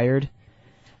gets fired.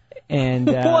 And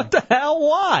what the hell?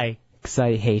 Why? Because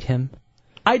I hate him.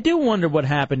 I do wonder what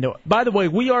happened to it. By the way,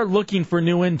 we are looking for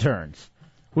new interns.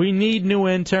 We need new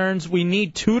interns. We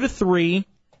need 2 to 3.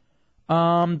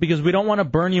 Because we don't want to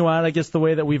burn you out, I guess, the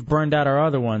way that we've burned out our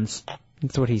other ones.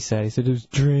 That's what he said. He said it was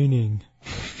draining.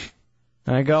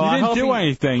 And I go, you didn't do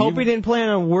anything. Hope he didn't plan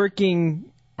on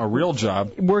working a real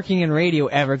job, working in radio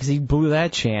ever, because he blew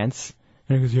that chance.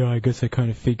 And he goes, yeah, I guess I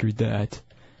kind of figured that.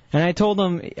 And I told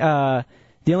him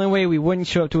the only way we wouldn't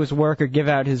show up to his work or give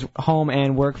out his home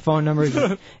and work phone numbers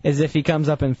is if he comes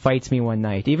up and fights me one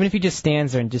night. Even if he just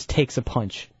stands there and just takes a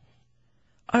punch.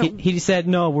 He said,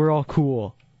 no, we're all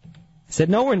cool. I said,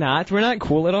 no, we're not. We're not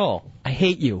cool at all. I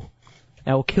hate you.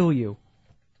 I will kill you.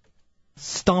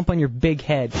 Stomp on your big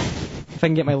head if I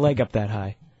can get my leg up that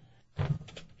high.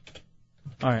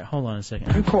 All right, hold on a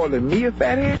second. You calling me a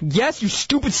fathead? Yes, you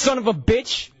stupid son of a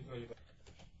bitch.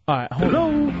 All right, hold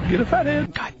on. You're a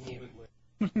fathead. God damn it.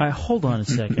 All right, hold on a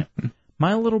second.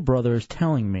 My little brother is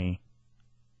telling me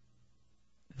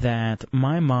that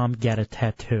my mom got a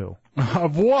tattoo.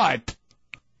 Of what?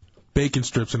 Bacon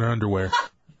strips in her underwear.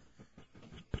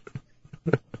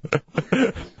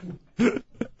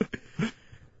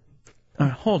 All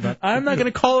right, hold on. I'm not going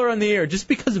to call her on the air just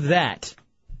because of that.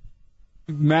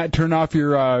 Matt, turn off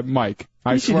your mic.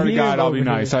 I swear to God, I'll be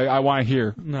nice. I want to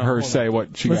hear her say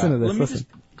what she got. Listen to this. Listen.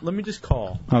 Let me just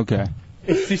call. Okay.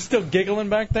 Is he still giggling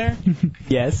back there?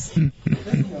 Yes.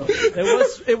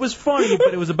 It was funny,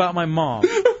 but it was about my mom.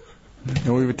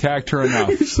 And we've attacked her enough.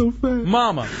 You're so fat.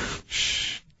 Mama.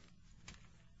 Shh.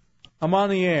 I'm on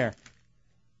the air.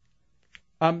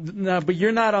 No, but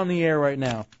you're not on the air right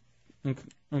now.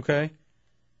 Okay.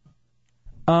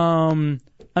 I'm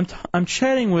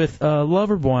chatting with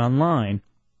Loverboy online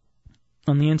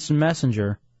on the Instant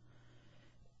Messenger,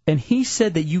 and he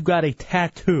said that you got a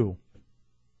tattoo.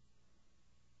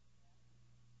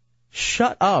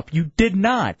 Shut up! You did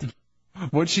not.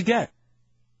 What'd she get?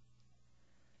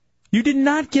 You did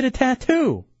not get a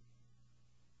tattoo.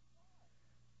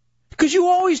 Because you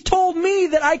always told me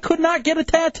that I could not get a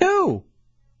tattoo.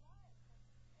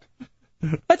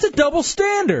 That's a double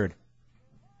standard.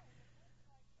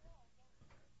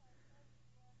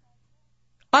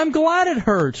 I'm glad it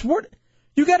hurts. What?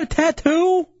 You got a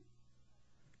tattoo?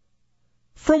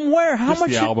 From where? How Just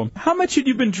much? the album. How much had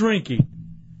you been drinking?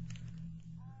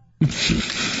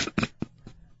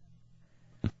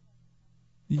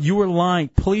 You were lying.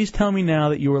 Please tell me now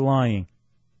that you were lying.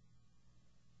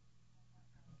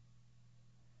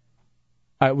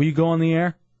 All right, will you go on the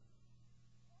air?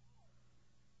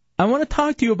 I want to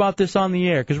talk to you about this on the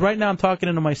air, because right now I'm talking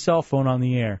into my cell phone on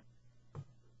the air.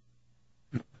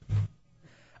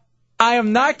 I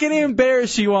am not going to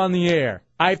embarrass you on the air.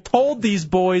 I've told these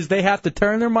boys they have to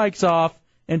turn their mics off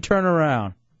and turn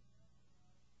around.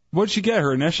 What'd she get,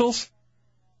 her initials?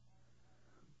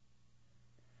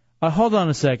 Hold on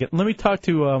a second. Let me talk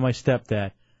to my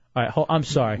stepdad. All right, I'm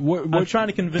sorry. I'm trying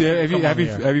to convince her to come on the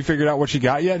air. Have you figured out what she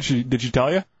got yet? Did she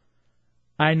tell you?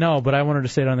 I know, but I want her to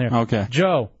say it on there. Okay.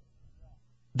 Joe,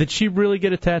 did she really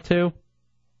get a tattoo?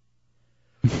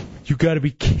 You got to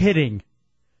be kidding.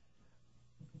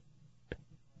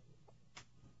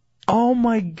 Oh,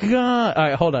 my God. All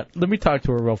right, hold on. Let me talk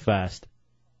to her real fast.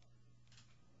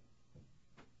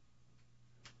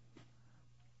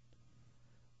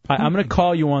 I'm going to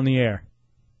call you on the air.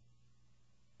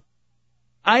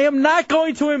 I am not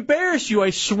going to embarrass you. I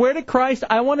swear to Christ,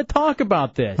 I want to talk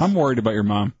about this. I'm worried about your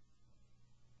mom.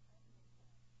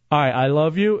 All right, I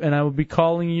love you, and I will be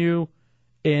calling you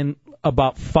in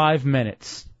about 5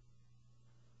 minutes.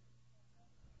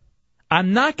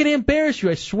 I'm not going to embarrass you.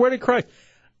 I swear to Christ.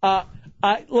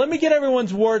 Let me get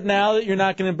everyone's word now that you're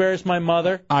not going to embarrass my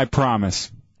mother. I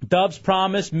promise. Dubs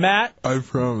promise. Matt? I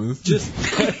promise. Just,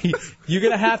 you're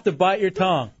going to have to bite your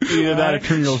tongue. Either that or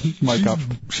turn your mic up.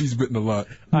 She's bitten a lot.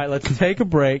 All right, let's take a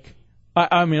break.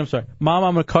 I'm sorry. Mom,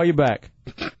 I'm going to call you back.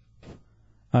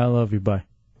 I love you. Bye.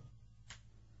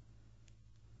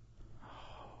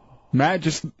 Matt,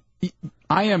 just,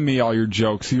 I am me all your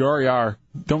jokes. You already are.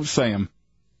 Don't say them.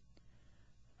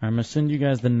 I'm going to send you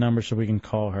guys the number so we can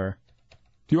call her.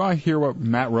 Do you want to hear what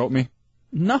Matt wrote me?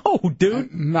 No,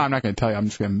 dude. No, I'm not going to tell you. I'm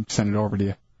just going to send it over to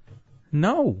you.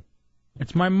 No.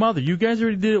 It's my mother. You guys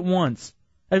already did it once.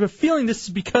 I have a feeling this is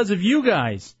because of you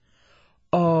guys.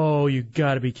 Oh, you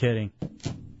got to be kidding. All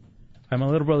right, my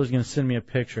little brother's going to send me a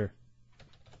picture.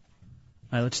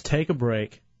 All right, let's take a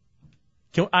break.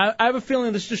 I have a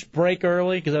feeling let's just break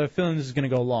early because I have a feeling this is going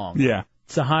to go long. Yeah.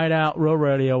 It's the Hideout, Real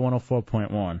Radio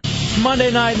 104.1.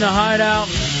 Monday night in the Hideout.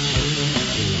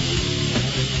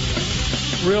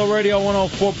 Real Radio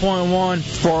 104.1.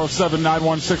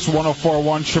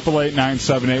 407-916-1041,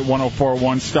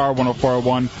 888-978-1041, star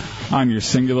 1041 on your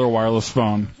singular wireless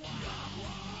phone.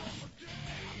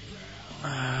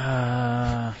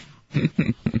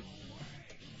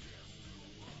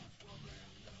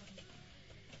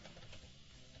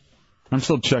 I'm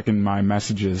still checking my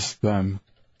messages for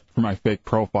my fake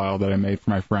profile that I made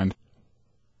for my friend.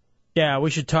 Yeah,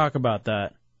 we should talk about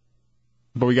that.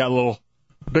 But we got a little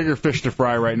bigger fish to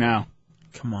fry right now.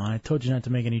 Come on, I told you not to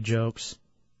make any jokes.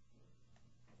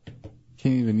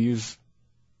 Can't even use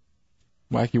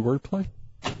wacky wordplay?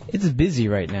 It's busy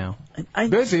right now.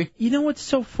 Busy? You know what's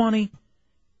so funny?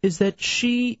 Is that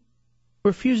she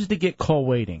refuses to get call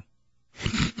waiting.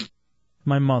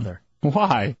 My mother.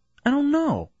 Why? I don't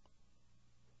know.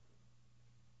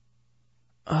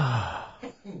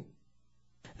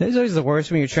 That's always the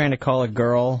worst when you're trying to call a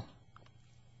girl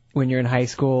when you're in high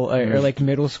school or like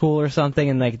middle school or something,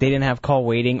 and like they didn't have call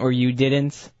waiting or you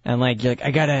didn't, and like you're like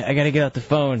I gotta get out the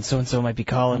phone. So and so might be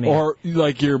calling me. Or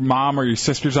like your mom or your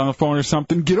sister's on the phone or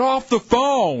something. Get off the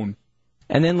phone.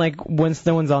 And then like once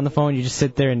no one's on the phone, you just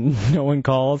sit there and no one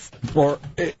calls. Or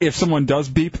if someone does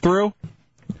beep through,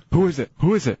 who is it?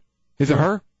 Who is it? Is it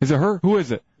her? Is it her? Who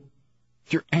is it?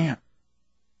 It's your aunt.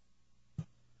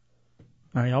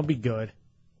 All right, I'll be good.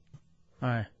 All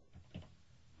right.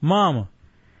 Mama.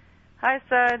 Hi,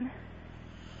 son.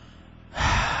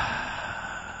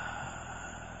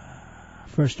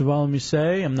 First of all, let me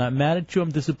say I'm not mad at you.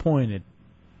 I'm disappointed.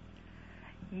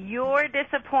 You're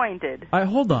disappointed. All right,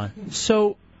 hold on.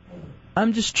 So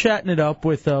I'm just chatting it up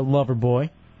with Loverboy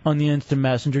on the Instant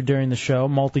Messenger during the show,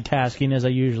 multitasking as I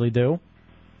usually do.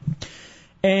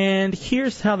 And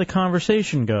here's how the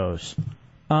conversation goes.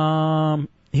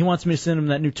 He wants me to send him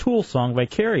that new Tool song,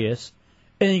 Vicarious,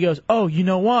 and he goes, "Oh, you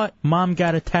know what? Mom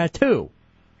got a tattoo."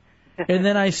 and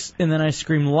then I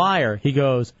scream, "Liar!" He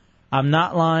goes, "I'm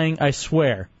not lying. I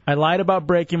swear. I lied about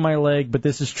breaking my leg, but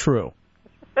this is true."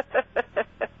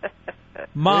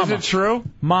 Mama, is it true?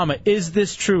 Mama, is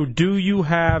this true? Do you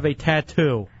have a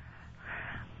tattoo?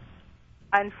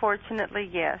 Unfortunately,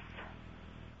 yes.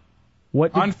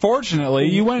 What? Unfortunately,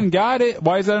 you went and got it.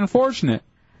 Why is that unfortunate?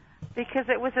 Because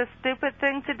it was a stupid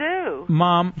thing to do.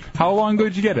 Mom, how long ago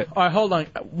did you get it? All right, hold on.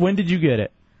 When did you get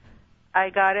it? I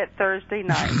got it Thursday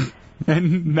night.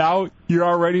 And now you're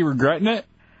already regretting it?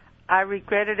 I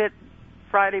regretted it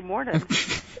Friday morning.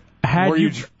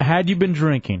 Had you been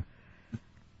drinking?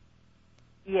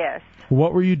 Yes.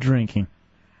 What were you drinking?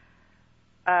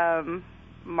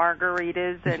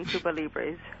 Margaritas and Cuba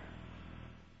Libres.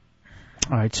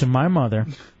 All right, so my mother,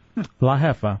 La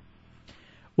Jefa,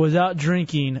 was out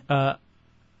drinking. By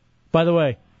the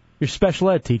way, you're a special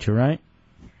ed teacher, right?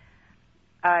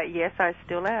 Yes, I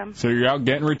still am. So you're out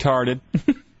getting retarded.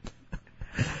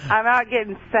 I'm out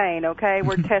getting sane, okay?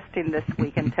 We're testing this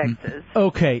week in Texas.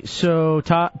 Okay, so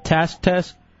task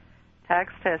test?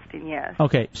 Tax testing, yes.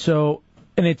 Okay, so,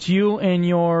 and it's you and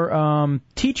your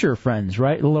teacher friends,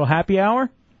 right? A little happy hour?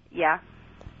 Yeah.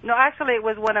 No, actually, it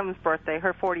was one of them's birthday,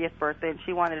 her 40th birthday, and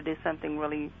she wanted to do something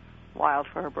really wild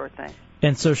for her birthday.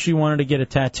 And so she wanted to get a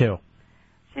tattoo.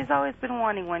 She's always been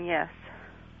wanting one, yes.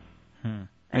 And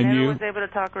never you? was able to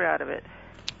talk her out of it.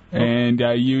 And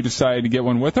you decided to get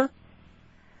one with her?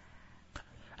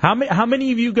 How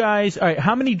many of you guys? All right,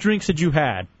 how many drinks had you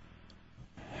had?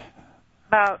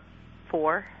 About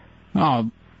 4. Oh.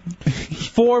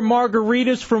 4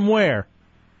 margaritas from where?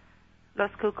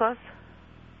 Los Cucos.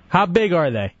 How big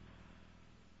are they?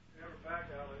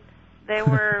 They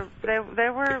were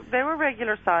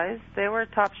regular size. They were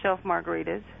top shelf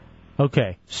margaritas.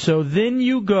 Okay, so then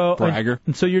you go. Bragger.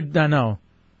 And so you're. I know.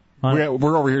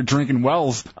 We're over here drinking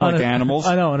wells like animals.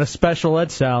 I know, on a special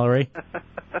ed salary,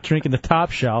 drinking the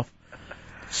top shelf.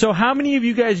 So how many of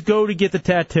you guys go to get the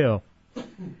tattoo?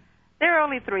 There are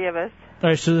only 3 of us. All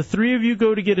right, so the 3 of you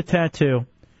go to get a tattoo.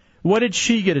 What did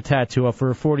she get a tattoo of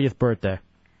for her 40th birthday?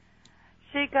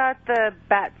 She got the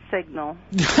bat signal.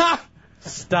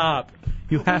 Stop.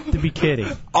 You have to be kidding.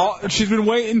 She's been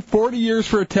waiting 40 years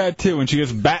for a tattoo, and she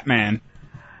gets Batman.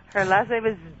 Her last name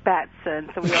is Batson,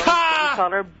 so we always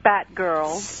call her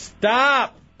Batgirl.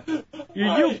 Stop! Are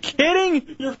you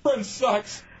kidding? Your friend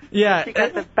sucks. Yeah. She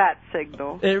got the bat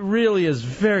signal. It really is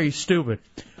very stupid.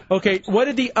 Okay, what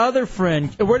did the other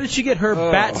friend, where did she get her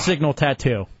bat signal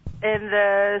tattoo? In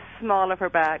the small of her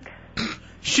back.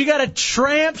 She got a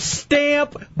tramp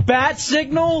stamp bat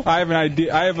signal? I have an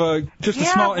idea. I have just a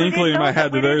small inkling in my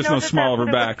head that there is no small of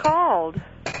her back. Called.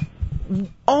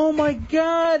 Oh my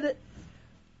God!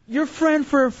 Your friend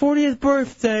for her 40th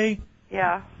birthday.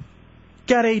 Yeah.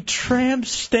 Got a tramp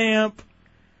stamp.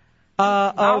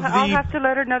 I'll have to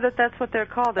let her know that that's what they're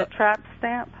called, a trap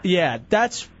stamp. Yeah,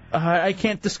 that's. I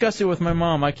can't discuss it with my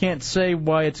mom. I can't say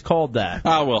why it's called that.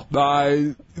 Well,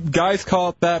 guys call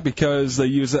it that because they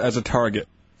use it as a target.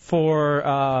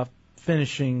 For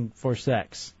finishing for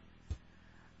sex.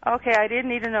 Okay, I didn't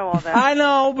need to know all that. I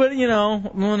know, but,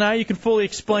 well, now you can fully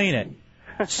explain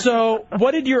it. So,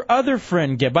 what did your other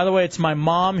friend get? By the way, it's my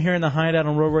mom here in the Hideout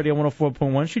on Road Radio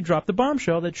 104.1. She dropped the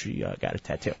bombshell that she got a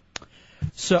tattoo.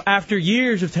 So after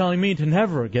years of telling me to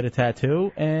never get a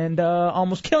tattoo and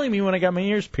almost killing me when I got my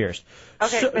ears pierced.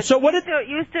 Okay, so what did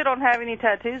you still don't have any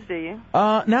tattoos, do you?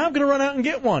 now I'm going to run out and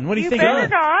get one. What do you think? You better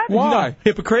not. Why? No,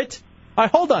 hypocrite. All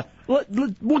right, hold on.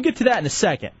 We'll get to that in a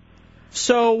second.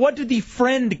 So what did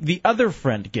the other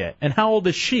friend get, and how old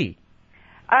is she?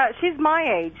 She's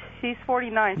my age. She's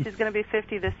 49. She's going to be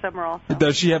 50 this summer also.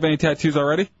 Does she have any tattoos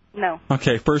already? No.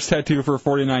 Okay, first tattoo for a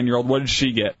 49-year-old. What did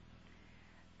she get?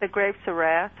 The Grapes of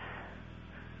Wrath.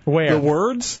 Where? The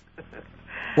words?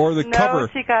 Or the cover? No,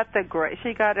 she got the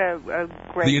She got a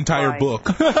grape. The entire wine. book,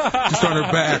 just on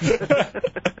her back.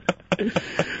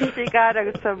 She got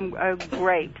some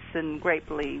grapes and grape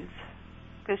leaves.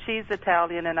 Because she's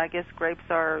Italian, and I guess grapes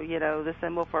are, the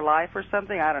symbol for life or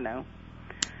something. I don't know.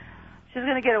 She's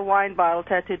going to get a wine bottle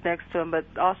tattooed next to him, but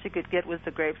all she could get was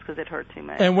the grapes because it hurt too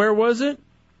much. And where was it?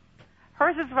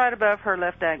 Hers is right above her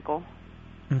left ankle.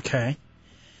 Okay.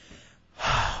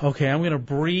 Okay, I'm going to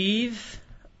breathe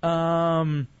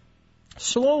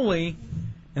slowly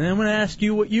and then I'm going to ask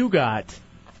you what you got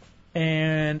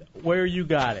and where you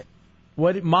got it.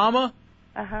 Mama?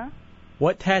 Uh-huh.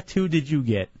 What tattoo did you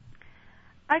get?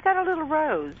 I got a little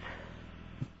rose.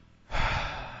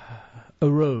 A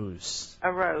rose.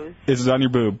 A rose. Is it on your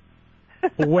boob?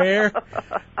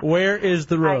 Where is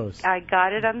the rose? I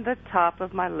got it on the top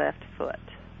of my left foot.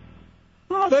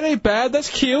 Oh, that ain't bad. That's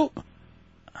cute.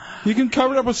 You can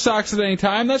cover it up with socks at any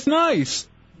time. That's nice.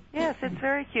 Yes, it's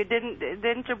very cute.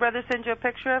 Didn't your brother send you a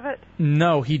picture of it?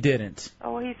 No, he didn't.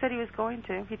 Oh, well, he said he was going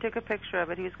to. He took a picture of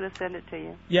it. He was going to send it to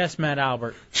you. Yes, Matt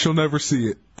Albert. She'll never see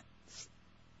it.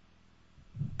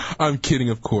 I'm kidding,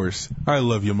 of course. I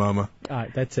love you, Mama. All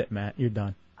right, that's it, Matt. You're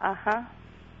done. Uh-huh.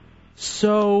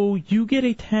 So you get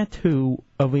a tattoo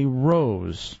of a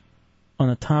rose on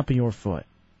the top of your foot.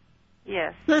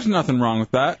 Yes. There's nothing wrong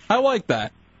with that. I like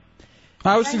that.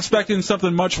 I was expecting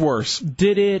something much worse.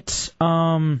 Did it,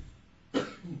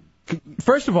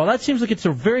 first of all, that seems like it's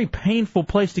a very painful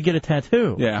place to get a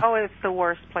tattoo. Yeah. Oh, it's the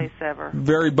worst place ever.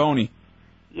 Very bony.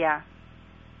 Yeah.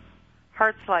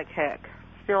 Hurts like heck.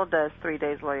 Still does 3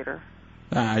 days later.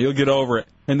 You'll get over it.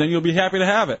 And then you'll be happy to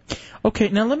have it. Okay,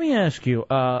 now let me ask you,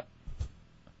 My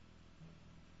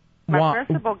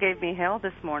principal gave me hell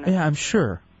this morning. Yeah, I'm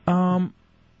sure.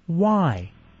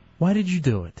 Why? Why did you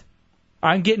do it?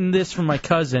 I'm getting this from my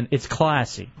cousin. It's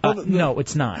classy. No,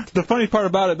 it's not. The funny part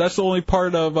about it, that's the only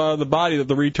part of the body that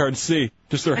the retards see.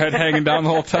 Just their head hanging down the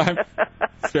whole time,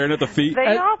 staring at the feet.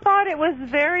 They all thought it was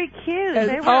very cute.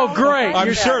 They were all great. excited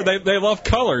I'm sure about it. they love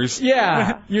colors.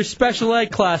 Yeah, your special ed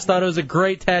class thought it was a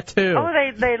great tattoo.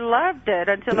 Oh, they loved it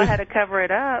until I had to cover it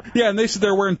up. Yeah, and they said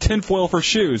they're wearing tinfoil for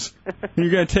shoes.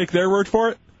 You're going to take their word for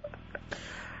it?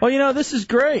 Well, you know, this is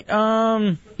great.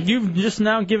 You've just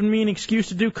now given me an excuse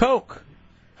to do coke.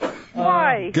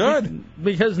 Why? Good.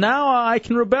 Because now I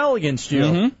can rebel against you.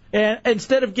 Mm-hmm. And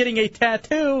instead of getting a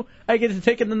tattoo, I get to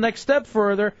take it the next step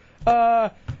further.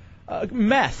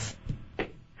 Meth.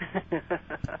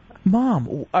 Mom,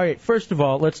 all right, first of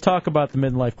all, let's talk about the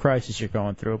midlife crisis you're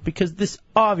going through, because this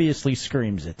obviously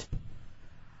screams it.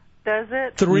 Does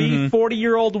it? 3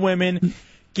 40-year-old women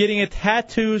getting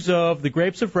tattoos of the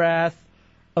Grapes of Wrath,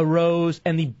 a rose,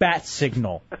 and the bat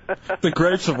signal. The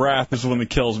Grapes of Wrath is the one that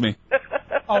kills me.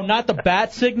 Oh, not the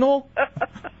bat signal?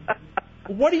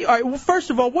 What do you? All right, well,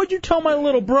 first of all, what'd you tell my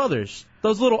little brothers?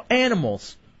 Those little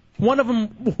animals. One of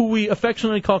them, who we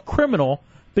affectionately call Criminal,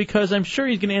 because I'm sure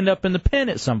he's going to end up in the pen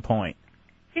at some point.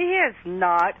 He is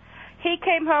not. He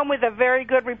came home with a very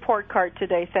good report card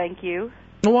today, thank you.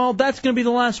 Well, that's going to be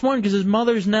the last one because his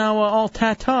mother's now all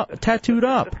tattooed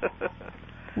up.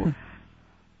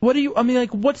 What do you? I mean,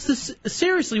 like, what's this?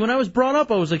 Seriously, when I was brought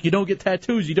up, I was like, you don't get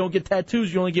tattoos. You don't get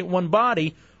tattoos. You only get one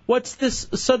body. What's this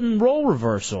sudden role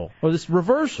reversal or this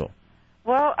reversal?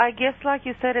 Well, I guess, like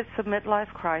you said, it's a midlife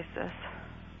crisis.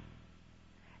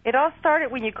 It all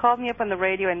started when you called me up on the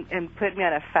radio and put me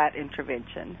on a fat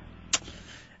intervention.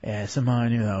 Yeah, somehow I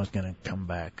knew that was going to come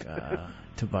back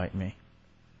to bite me.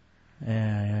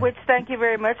 Yeah. Which, thank you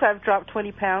very much. I've dropped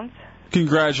 20 pounds.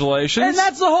 Congratulations. And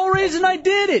that's the whole reason I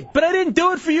did it. But I didn't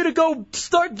do it for you to go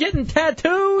start getting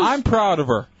tattoos. I'm proud of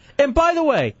her. And by the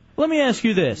way, let me ask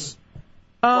you this.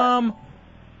 Don't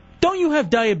you have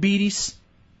diabetes?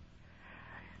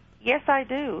 Yes, I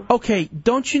do. Okay,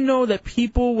 don't you know that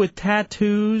people with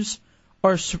tattoos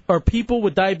or people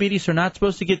with diabetes are not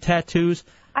supposed to get tattoos?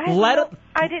 I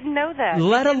didn't know that.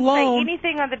 Let It didn't alone- say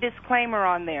anything on the disclaimer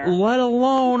on there. Let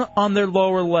alone on their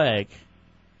lower leg.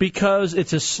 Because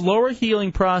it's a slower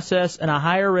healing process and a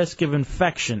higher risk of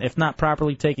infection if not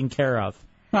properly taken care of.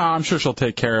 Oh, I'm sure she'll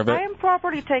take care of it. I am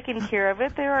properly taking care of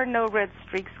it. There are no red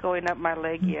streaks going up my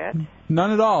leg yet. None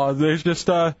at all. There's just,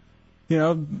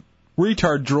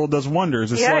 retard drool does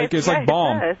wonders. It's like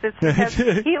balm. It has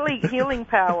healing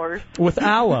powers. With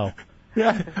aloe.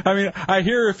 Yeah, I mean, I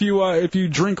hear if you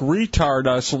drink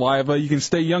retard saliva, you can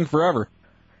stay young forever.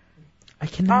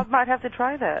 I might have to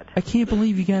try that. I can't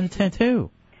believe you got a tattoo.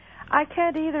 I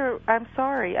can't either. I'm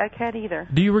sorry. I can't either.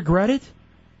 Do you regret it?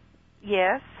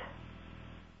 Yes.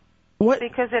 What?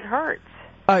 Because it hurts.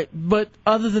 All right, but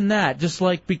other than that, just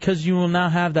like because you will now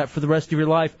have that for the rest of your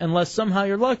life, unless somehow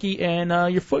you're lucky and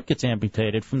your foot gets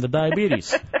amputated from the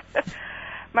diabetes.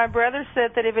 My brother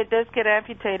said that if it does get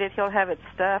amputated, he'll have it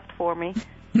stuffed for me,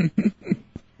 so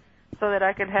that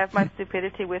I can have my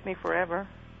stupidity with me forever.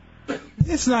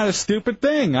 It's not a stupid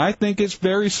thing. I think it's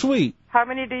very sweet. How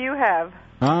many do you have?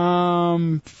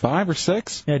 5 or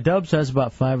 6. Yeah, Dubs has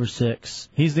about 5 or 6.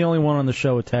 He's the only one on the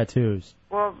show with tattoos.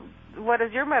 Well, what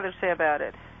does your mother say about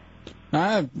it?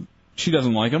 She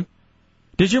doesn't like them.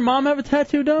 Did your mom have a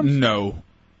tattoo, Dubs? No.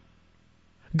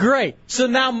 Great. So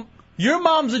now Your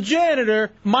mom's a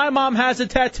janitor. My mom has a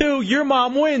tattoo. Your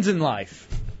mom wins in life.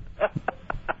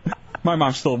 My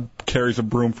mom still carries a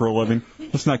broom for a living.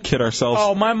 Let's not kid ourselves.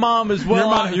 Oh, my mom is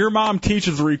well. Your mom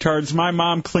teaches the retards. My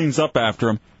mom cleans up after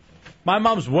them. My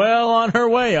mom's well on her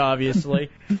way,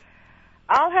 obviously.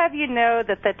 I'll have you know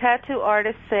that the tattoo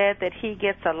artist said that he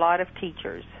gets a lot of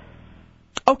teachers.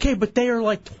 Okay, but they are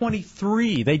like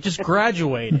 23. They just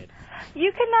graduated.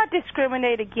 You cannot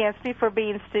discriminate against me for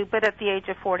being stupid at the age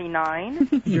of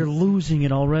 49. You're losing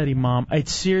it already, Mom.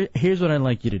 Here's what I'd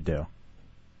like you to do,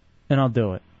 and I'll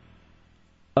do it.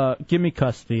 Give me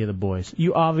custody of the boys.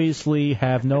 You obviously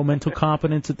have no mental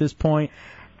competence at this point.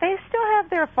 They still have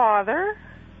their father.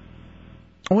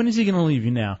 When is he going to leave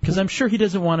you now? Because I'm sure he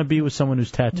doesn't want to be with someone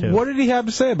who's tattooed. What did he have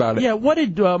to say about it? Yeah, what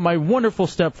did my wonderful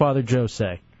stepfather Joe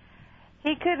say?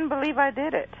 He couldn't believe I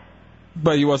did it.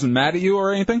 But he wasn't mad at you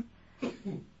or anything?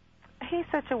 He's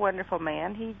such a wonderful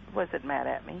man. He wasn't mad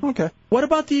at me. Okay. What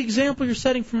about the example you're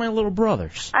setting for my little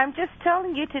brothers? I'm just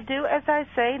telling you to do as I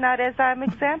say, not as I'm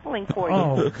exampling for you.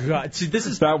 Oh, God. See, this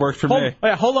is... That worked for me.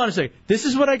 Hold on a second. This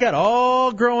is what I got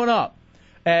all growing up.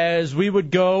 As we would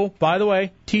go, by the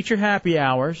way, teacher happy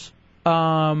hours,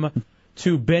 to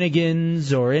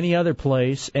Bennigan's or any other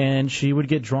place, and she would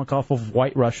get drunk off of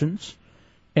White Russians,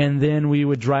 and then we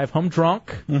would drive home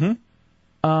drunk. Mm-hmm. It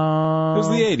was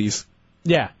the 80s.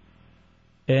 Yeah.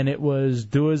 And it was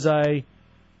do as I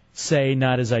say,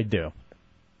 not as I do.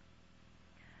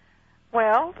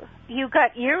 Well, you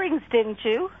got earrings, didn't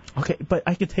you? Okay, but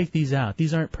I could take these out.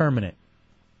 These aren't permanent.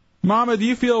 Mama, do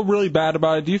you feel really bad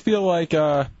about it? Do you feel like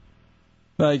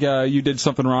you did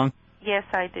something wrong? Yes,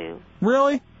 I do.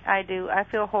 Really? I do. I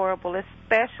feel horrible,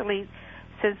 especially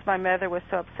since my mother was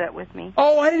so upset with me.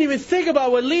 Oh, I didn't even think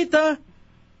about Walita.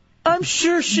 I'm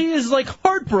sure she is, like,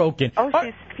 heartbroken. Oh,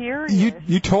 she's furious.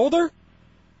 You told her?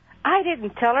 I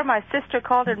didn't tell her. My sister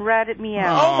called and ratted me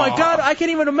out. Oh, my God. I can't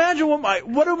even imagine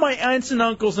what do my aunts and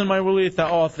uncles and my Walita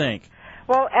all think.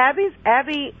 Well,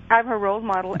 Abby, I'm her role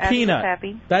model. Abby Peanut. was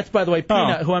happy. That's, by the way,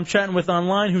 Peanut, who I'm chatting with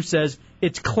online, who says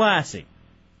it's classy.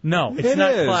 No, it's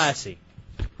not classy.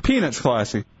 Peanut's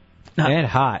classy. And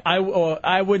hot. I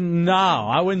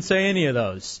wouldn't say any of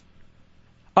those.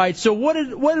 All right, so what did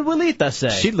Walita say?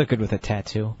 She'd look good with a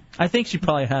tattoo. I think she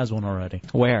probably has one already.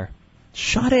 Where?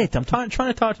 Shut it. I'm trying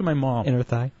to talk to my mom. In her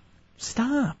thigh.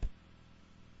 Stop.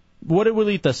 What did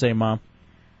Walita say, Mom?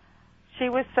 She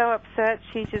was so upset,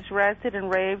 she just ranted and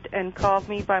raved and called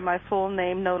me by my full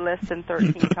name no less than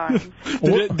 13 times.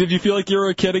 Did you feel like you were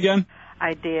a kid again?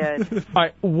 I did. All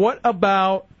right, what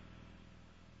about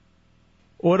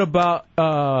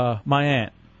my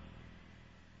aunt?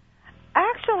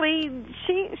 Actually,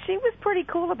 she was pretty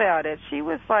cool about it. She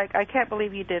was like, I can't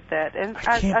believe you did that. And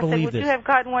I said, would you have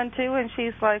gotten one too? And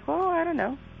she's like, oh, I don't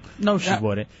know. No, she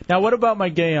wouldn't. Now, what about my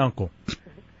gay uncle?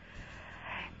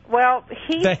 Well,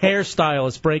 the hairstyle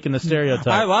is breaking the stereotype.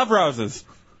 I love roses.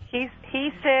 He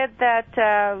said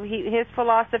that his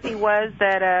philosophy was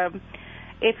that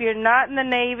if you're not in the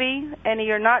Navy and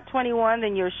you're not 21,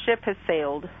 then your ship has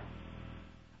sailed.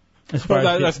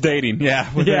 That's dating. Yeah.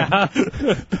 Yeah.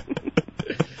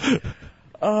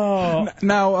 Oh.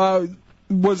 Now,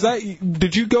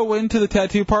 did you go into the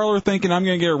tattoo parlor thinking I'm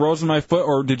going to get a rose in my foot,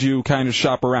 or did you kind of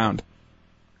shop around?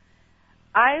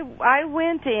 I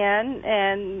went in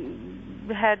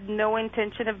and had no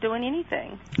intention of doing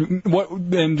anything. What?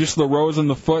 And just the rose in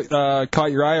the foot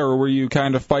caught your eye, or were you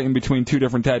kind of fighting between two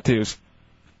different tattoos?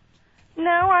 No,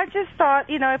 I just thought,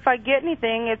 if I get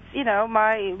anything, it's,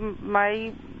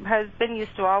 my husband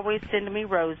used to always send me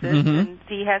roses, and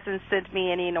he hasn't sent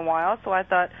me any in a while, so I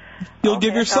thought, you'll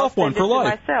give yourself one for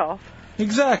life. Myself.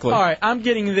 Exactly. All right, I'm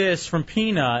getting this from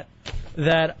Peanut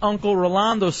that Uncle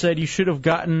Rolando said you should have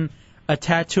gotten a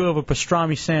tattoo of a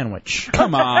pastrami sandwich.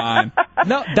 Come on.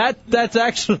 No, that's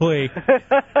actually,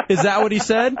 is that what he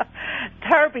said?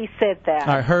 Herbie said that.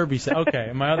 All right, Herbie said,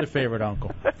 okay, my other favorite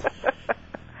uncle.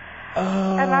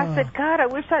 And I said, God, I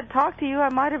wish I'd talked to you. I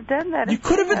might have done that. You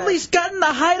could have at least gotten the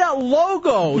Hideout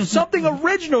logo. Something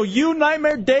original. You,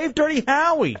 Nightmare Dave, Dirty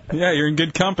Howie. Yeah, you're in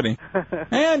good company.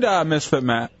 And Misfit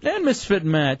Matt. And Misfit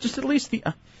Matt. Just at least the...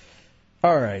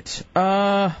 All right.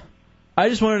 I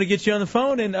just wanted to get you on the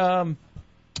phone and...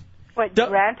 What,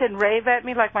 rant and rave at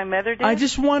me like my mother did? I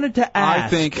just wanted to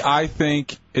ask. I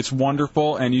think it's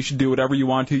wonderful, and you should do whatever you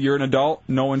want to. You're an adult.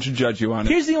 No one should judge you on it.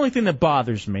 Here's the only thing that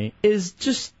bothers me is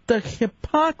just the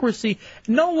hypocrisy.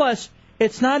 No less,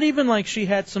 it's not even like she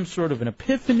had some sort of an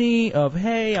epiphany of,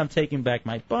 hey, I'm taking back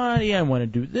my body, I want to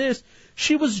do this.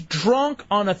 She was drunk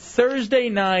on a Thursday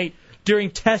night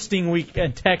during testing week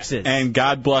in Texas. And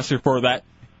God bless her for that.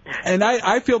 And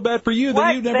I feel bad for you that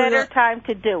What you never. better time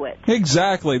to do it?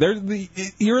 Exactly.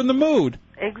 You're in the mood.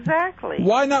 Exactly.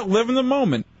 Why not live in the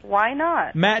moment? Why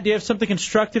not? Matt, do you have something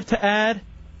constructive to add?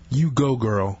 You go,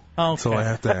 girl. That's all I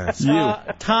have to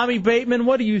ask. Tommy Bateman,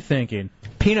 what are you thinking?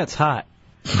 Peanuts hot.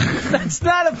 That's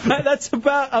not about. That's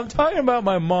about. I'm talking about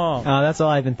my mom. Oh, that's all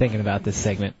I've been thinking about this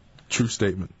segment. True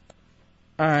statement.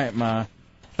 All right, Ma.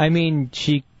 I mean,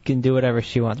 she can do whatever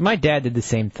she wants. My dad did the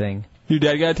same thing. Your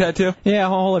dad got a tattoo? Yeah,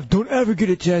 whole life. Don't ever get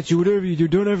a tattoo. Whatever you do,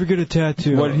 don't ever get a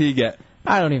tattoo. What did he get?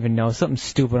 I don't even know. Something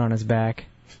stupid on his back.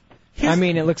 I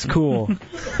mean, it looks cool,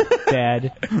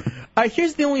 Dad.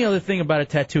 Here's the only other thing about a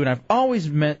tattoo, and I've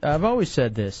always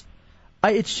said this.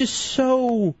 It's just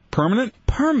so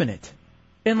permanent.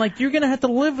 And like you're gonna have to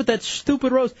live with that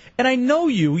stupid rose. And I know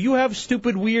you have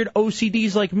stupid, weird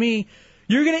OCDs like me.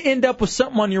 You're gonna end up with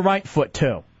something on your right foot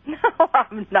too. No,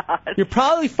 I'm not. You're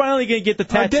probably finally gonna get the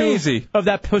tattoo Daisy. of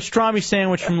that pastrami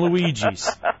sandwich from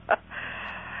Luigi's.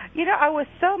 You know, I was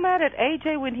so mad at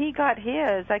AJ when he got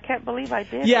his. I can't believe I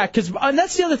did. Yeah, and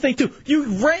that's the other thing too.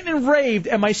 You ran and raved,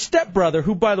 and my stepbrother,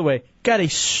 who by the way got a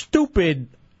stupid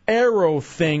arrow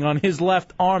thing on his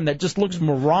left arm that just looks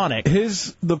moronic.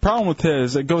 The problem with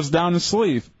his, it goes down his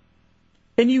sleeve.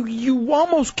 And you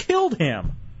almost killed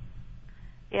him.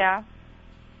 Yeah.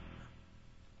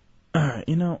 All right,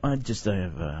 I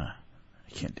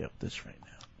can't deal with this right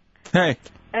now. Hey,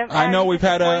 I know we've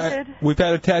had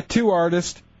a tattoo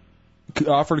artist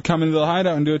offer to come into the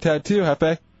hideout and do a tattoo,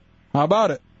 Hefe. How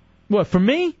about it? What, for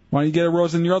me? Why don't you get a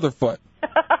rose in your other foot?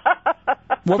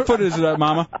 What foot is it,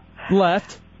 Mama?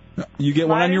 Left. You get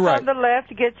one on your right. On the left,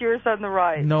 get yours on the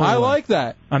right. No, I like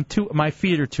that. My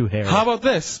feet are too hairy. How about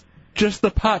this? Just the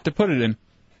pot to put it in.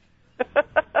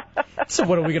 So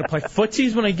what, are we going to play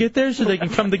footsies when I get there so they can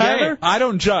come together? Hey, I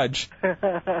don't judge.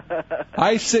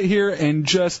 I sit here and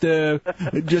just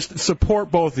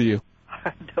support both of you.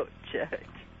 I don't judge.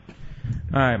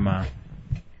 All right, Mom.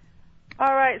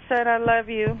 All right, son, I love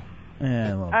you. Yeah,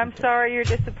 I love I'm sorry you're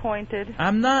disappointed.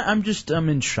 I'm not. I'm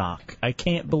in shock. I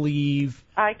can't believe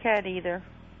I can't either.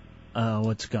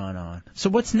 what's going on. So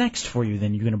what's next for you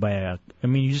then? You're going to buy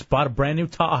you just bought a brand new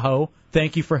Tahoe.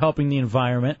 Thank you for helping the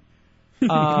environment.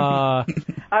 I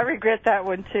regret that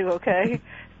one too, okay?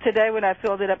 Today when I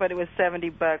filled it up and it was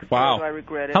 $70. Wow. So I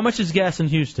regret it. How much is gas in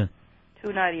Houston?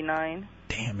 $2.99.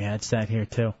 Damn, yeah, it's that here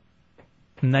too.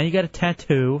 Now you got a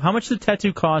tattoo. How much did the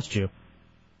tattoo cost you?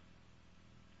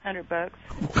 $100.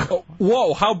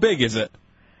 Whoa, how big is it?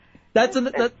 It's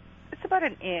about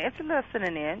an inch. It's less than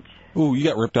an inch. Ooh, you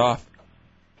got ripped off.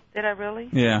 Did I really?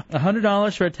 Yeah.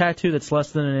 $100 for a tattoo that's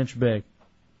less than an inch big.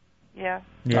 Yeah.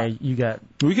 Yeah, you got.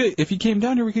 We could, if you came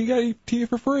down here, we could get it to you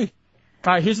for free.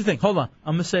 All right, here's the thing. Hold on,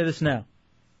 I'm gonna say this now,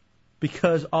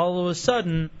 because all of a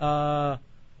sudden,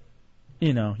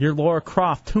 you're Laura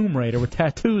Croft, Tomb Raider, with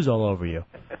tattoos all over you.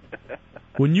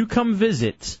 When you come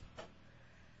visit,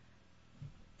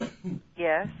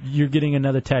 Yes. you're getting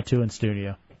another tattoo in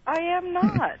studio. I am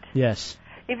not. Yes.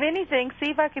 If anything,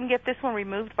 see if I can get this one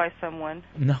removed by someone.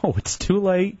 No, it's too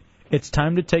late. It's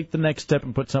time to take the next step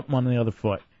and put something on the other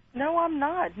foot. No, I'm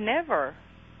not. Never.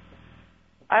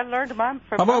 I learned mine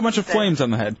from. How about a bunch of flames on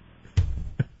the head?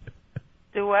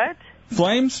 Do what?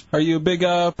 Flames? Are you a big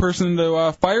person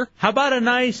into fire? How about a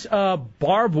nice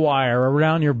barbed wire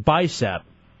around your bicep?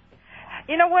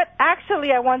 You know what?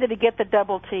 Actually, I wanted to get the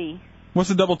double T. What's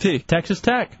the double T? Texas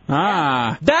Tech.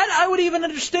 Ah. That I would even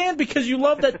understand because you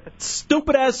love that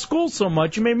stupid-ass school so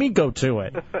much, you made me go to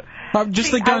it.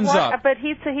 Just the guns up. But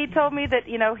he told me that,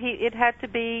 it had to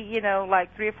be,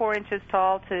 like 3 or 4 inches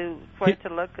tall for it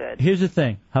to look good. Here's the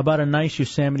thing. How about a nice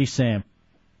Yosemite Sam?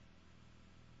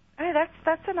 Hey,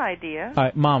 that's an idea. All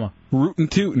right, Mama. Rootin'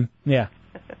 tootin'. Yeah.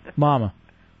 Mama.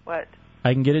 What?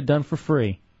 I can get it done for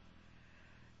free.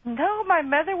 No, my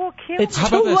mother will kill It's me.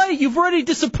 too late. You've already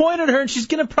disappointed her, and she's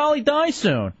going to probably die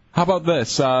soon. How about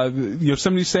this?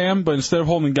 Yosemite Sam, but instead of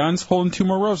holding guns, holding 2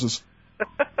 more roses.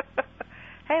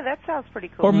 Hey, that sounds pretty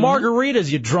cool. Or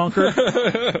margaritas, you drunkard.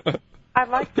 I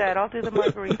like that. I'll do the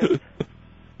margaritas.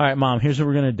 All right, Mom, here's what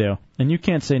we're going to do. And you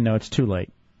can't say no. It's too late.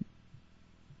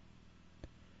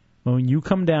 When you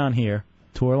come down here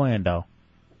to Orlando,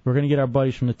 we're going to get our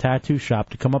buddies from the tattoo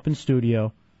shop to come up in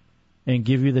studio and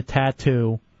give you the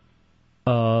tattoo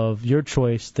of your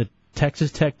choice, the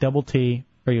Texas Tech Double T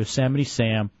or Yosemite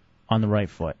Sam on the right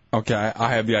foot. Okay,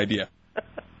 I have the idea.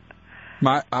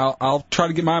 I'll try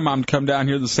to get my mom to come down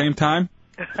here at the same time.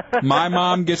 My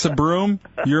mom gets a broom,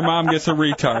 your mom gets a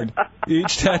retard.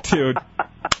 Each tattooed.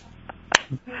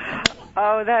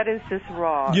 Oh, that is just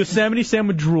wrong. Yosemite Sam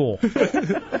with drool.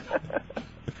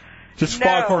 Just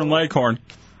foghorn leghorn.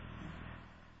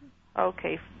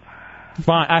 Okay.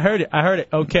 Fine, I heard it.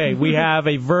 Okay, we have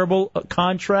a verbal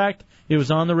contract. It was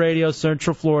on the radio,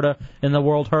 Central Florida, and the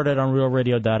world heard it on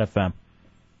RealRadio.fm.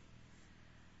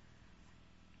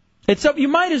 It's up. You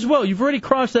might as well. You've already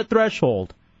crossed that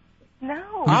threshold.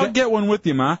 No. I'll get one with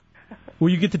you, Ma. Will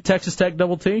you get the Texas Tech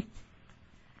Double T?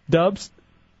 Dubs?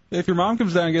 If your mom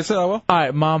comes down and gets it, I will. All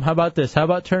right, Mom, how about this? How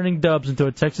about turning Dubs into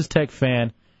a Texas Tech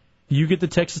fan? You get the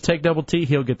Texas Tech Double T,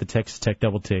 he'll get the Texas Tech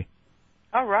Double T.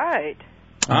 All right.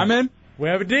 I'm in. We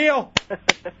have a deal. All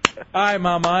right,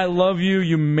 Mama, I love you,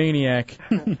 you maniac.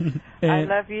 I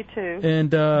love you too.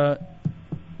 And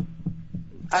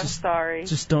I'm sorry.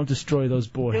 just don't destroy those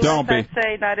boys. Do as I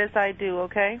say, not as I do,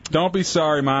 okay? Don't be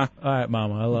sorry, Ma. All right,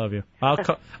 Mama, I love you.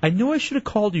 I knew I should have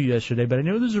called you yesterday, but I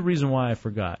knew there's a reason why I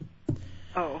forgot.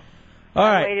 Oh. All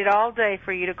I right. waited all day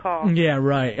for you to call. Yeah,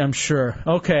 right, I'm sure.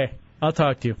 Okay, I'll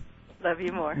talk to you. Love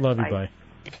you more. Love you, bye.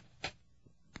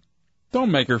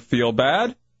 Don't make her feel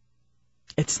bad.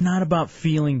 It's not about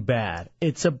feeling bad.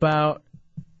 It's about...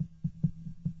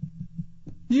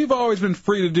 You've always been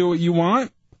free to do what you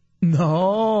want.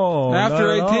 No.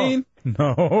 After not at 18?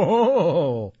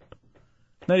 No.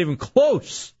 Not even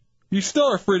close. You still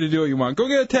are free to do what you want. Go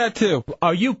get a tattoo.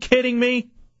 Are you kidding me?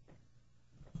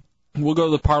 We'll go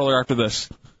to the parlor after this.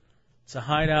 It's a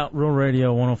Hideout, Real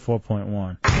Radio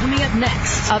 104.1. Coming up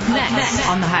next on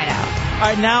the Hideout. All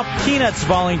right, now Peanut's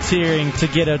volunteering to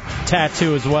get a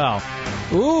tattoo as well.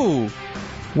 Ooh.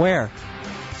 Where?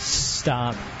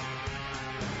 Stop.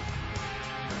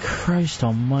 Christ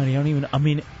almighty,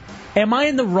 am I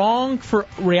in the wrong for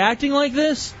reacting like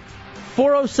this?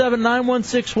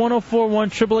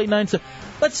 407-916-1041, 888-997.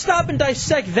 Let's stop and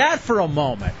dissect that for a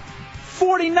moment.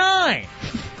 49!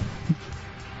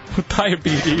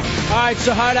 Diabetes. All right,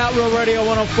 so Hideout Real Radio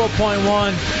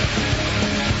 104.1.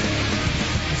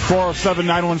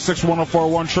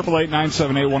 407-916-1041,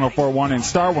 888-978-1041, and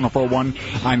star 1041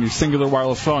 on your singular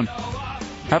wireless phone.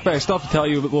 Happy, I still have to tell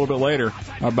you a little bit later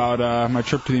about my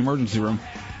trip to the emergency room.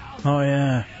 Oh,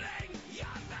 yeah.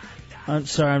 I'm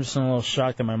sorry, I'm just a little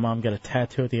shocked that my mom got a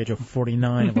tattoo at the age of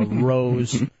 49 of a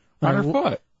rose. On her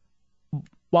foot.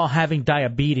 While having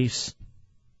diabetes.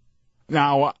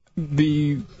 Now,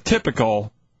 the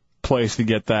typical place to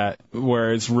get that,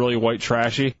 where it's really white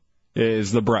trashy,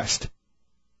 is the breast.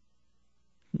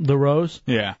 The rose?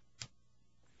 Yeah.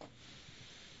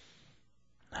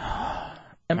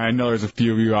 I know there's a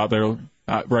few of you out there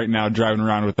right now driving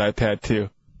around with that tattoo,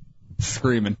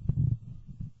 screaming.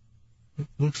 It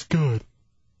looks good.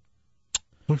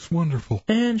 Looks wonderful.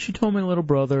 And she told my little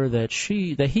brother that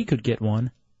he could get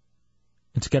one.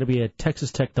 It's got to be a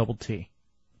Texas Tech Double T.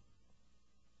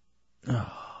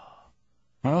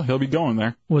 Well, he'll be going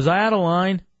there. Was I out of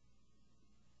line?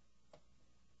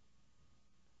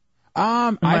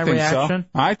 I think so.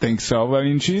 I think so. I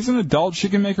mean, she's an adult. She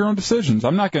can make her own decisions.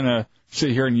 I'm not going to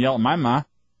sit here and yell at my ma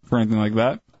for anything like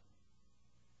that.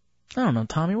 I don't know,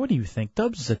 Tommy. What do you think?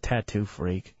 Dubs is a tattoo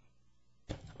freak.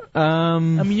 I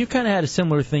mean, you kind of had a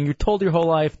similar thing. You're told your whole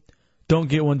life, don't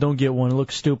get one, don't get one. It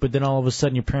looks stupid. Then all of a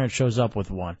sudden your parent shows up with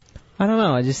one. I don't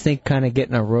know. I just think kind of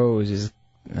getting a rose is,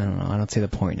 I don't know. I don't see the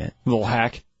point in it. A little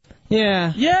hack.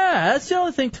 Yeah. Yeah, that's the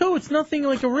other thing, too. It's nothing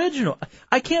like original.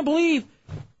 I can't believe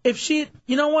if she'd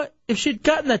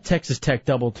gotten that Texas Tech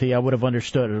Double T, I would have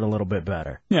understood it a little bit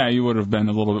better. Yeah, you would have been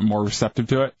a little bit more receptive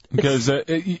to it. Because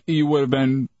you would have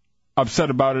been upset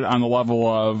about it on the level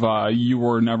of you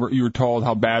were told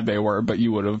how bad they were, but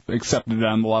you would have accepted it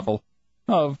on the level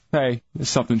of, hey,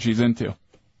 it's something she's into.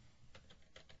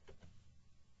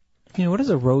 Yeah, what does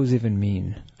a rose even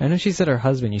mean? I know she said her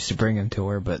husband used to bring him to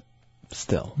her, but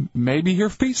still. Maybe your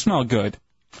feet smell good.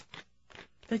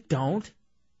 They don't.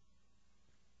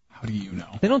 How do you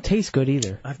know? They don't taste good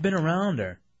either. I've been around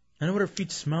her. I know what her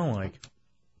feet smell like.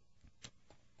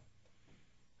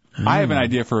 I have an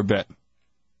idea for a bit.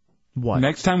 What?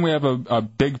 Next time we have a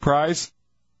big prize,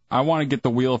 I want to get the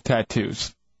wheel of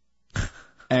tattoos.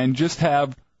 And just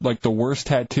have, like, the worst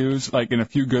tattoos, like, and a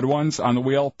few good ones on the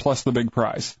wheel, plus the big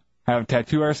prize. Have a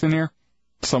tattoo artist in here.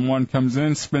 Someone comes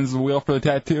in, spins the wheel for the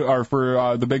tattoo, or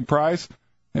for the big prize.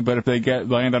 But if they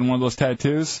land on one of those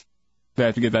tattoos, they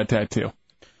have to get that tattoo.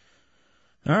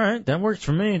 All right, that works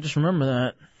for me. Just remember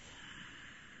that.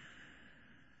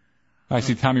 I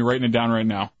see Tommy writing it down right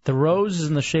now. The rose is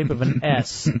in the shape of an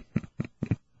S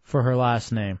for her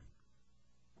last name.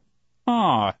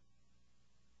 Aw.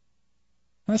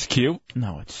 That's cute.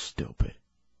 No, it's stupid.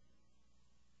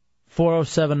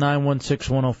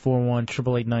 407-916-1041,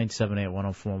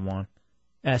 888-978-1041.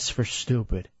 S for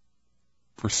stupid.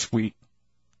 For sweet.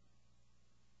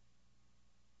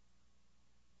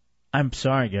 I'm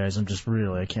sorry, guys. I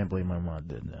can't believe my mom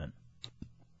did that.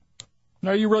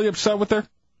 Are you really upset with her?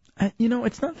 You know,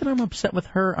 it's not that I'm upset with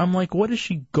her. I'm like, what is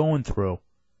she going through?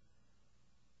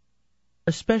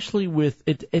 Especially with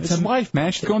it. It's life,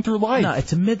 man. She's going through life. No,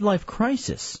 it's a midlife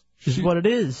crisis. Is what it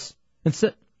is.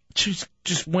 She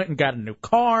just went and got a new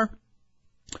car.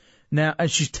 Now,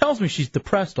 and she tells me she's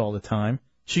depressed all the time.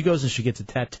 She goes and she gets a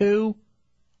tattoo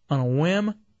on a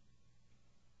whim.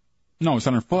 No, it's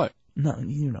on her foot. No,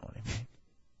 you know what I mean.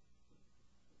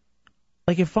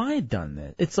 Like, if I had done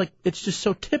that, it's just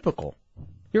so typical.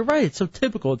 You're right, it's so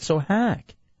typical, it's so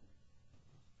hack.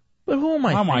 But who am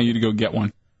I? I want you to go get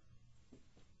one.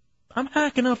 I'm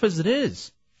hack enough as it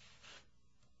is.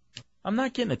 I'm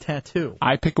not getting a tattoo.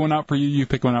 I pick one out for you, you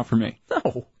pick one out for me.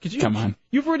 No. Come on.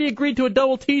 You've already agreed to a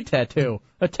double T tattoo.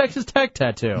 A Texas Tech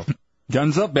tattoo.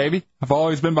 Guns up, baby. I've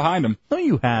always been behind them. No,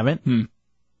 you haven't.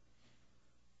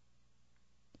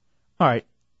 All right.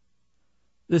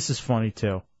 This is funny,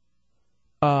 too.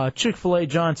 Chick-fil-A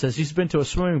John says he's been to a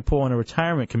swimming pool in a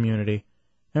retirement community. And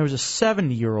there was a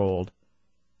 70-year-old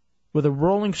with a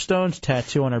Rolling Stones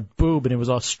tattoo on her boob, and it was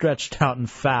all stretched out and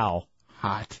foul.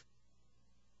 Hot.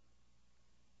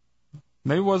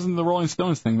 Maybe it wasn't the Rolling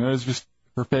Stones thing. Maybe it was just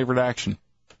her favorite action.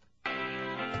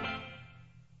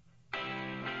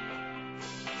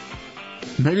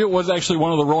 Maybe it was actually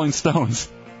one of the Rolling Stones.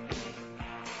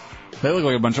 They look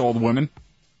like a bunch of old women.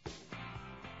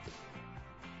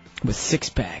 With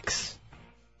six-packs.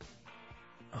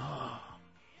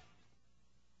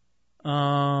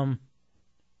 I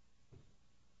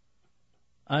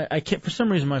can't, for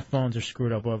some reason my phones are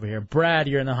screwed up over here. Brad,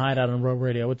 you're in the Hideout on Road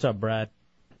Radio. What's up, Brad?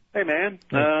 Hey, man.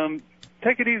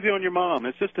 Take it easy on your mom.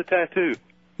 It's just a tattoo.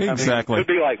 Exactly. I mean, it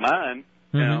could be like mine,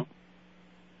 you know.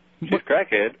 She's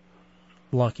crackhead.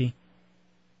 Lucky.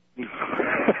 She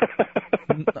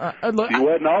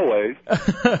wasn't always.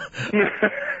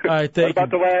 All right, what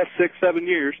about the last 6-7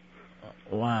 years?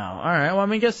 Wow. All right. Well, I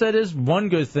mean, I guess that is one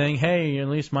good thing. Hey, at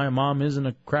least my mom isn't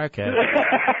a crackhead.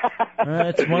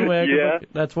 That's one way.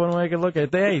 That's one way I could look at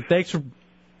it. Hey, thanks for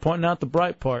pointing out the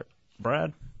bright part,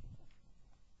 Brad.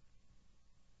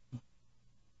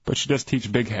 But she does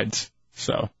teach big heads,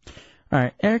 so. All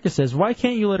right. Erica says, why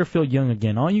can't you let her feel young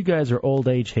again? All you guys are old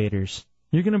age haters.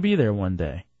 You're going to be there one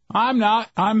day. I'm not.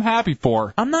 I'm happy for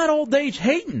her. I'm not old age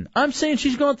hating. I'm saying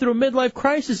she's going through a midlife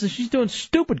crisis and she's doing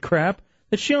stupid crap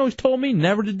that she always told me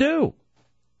never to do.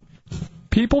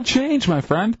 People change, my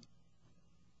friend.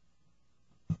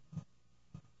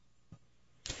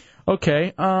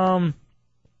 Okay. Don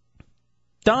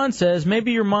says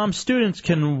maybe your mom's students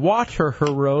can water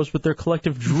her rose with their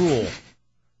collective drool.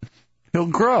 He'll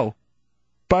grow.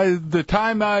 By the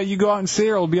time you go out and see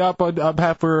her, it'll be up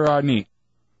half her knee.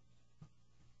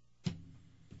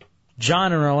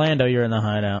 John in Orlando, you're in the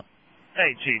Hideout.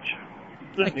 Hey, Cheech.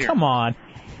 Listen here. Come on.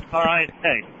 All right,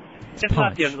 hey. It's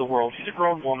not the end of the world. She's a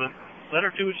grown woman. Let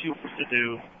her do what she wants to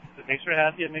do. If it makes her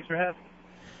happy, it makes her happy.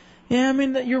 Yeah, I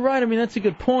mean, you're right. I mean, that's a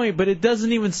good point, but it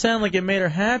doesn't even sound like it made her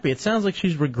happy. It sounds like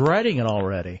she's regretting it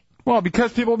already. Well,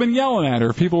 because people have been yelling at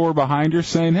her. People were behind her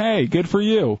saying, hey, good for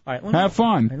you. All right, have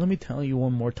fun. All right, let me tell you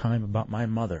one more time about my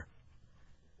mother.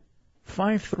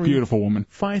 5'3". Beautiful woman.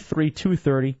 5'3",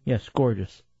 230. Yes,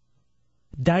 gorgeous.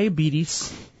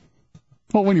 Diabetes.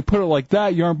 Well, when you put it like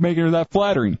that, you aren't making her that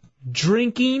flattering.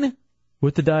 Drinking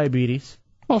with the diabetes.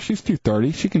 Well, she's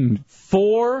 230. She can...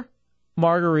 4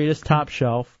 margaritas, top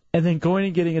shelf, and then going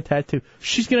and getting a tattoo.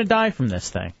 She's going to die from this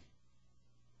thing.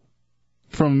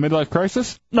 From a midlife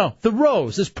crisis? No, the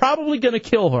rose is probably going to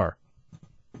kill her.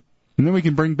 And then we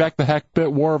can bring back the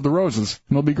Hack-Bit War of the Roses,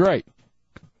 and it'll be great.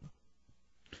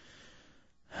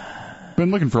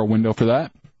 Been looking for a window for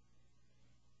that.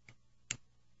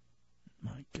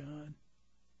 My God.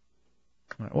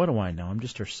 All right, what do I know? I'm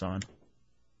just her son.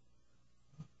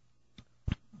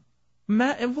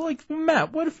 Matt,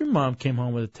 what if your mom came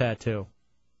home with a tattoo?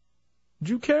 Would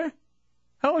you care?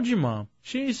 How old's your mom?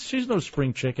 She's no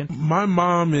spring chicken. My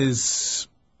mom is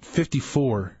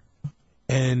 54,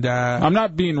 and I'm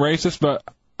not being racist, but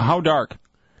how dark?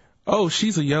 Oh,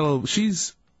 she's a yellow.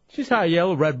 She's high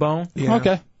yellow, red bone. Yeah.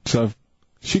 Okay, so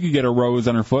she could get a rose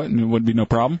on her foot, and it would be no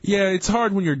problem. Yeah, it's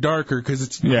hard when you're darker because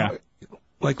it's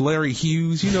like Larry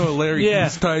Hughes. You know a Larry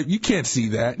Hughes type. You can't see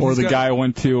that. Or the guy I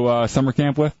went to summer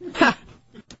camp with.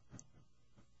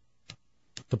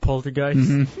 The poltergeist.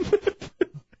 Mm-hmm.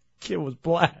 Kid was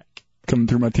black. Coming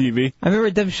through my TV. I remember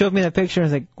Deb showed me that picture. I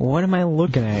was like, what am I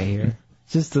looking at here?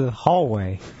 It's just the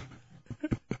hallway.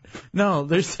 No,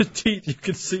 there's the teeth. You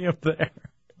can see them there.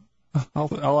 I'll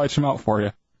light them out for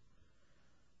you.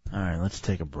 All right, let's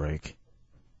take a break.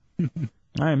 All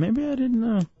right, maybe I didn't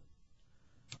know.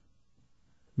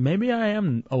 Maybe I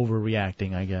am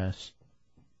overreacting, I guess.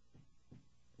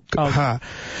 All right,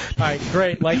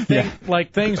 great. Like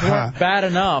things weren't bad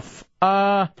enough.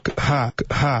 Donkey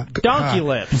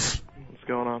lips. What's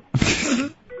going on?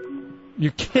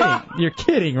 You're kidding. You're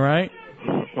kidding, right?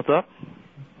 What's up?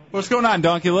 What's going on,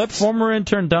 Donkey Lips? Former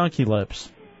intern Donkey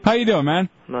Lips. How you doing, man?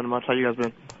 Not much. How you guys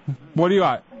been? What do you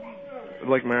got?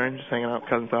 Like Marion, just hanging out,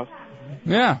 cousin's house.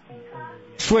 Yeah.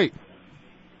 Sweet.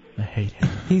 I hate him.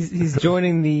 He's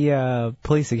joining the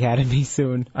police academy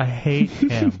soon. I hate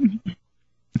him.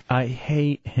 I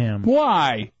hate him.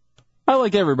 Why? I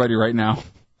like everybody right now.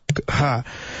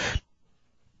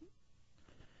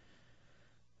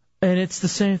 And it's the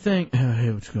same thing. Oh,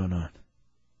 hey, what's going on?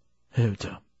 Hey, what's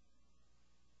up?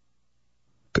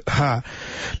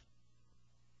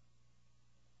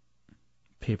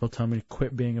 People tell me to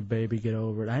quit being a baby, get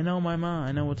over it. I know my mom.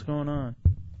 I know what's going on.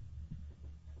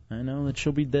 I know that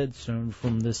she'll be dead soon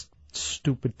from this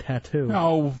stupid tattoo.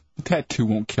 No, the tattoo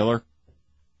won't kill her.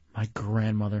 My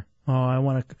grandmother. Oh,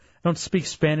 I don't speak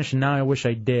Spanish, and now I wish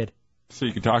I did. So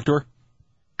you can talk to her?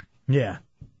 Yeah.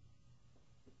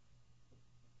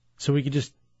 So we could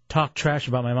just talk trash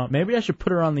about my mom. Maybe I should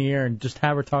put her on the air and just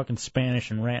have her talk in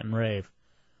Spanish and rant and rave.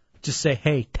 Just say,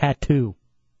 hey, tattoo.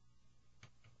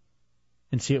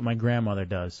 And see what my grandmother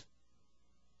does.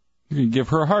 You can give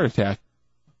her a heart attack.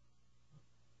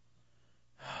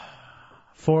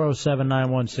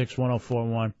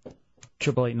 407-916-1041.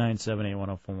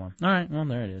 888-978-1041. All right, well,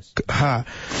 there it is.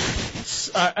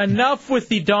 Enough with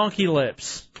the donkey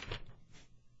lips.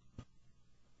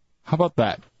 How about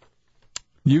that?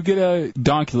 You get a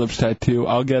donkey lips tattoo.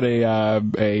 I'll get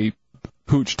a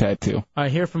hooch tattoo. I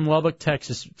hear from Lubbock,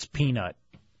 Texas. It's Peanut.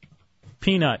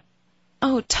 Peanut.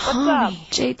 Oh, Tommy.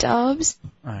 J-Dubs.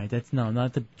 All right, that's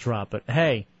not to drop it.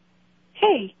 Hey.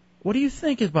 Hey. What do you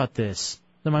think about this?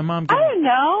 That my mom. I don't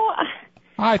know.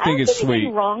 I think it's sweet.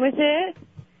 Anything wrong with it?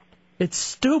 It's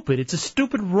stupid. It's a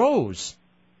stupid rose.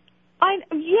 I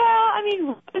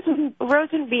mean, rose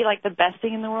wouldn't be like the best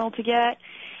thing in the world to get,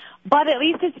 but at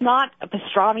least it's not a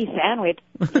pastrami sandwich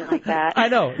like that. I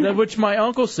know, which my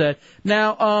uncle said.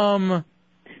 Now, are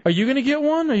you gonna get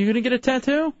one? Are you gonna get a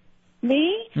tattoo?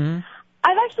 Me? Mm-hmm.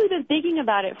 I've actually been thinking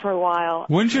about it for a while.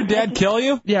 Wouldn't your dad kill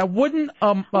you? Yeah, wouldn't.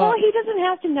 Well, he doesn't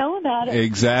have to know about it.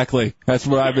 Exactly. That's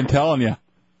what I've been telling you.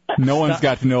 No one's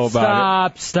got to know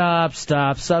about Stop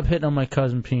hitting on my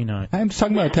cousin Peanut. I'm just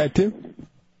talking about a tattoo.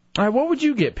 All right, what would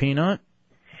you get, Peanut?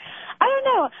 I don't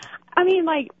know. I mean,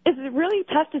 like, it's a really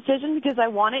tough decision because I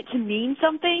want it to mean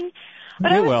something.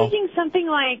 But I was thinking something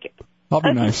like, I'll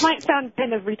be nice. This might sound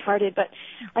kind of retarded, but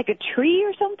like a tree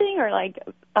or something, or like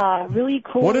really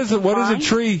cool. What does a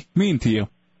tree mean to you?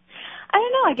 I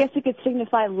don't know. I guess it could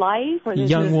signify life, or there's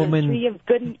Young a woman tree of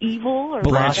good and evil, or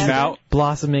branching whatever. out,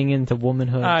 blossoming into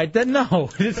womanhood. No,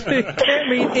 it can't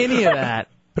mean any of that.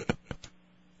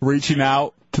 Reaching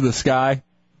out to the sky.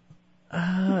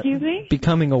 Excuse me?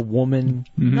 Becoming a woman.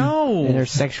 No. In her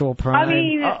sexual prime. I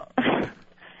mean,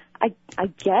 I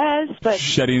guess, but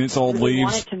shedding its old I really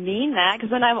leaves. want it to mean that,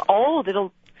 because when I'm old,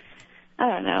 it'll. I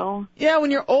don't know. Yeah, when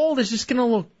you're old, it's just gonna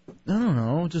look. I don't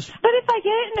know, just. But if I get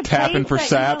it in a tapping place for that,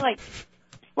 sap, you know, like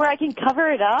where I can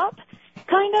cover it up,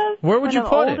 kind of. Where would you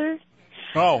put older. it?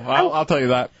 Oh, I'll tell you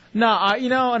that. No,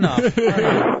 enough.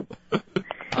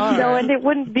 No, and it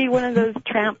wouldn't be one of those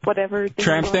tramp whatever things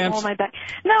Tramp going stamps? on my back.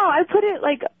 No, I put it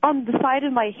like on the side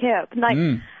of my hip. Like,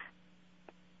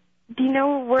 do you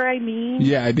know where I mean?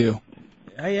 Yeah, I do.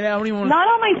 I don't even want. Not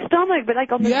on my stomach, but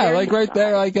like on the very like right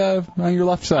there, like on your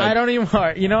left side. I don't even.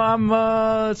 You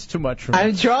know, it's too much for me.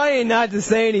 I'm trying not to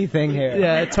say anything here.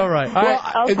 Yeah, it's all right.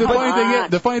 Well,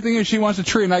 the funny thing is, she wants a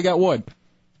tree and I got wood.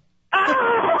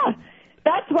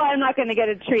 That's why I'm not going to get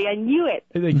a tree. I knew it.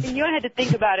 I knew I had to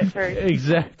think about it first.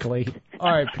 Exactly.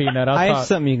 All right, Peanut. I have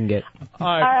something you can get. All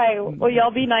All right. Well, y'all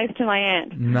be nice to my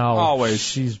aunt. No. Always.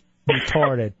 She's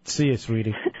retarded. See you,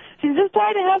 sweetie. She's just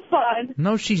trying to have fun.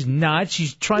 No, she's not.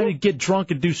 She's trying to get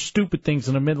drunk and do stupid things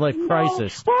in a midlife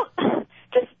crisis. Well,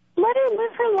 just let her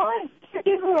live her life. Let her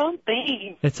do her own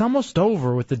thing. It's almost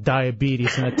over with the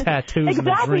diabetes and the tattoos and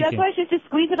the Exactly. drinking. That's why she should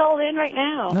squeeze it all in right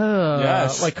now.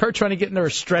 Yes. Like her trying to get into her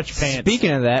stretch pants.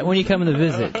 Speaking of that, when you come to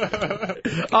visit.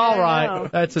 All right.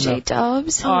 That's enough.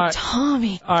 J-Dubs. All right.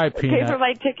 Tommy. All right, Peanut. Okay for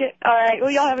my ticket. All right. Well,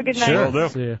 y'all have a good night. Sure.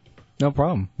 See ya. No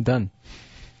problem. Done.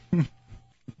 All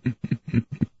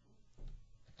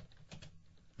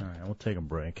right, we'll take a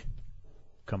break.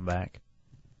 Come back.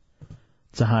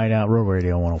 It's a Hideout, Road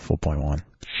Radio 104.1.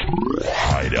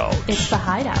 Hideout. It's the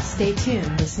Hideout. Stay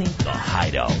tuned. Listening to The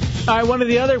Hideout. All right, one of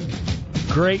the other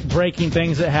great breaking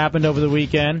things that happened over the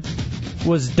weekend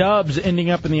was Dubs ending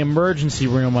up in the emergency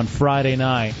room on Friday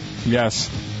night. Yes.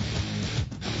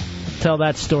 tell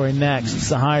that story next. It's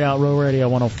the Hideout, Real Radio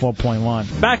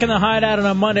 104.1. Back in the Hideout on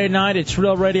a Monday night, it's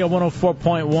Real Radio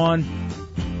 104.1.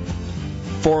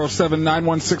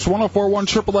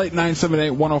 407-916-1041,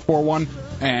 888-978-1041,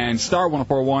 and star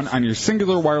 1041 on your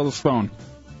singular wireless phone.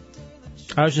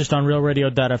 I was just on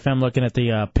RealRadio.fm looking at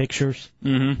the pictures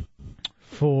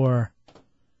for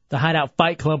the Hideout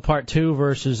Fight Club Part 2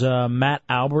 versus Matt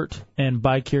Albert and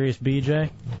Bi-Curious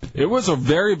BJ. It was a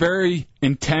very, very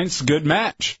intense, good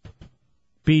match.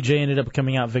 BJ ended up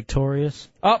coming out victorious.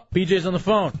 Oh, BJ's on the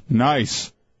phone.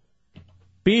 Nice.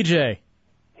 BJ.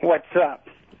 What's up?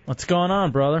 What's going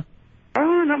on, brother?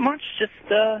 Oh, not much. Just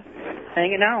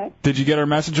hanging out. Did you get our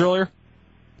message earlier?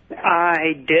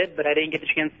 I did, but I didn't get the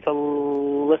chance to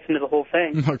listen to the whole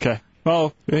thing. Okay.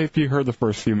 Well, if you heard the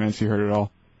first few minutes, you heard it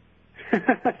all.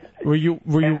 Were you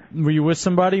with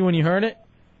somebody when you heard it?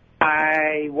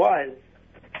 I was.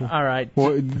 All right.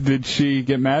 Well, did she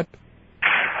get mad?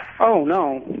 Oh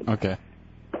no. Okay.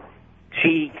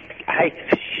 She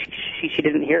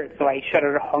didn't hear it, so I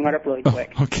hung it up really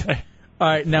quick. Okay. All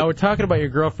right, now we're talking about your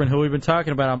girlfriend, who we've been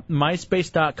talking about on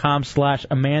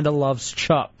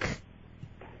MySpace.com/AmandaLovesChuck.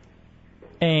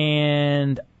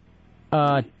 And,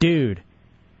 dude,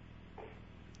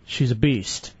 she's a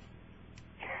beast.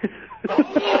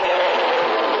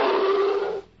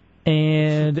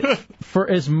 And for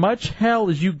as much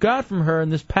hell as you got from her in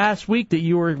this past week that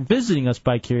you were visiting us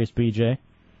by Curious BJ,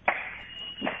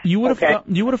 you would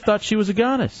have thought she was a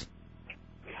goddess.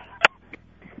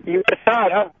 You would have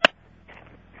thought, huh?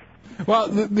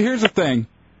 Well, here's the thing.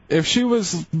 If she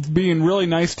was being really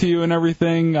nice to you and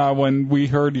everything when we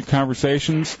heard your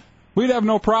conversations, we'd have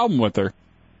no problem with her.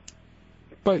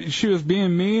 But she was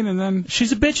being mean, and then...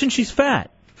 She's a bitch and she's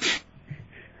fat.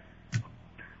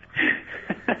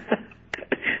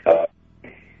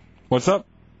 What's up?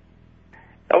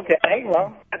 Okay,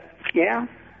 well, yeah.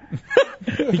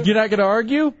 You're not going to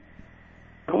argue?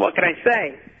 What can I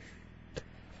say?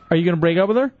 Are you going to break up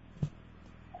with her?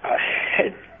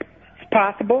 It's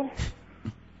possible.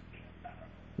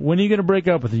 When are you going to break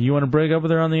up with her? You want to break up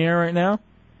with her on the air right now?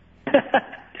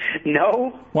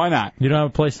 No. Why not? You don't have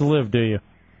a place to live, do you?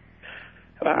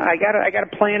 I gotta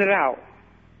plan it out.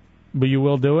 But you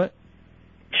will do it?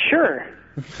 Sure.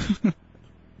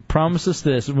 Promise us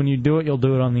this: when you do it, you'll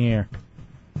do it on the air.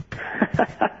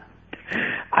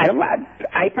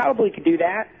 I probably could do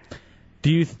that.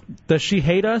 Does she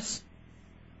hate us?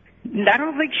 I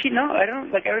don't think she knows. I don't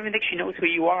even think she knows who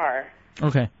you are.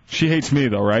 Okay. She hates me,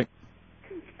 though, right?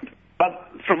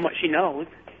 From what she knows.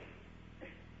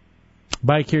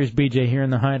 Bye, Curious BJ here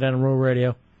in the Hideout on Rural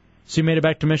Radio. So you made it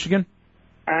back to Michigan?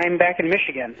 I'm back in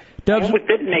Michigan. Dubs, I almost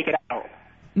didn't make it out.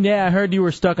 Yeah, I heard you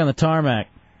were stuck on the tarmac.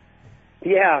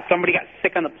 Yeah, somebody got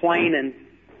sick on the plane, and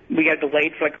we got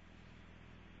delayed for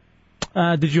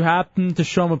Did you happen to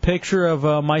show them a picture of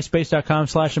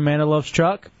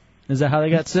MySpace.com/AmandaLovesChuck? Is that how they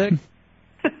got sick?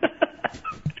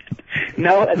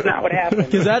 No, that's not what happened.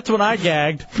 Because that's when I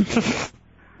gagged.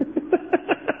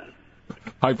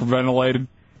 Hyperventilated.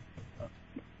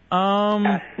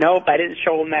 Nope, I didn't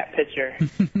show them that picture.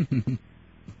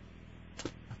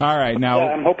 All right, now...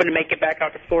 I'm hoping to make it back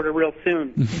out to Florida real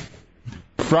soon.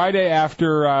 Friday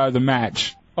after the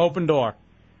match. Open door.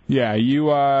 Yeah, you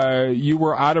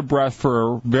were out of breath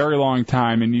for a very long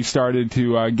time, and you started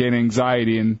to get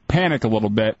anxiety and panic a little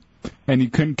bit, and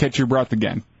you couldn't catch your breath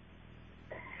again.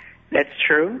 That's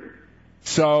true.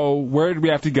 So where did we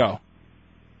have to go?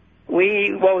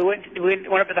 We went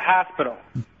up to the hospital.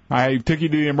 I took you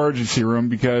to the emergency room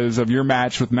because of your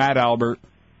match with Matt Albert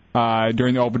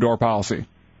during the open door policy.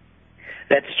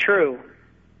 That's true.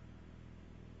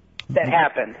 That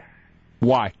happened.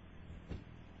 Why?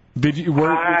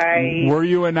 Were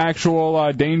you in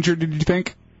actual danger, did you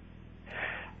think?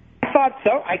 I thought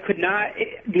so. I could not.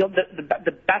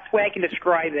 The best way I can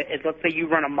describe it is, let's say you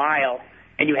run a mile,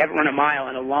 and you haven't run a mile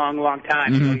in a long, long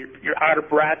time. Mm-hmm. So you're out of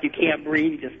breath, you can't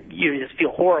breathe, you just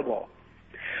feel horrible.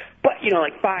 But,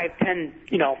 like 5, 10,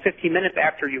 15 minutes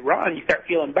after you run, you start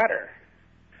feeling better.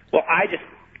 Well, I just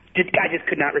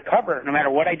could not recover. No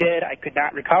matter what I did, I could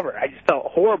not recover. I just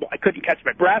felt horrible. I couldn't catch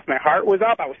my breath. My heart was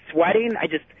up. I was sweating.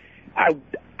 I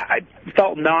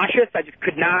felt nauseous. I just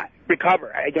could not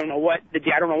recover. I don't know what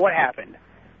happened.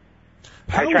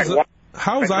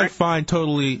 How was I fine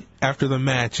totally after the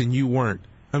match and you weren't?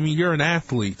 I mean, you're an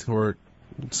athlete, or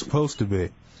supposed to be.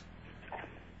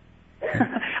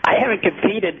 I haven't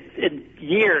competed in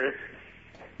years.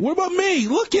 What about me?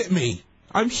 Look at me.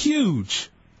 I'm huge.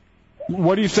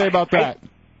 What do you say about that?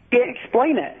 I can't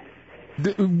explain it.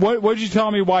 What did you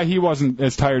tell me why he wasn't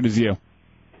as tired as you?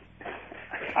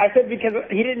 I said because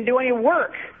he didn't do any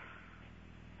work.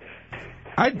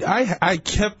 I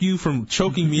kept you from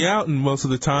choking me out and most of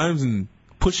the times and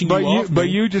pushing you off. But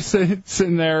you just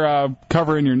sitting there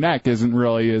covering your neck isn't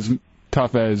really as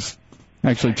tough as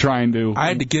actually trying to. I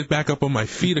had to get back up on my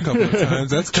feet a couple of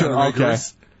times. That's kind of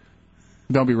rigorous. Okay.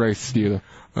 Don't be racist either.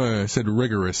 I said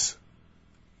rigorous.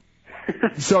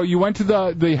 So you went to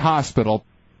the hospital,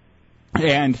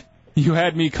 and you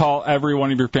had me call every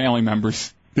one of your family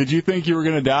members. Did you think you were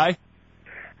going to die?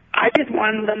 I just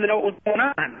wanted them to know what was going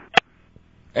on.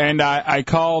 And I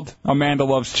called Amanda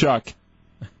Loves Chuck.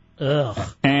 Ugh.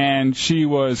 And she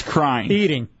was crying.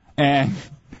 Eating. And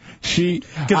because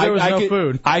there was no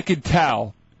food. I could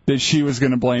tell that she was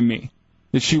going to blame me,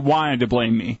 that she wanted to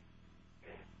blame me.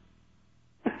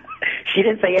 She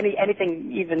didn't say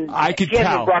anything even. I could she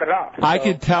hasn't tell. Brought it up. So. I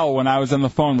could tell when I was on the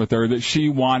phone with her that she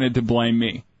wanted to blame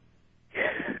me.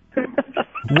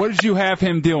 What did you have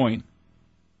him doing?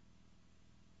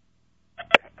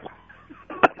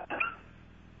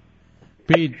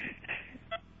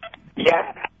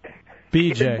 Yeah.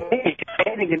 BJ.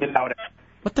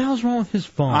 What the hell's wrong with his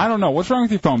phone? I don't know. What's wrong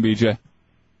with your phone, BJ?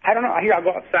 I don't know. Here, I'll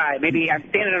go outside. Maybe I'm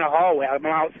standing in a hallway. I'm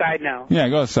outside now. Yeah,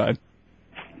 go outside.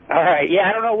 All right. Yeah,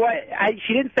 I don't know what.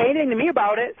 She didn't say anything to me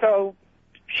about it, so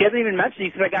she hasn't even mentioned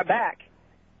it since I got back.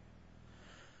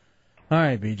 All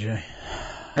right, BJ.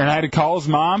 And I had to call his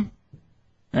mom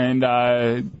and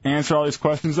answer all these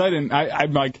questions.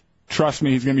 I'm like, trust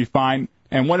me, he's going to be fine.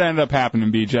 And what ended up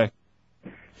happening, BJ?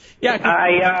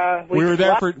 Yeah, we were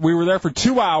there for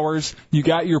 2 hours. You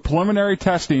got your preliminary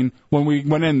testing when we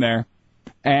went in there,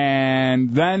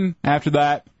 and then after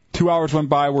that, 2 hours went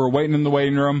by. We were waiting in the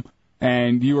waiting room,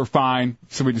 and you were fine.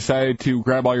 So we decided to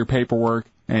grab all your paperwork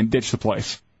and ditch the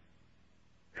place.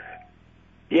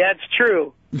 Yeah, it's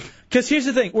true. Because here's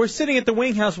the thing. We're sitting at the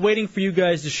wing house waiting for you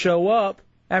guys to show up.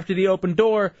 After the open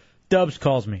door, Dubs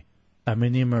calls me. I'm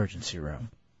in the emergency room.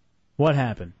 What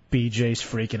happened? BJ's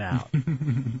freaking out.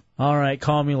 All right,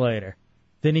 call me later.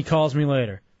 Then he calls me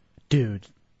later. Dude,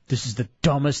 this is the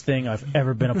dumbest thing I've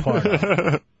ever been a part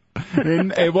of.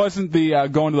 And it wasn't the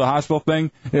going to the hospital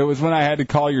thing. It was when I had to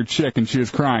call your chick and she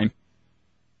was crying.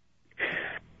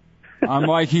 I'm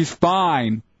like, he's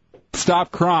fine.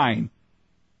 Stop crying.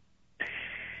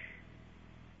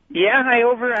 Yeah, I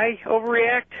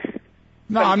overreact.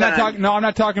 No, I'm not talking. No, I'm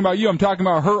not talking about you. I'm talking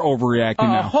about her overreacting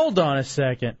now. Hold on a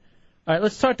second. All right,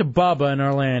 let's talk to Bubba in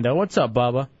Orlando. What's up,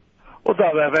 Bubba? What's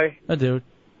up, F.A.? Hey, dude.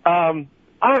 I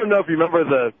don't know if you remember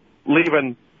the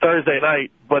leaving Thursday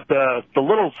night, but the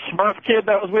little Smurf kid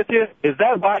that was with you, is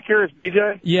that Black Curious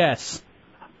BJ? Yes.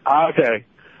 Okay.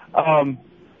 I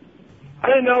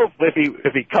didn't know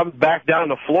if he comes back down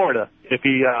to Florida, if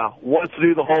he wants to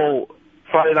do the whole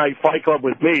Friday Night Fight Club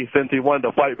with me, since he wanted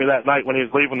to fight me that night when he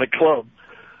was leaving the club.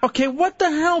 Okay, what the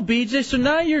hell, BJ? So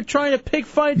now you're trying to pick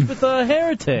fights with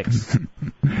heretics.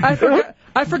 I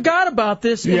forgot about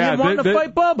this, and you wanted to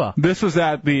fight Bubba. This was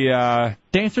at the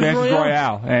Dancers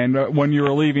Royale. And when you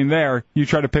were leaving there, you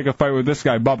tried to pick a fight with this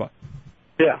guy, Bubba.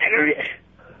 Yeah.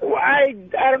 Well, I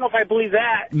don't know if I believe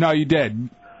that. No, you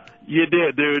did. You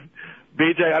did, dude.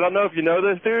 BJ, I don't know if you know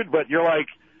this, dude, but you're like,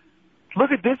 look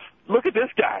at this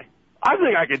guy. I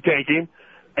think I could take him.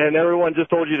 And everyone just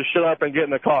told you to shut up and get in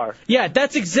the car. Yeah,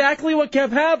 that's exactly what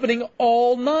kept happening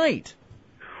all night.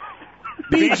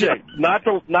 BJ, not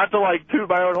to like toot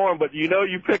my own horn, but you know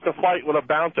you picked a fight with a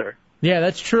bouncer. Yeah,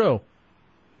 that's true.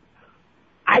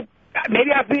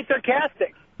 Maybe I'm being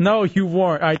sarcastic. No, you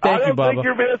weren't. All right, thank you, Bubba. I don't think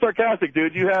you're being sarcastic,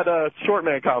 dude. You had a short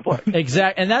man complex.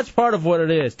 Exactly, and that's part of what it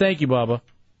is. Thank you, Bubba.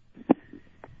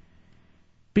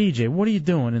 BJ, what are you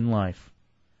doing in life?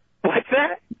 What's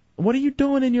that? What are you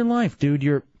doing in your life, dude?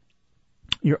 You're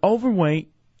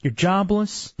overweight. You're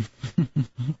jobless.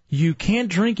 You can't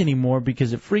drink anymore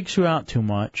because it freaks you out too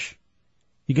much.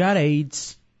 You got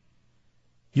AIDS.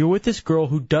 You're with this girl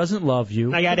who doesn't love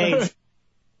you. I got AIDS.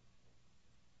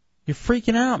 You're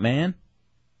freaking out, man.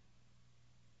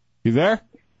 You there?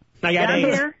 I got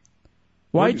AIDS. Here.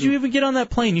 Why'd you even get on that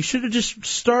plane? You should have just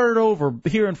started over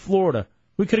here in Florida.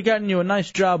 We could have gotten you a nice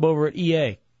job over at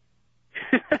EA.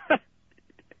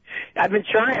 I've been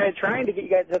trying to get you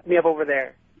guys to hook me up over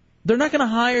there. They're not going to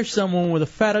hire someone with a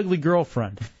fat, ugly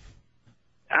girlfriend.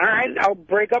 All right, I'll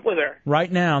break up with her.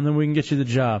 Right now, and then we can get you the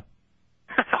job.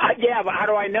 Yeah, but how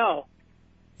do I know?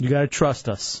 You got to trust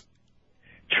us.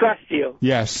 Trust you?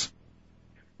 Yes.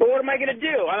 But what am I going to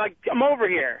do? I'm over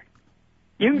here.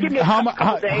 You can give me a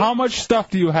couple days. How much stuff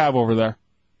do you have over there?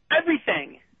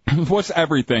 Everything. What's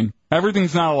everything?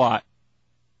 Everything's not a lot.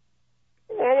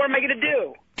 Well, what am I going to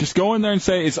do? Just go in there and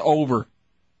say it's over.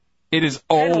 It is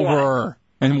over.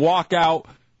 And walk out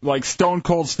like Stone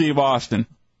Cold Steve Austin.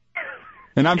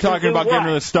 And I'm talking about giving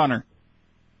her the stunner.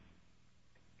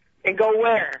 And go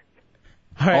where?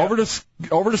 Over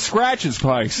to Scratch's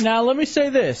place. Now, let me say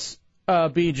this,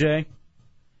 BJ.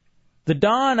 The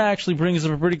Don actually brings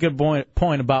up a pretty good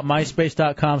point about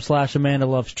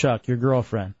MySpace.com/AmandaLovesChuck, your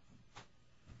girlfriend.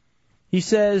 He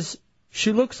says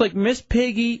she looks like Miss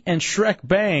Piggy and Shrek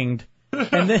banged,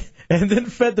 and then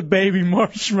fed the baby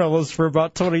marshmallows for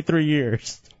about 23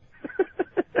 years.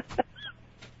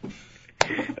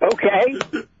 Okay.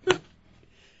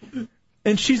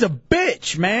 And she's a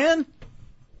bitch, man.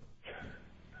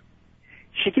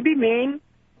 She could be mean.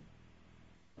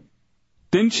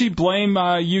 Didn't she blame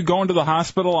you going to the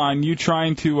hospital on you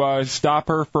trying to stop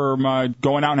her from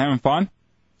going out and having fun?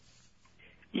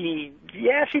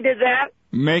 Yeah, she did that.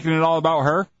 Making it all about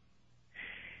her?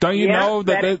 Don't you know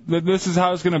that this is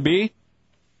how it's going to be?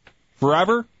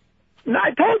 Forever? No,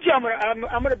 I told you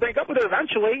I'm gonna break up with her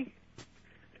eventually.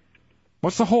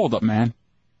 What's the holdup, man?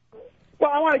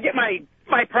 Well, I want to get my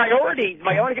priorities.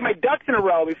 I want to get my ducks in a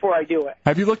row before I do it.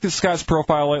 Have you looked at Scott's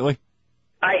profile lately?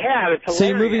 I have. It's hilarious. So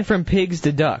you're moving from pigs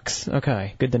to ducks.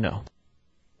 Okay, good to know.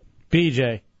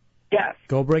 BJ. Yes.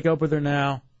 Go break up with her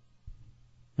now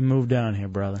and move down here,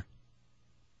 brother.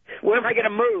 Where am I going to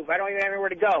move? I don't even have anywhere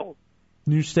to go.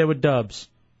 You stay with Dubs.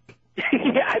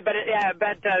 Yeah, I bet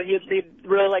you'd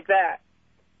really like that.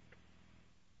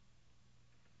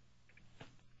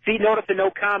 See, notice the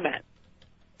no comment.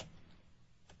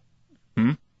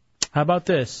 How about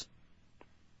this?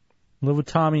 Live with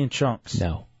Tommy and Chunks.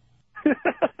 No.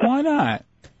 Why not?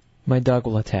 My dog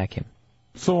will attack him.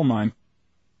 So will mine.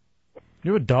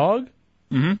 You have a dog?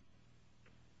 Mm-hmm.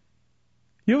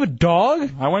 You have a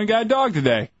dog? I went and got a dog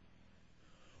today.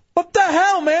 What the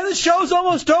hell, man? The show's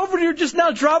almost over and you're just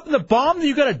now dropping the bomb that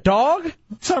you got a dog?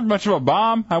 It's not much of a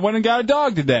bomb. I went and got a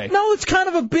dog today. No, it's kind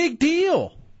of a big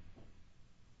deal.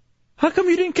 How come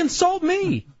you didn't consult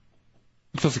me?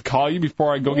 I'm supposed to call you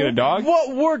before I go get a dog?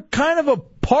 Well, we're kind of a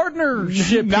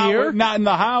partnership here. Not in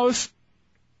the house.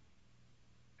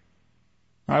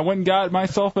 I went and got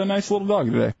myself a nice little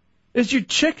dog today. Is your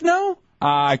chick know?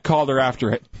 I called her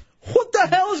after it. What the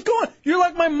hell is going on? You're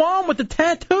like my mom with the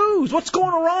tattoos. What's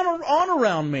going on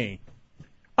around me?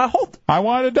 I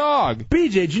want a dog.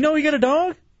 BJ, did you know you got a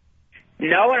dog?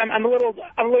 No, and I'm a little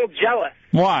jealous.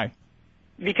 Why?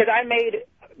 Because don't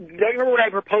you remember what I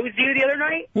proposed to you the other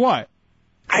night? What?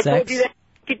 I told you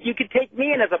that you could take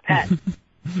me in as a pet.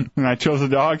 And I chose a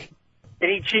dog?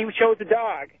 And she chose a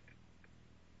dog.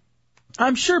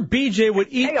 I'm sure BJ would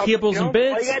eat kibbles and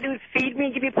bits. All you gotta do is feed me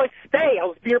and give me a place to stay.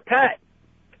 I'll be your pet.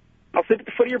 I'll sleep at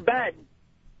the foot of your bed.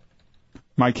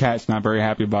 My cat's not very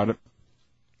happy about it.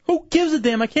 Who gives a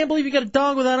damn? I can't believe you got a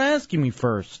dog without asking me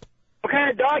first. What kind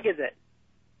of dog is it?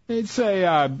 It's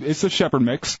a shepherd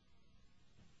mix.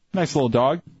 Nice little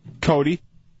dog. Cody.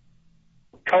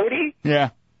 Cody?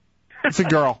 Yeah. It's a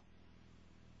girl.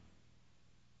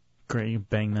 Great, you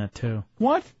bang that too.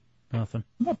 What? Nothing.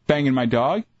 I'm not banging my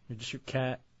dog. You're just your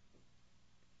cat.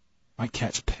 My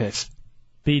cat's pissed.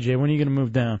 BJ, when are you going to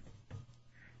move down?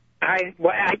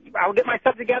 I'll get my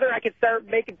stuff together. I can start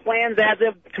making plans as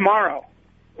of tomorrow.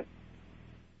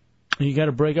 You got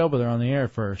to break up with her on the air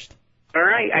first. All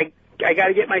right. I got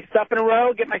to get my stuff in a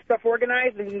row, get my stuff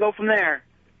organized, and we can go from there.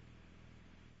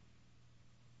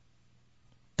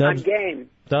 Dubs, I'm game.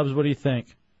 Dubs, what do you think?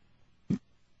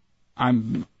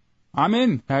 I'm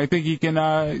in. I think he can.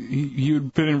 He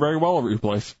would fit in very well over your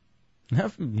place.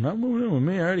 Not moving in with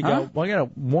me. I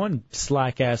got one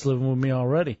slack ass living with me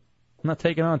already. I'm not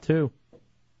taking on two.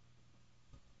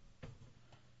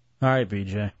 All right,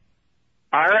 BJ.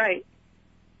 All right.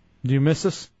 Do you miss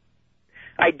us?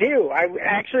 I do. I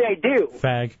do.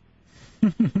 Fag.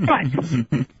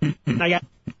 What?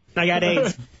 I got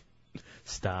AIDS.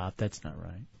 Stop. That's not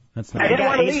right. That's not I right. didn't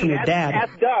want to leave. from your dad.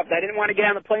 Ask Dubs. I didn't want to get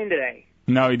on the plane today.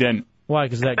 No, he didn't. Why?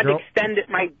 Because that I'd girl. extend it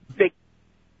my.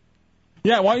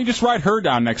 Yeah, why don't you just ride her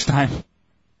down next time?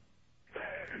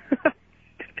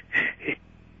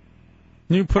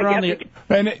 You put her on the.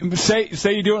 And say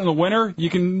you do it in the winter, you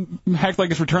can act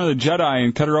like it's Return of the Jedi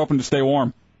and cut her open to stay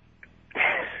warm.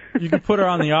 You can put her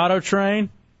on the auto train.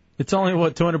 It's only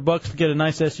 $200 to get a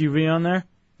nice SUV on there.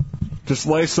 Just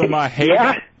lay some hay.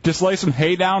 Yeah. Just lay some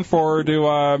hay down for her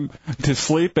to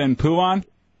sleep and poo on.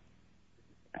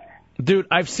 Dude,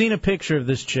 I've seen a picture of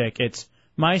this chick. It's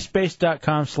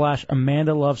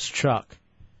MySpace.com/AmandaLovesChuck.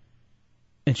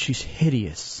 And she's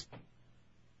hideous.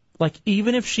 Like,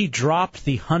 even if she dropped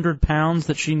the 100 pounds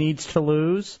that she needs to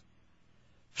lose,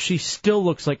 she still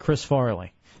looks like Chris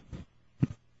Farley.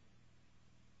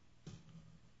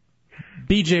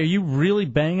 BJ, are you really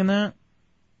banging that?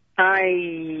 I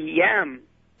am.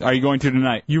 Are you going to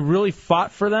tonight? You really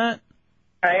fought for that?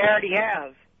 I already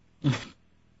have.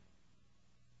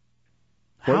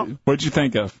 What'd you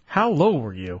think of? How low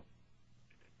were you?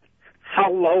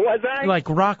 How low was I? Like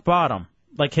rock bottom.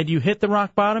 Like, had you hit the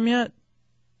rock bottom yet?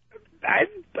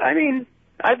 I mean,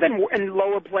 I've been in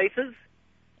lower places.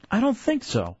 I don't think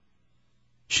so.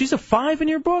 She's a 5 in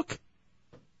your book?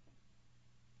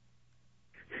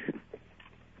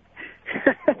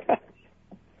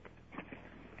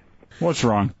 What's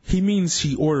wrong? He means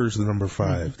she orders the number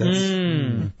 5. That's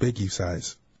biggie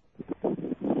size.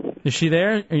 Is she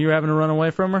there? Are you having to run away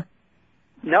from her?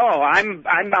 No, I'm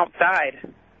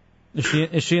outside.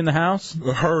 Is she in the house?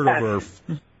 A herd of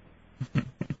her.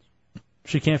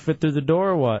 She can't fit through the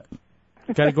door or what?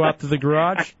 Got to go out to the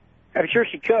garage? I'm sure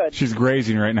she could. She's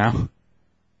grazing right now.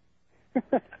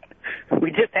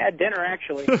 We just had dinner,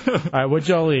 actually. All right, what'd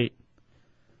y'all eat?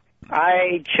 I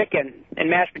ate chicken and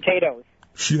mashed potatoes.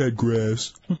 She had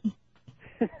grass.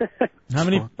 How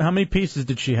many pieces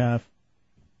did she have?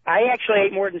 I actually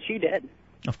ate more than she did.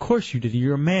 Of course you did.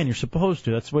 You're a man. You're supposed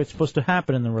to. That's the way it's supposed to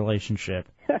happen in the relationship.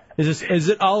 Is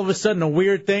it all of a sudden a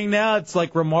weird thing now? It's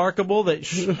like remarkable that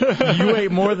you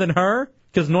ate more than her?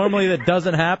 Because normally that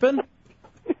doesn't happen?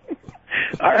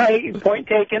 All right, point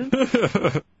taken.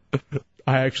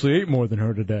 I actually ate more than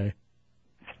her today.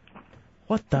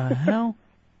 What the hell?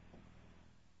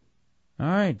 All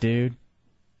right, dude.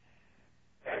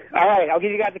 All right, I'll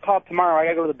give you guys a call tomorrow. I got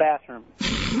to go to the bathroom.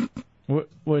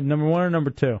 What, number 1 or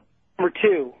number 2? Number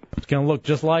 2. It's going to look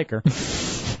just like her.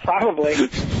 Probably.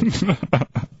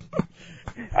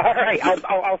 All right,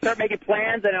 I'll start making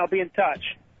plans and I'll be in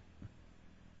touch.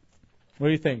 What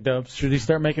do you think, Dubs? Should he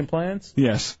start making plans?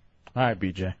 Yes. All right,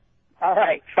 BJ. All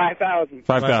right, 5,000.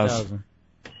 5,000.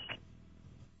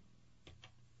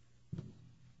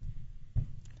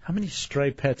 How many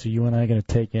stray pets are you and I going to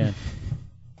take in?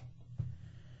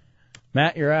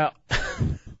 Matt, you're out.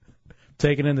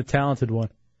 Taking in the talented one.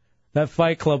 That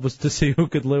fight club was to see who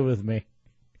could live with me.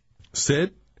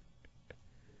 Sid?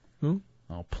 Who?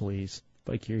 Oh, please.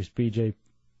 Vicarious BJ.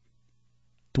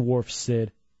 Dwarf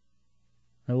Sid.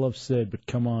 I love Sid, but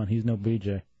come on, he's no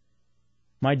BJ.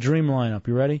 My dream lineup,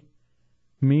 you ready?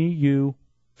 Me, you,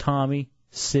 Tommy,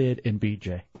 Sid, and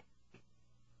BJ.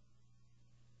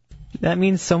 That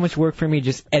means so much work for me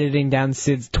just editing down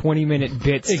Sid's 20-minute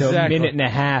bits to a minute and a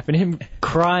half, and him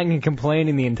crying and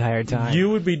complaining the entire time.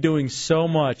 You would be doing so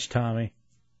much, Tommy.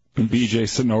 And BJ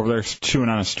sitting over there chewing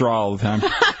on a straw all the time.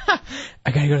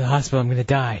 I gotta go to the hospital. I'm gonna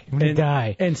die. I'm gonna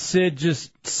die. And Sid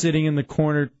just sitting in the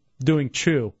corner doing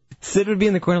chew. Sid would be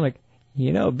in the corner like,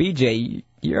 BJ,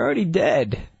 you're already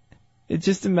dead. It's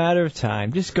just a matter of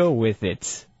time. Just go with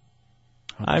it.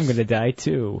 I'm gonna die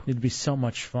too. It'd be so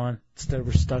much fun. Instead,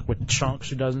 we're stuck with Chunks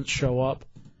who doesn't show up,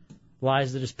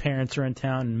 lies that his parents are in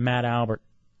town, and Matt Albert.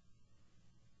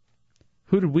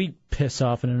 Who did we piss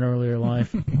off in an earlier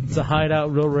life? It's a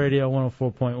Hideout Real Radio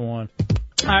 104.1. All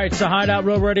right, it's a Hideout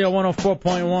Real Radio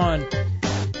 104.1.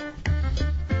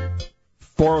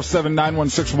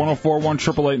 407-916-1041,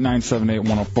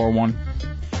 888-978-1041.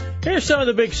 Here's some of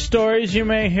the big stories you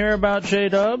may hear about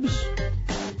J-Dubs.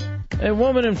 A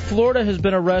woman in Florida has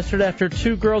been arrested after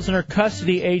 2 girls in her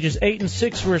custody, ages 8 and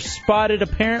 6, were spotted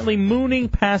apparently mooning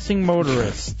passing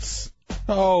motorists.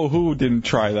 Oh, who didn't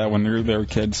try that when they were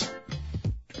kids?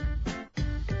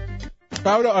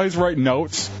 I would always write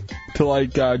notes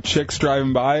to, chicks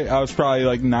driving by. I was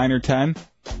probably, 9 or 10.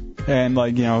 And,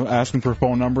 asking for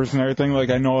phone numbers and everything.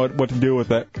 I know what to do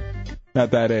with it at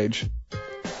that age.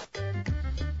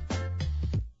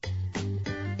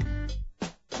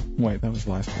 Wait, that was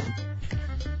the last one.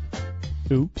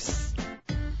 Oops.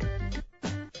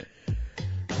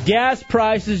 Gas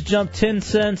prices jumped 10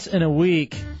 cents in a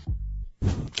week.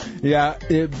 Yeah,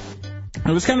 it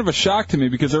was kind of a shock to me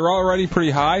because they're already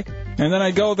pretty high. And then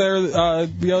I go there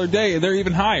the other day, they're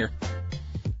even higher.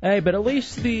 Hey, but at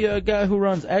least the guy who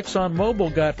runs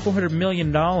ExxonMobil got $400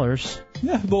 million.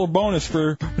 Yeah, a little bonus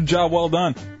for a job well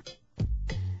done.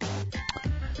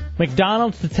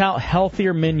 McDonald's to tout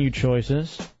healthier menu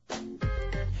choices.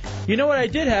 You know what I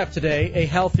did have today? A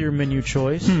healthier menu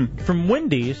choice from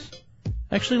Wendy's.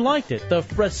 I actually liked it. The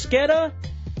Freschetta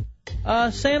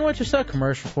sandwich. I saw a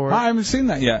commercial for it. I haven't seen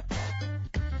that yet.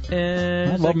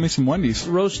 And I love me some Wendy's.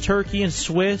 Roast turkey and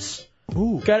Swiss.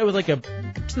 Ooh. Got it with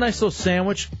it's a nice little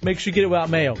sandwich. Make sure you get it without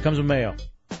mayo. Comes with mayo.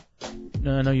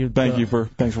 No, you.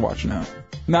 Thanks for watching that.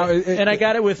 Now, and I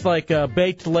got it with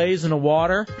baked Lay's in a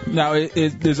water. Now,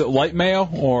 is it light mayo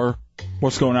or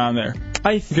what's going on there?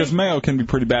 Because mayo can be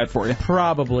pretty bad for you.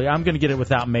 Probably. I'm going to get it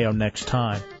without mayo next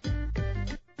time.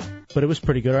 But it was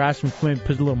pretty good. I asked him to maybe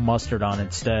put a little mustard on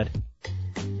instead.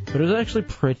 But it was actually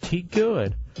pretty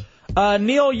good.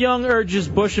 Neil Young urges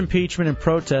Bush impeachment and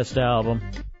protest album.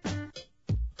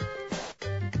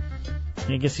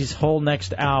 I guess his whole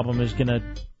next album is gonna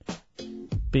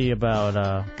be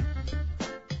about.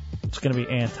 It's gonna be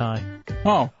anti.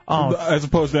 Oh, as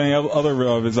opposed to any other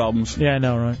of his albums. Yeah, I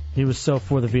know, right? He was so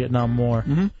for the Vietnam War.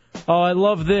 Mm-hmm. Oh, I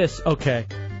love this. Okay.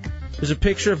 There's a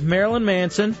picture of Marilyn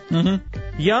Manson.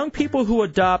 Mm-hmm. Young people who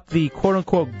adopt the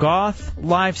quote-unquote goth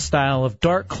lifestyle of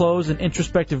dark clothes and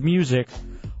introspective music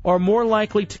are more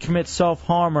likely to commit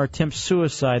self-harm or attempt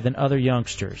suicide than other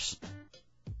youngsters,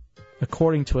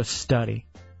 according to a study.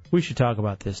 We should talk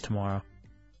about this tomorrow.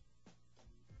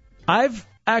 I've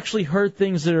actually heard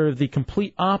things that are the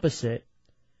complete opposite,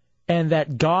 and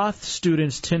that goth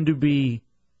students tend to be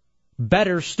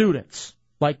better students,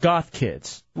 like goth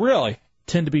kids. Really?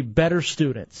 Tend to be better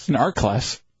students. In art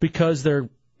class. Because they're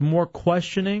more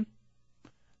questioning.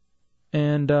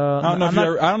 And I don't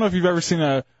know if you've ever seen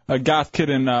a goth kid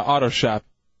in auto shop.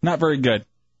 Not very good.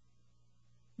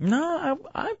 No,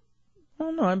 I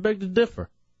don't know. I beg to differ.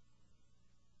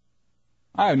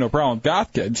 I have no problem with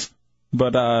goth kids,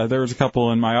 but there was a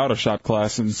couple in my auto shop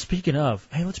class. And speaking of,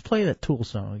 hey, let's play that Tool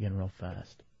song again real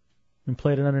fast. And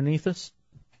play it underneath us.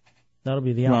 That'll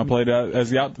be the out. You want to play that as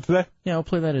the out today? Yeah, I'll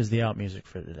play that as the out music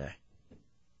for today.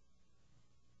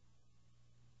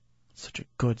 Such a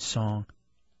good song.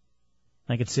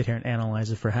 I could sit here and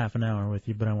analyze it for half an hour with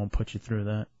you, but I won't put you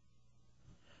through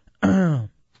that.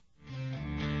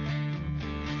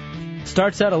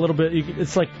 Starts out a little bit,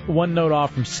 it's like one note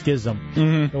off from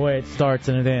Schism, the way it starts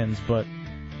and it ends, but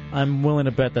I'm willing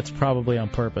to bet that's probably on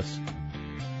purpose.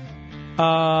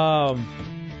 All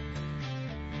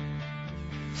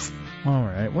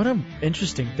right, what an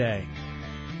interesting day.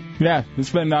 Yeah, it's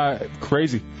been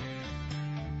crazy.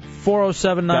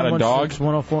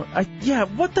 407-916-104. Yeah,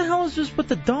 what the hell is this with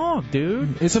the dog,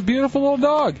 dude? It's a beautiful little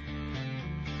dog.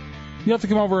 You have to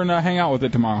come over and hang out with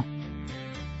it tomorrow.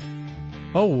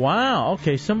 Oh, wow.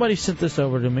 Okay, somebody sent this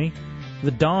over to me.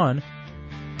 The Dawn.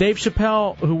 Dave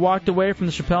Chappelle, who walked away from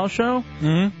the Chappelle Show,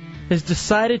 has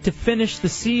decided to finish the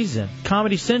season.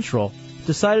 Comedy Central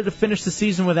decided to finish the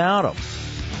season without him.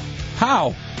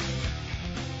 How?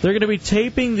 They're going to be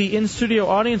taping the in-studio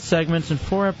audience segments in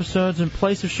 4 episodes in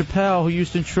place of Chappelle, who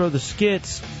used to intro the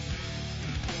skits.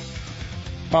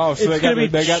 Oh, so they got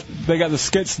the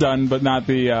skits done, but not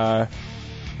the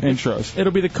intros.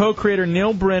 It'll be the co-creator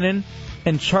Neil Brennan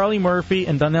and Charlie Murphy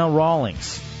and Donnell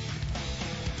Rawlings.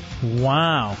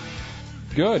 Wow.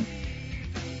 Good.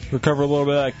 Recover a little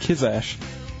bit of that Kizash.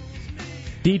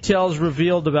 Details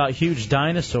revealed about huge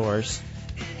dinosaurs.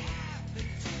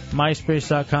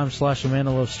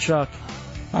 MySpace.com/Amanda Loves Chuck.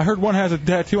 I heard one has a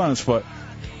tattoo on his foot.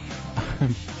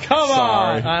 Come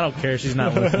Sorry. on! I don't care. She's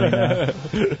not listening now.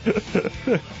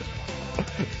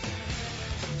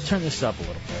 Turn this up a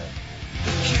little bit.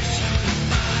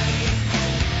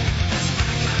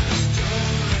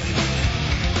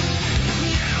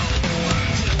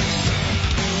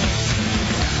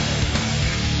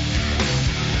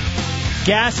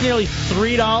 Gas nearly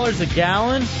 $3 a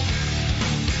gallon?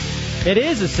 It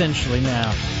is essentially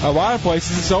now. A lot of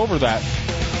places it's over that.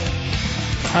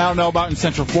 I don't know about in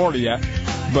Central Florida yet,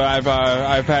 but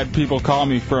I've had people call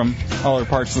me from other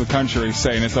parts of the country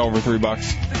saying it's over $3.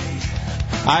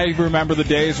 I remember the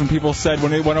days when people said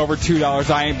when it went over $2,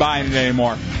 I ain't buying it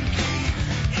anymore.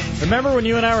 Remember when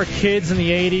you and I were kids in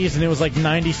the 80s and it was like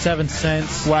 97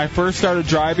 cents? When I first started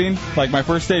driving, like my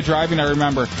first day driving, I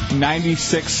remember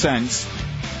 96 cents.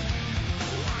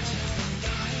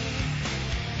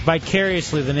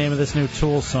 Vicariously, the name of this new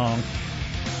Tool song.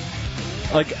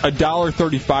 Like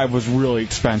 $1.35 was really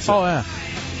expensive. Oh, yeah.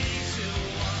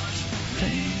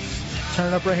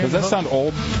 Turn it up right here. Does that sound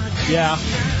old? Yeah.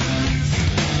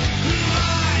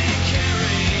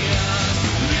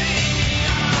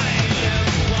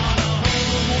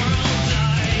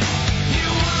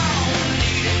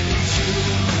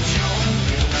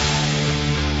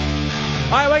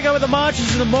 All right, wake up with the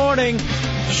Monsters in the morning.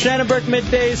 Shannon Burke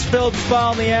middays, Phillips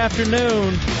Ball in the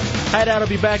afternoon. Hideout will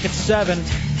be back at 7.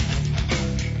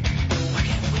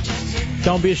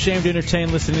 Don't be ashamed to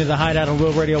entertain listening to the Hideout on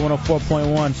Real Radio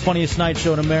 104.1. Funniest night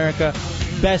show in America.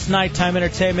 Best nighttime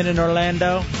entertainment in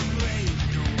Orlando.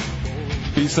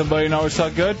 Be somebody and always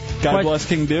talk good. God bless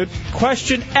King Dude.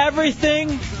 Question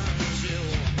everything.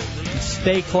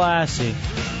 Stay classy.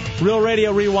 Real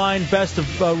Radio Rewind. Best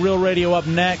of Real Radio up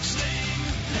next.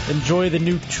 Enjoy the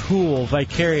new Tool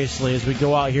vicariously as we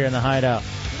go out here in the Hideout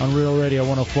on Real Radio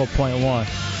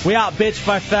 104.1. We out, bitch.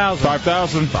 5,000.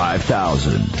 5,000.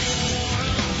 5,000.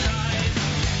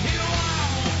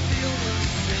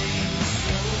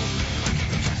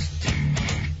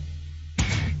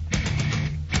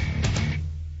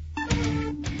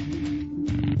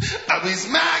 I be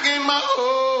smacking my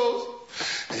hoes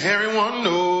Everyone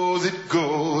knows it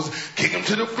goes. Kick 'em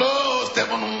to the floor, step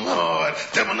on them hard,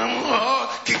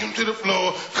 kick 'em to the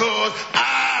floor, 'cause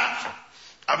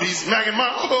I be smacking my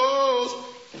hoes.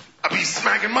 I be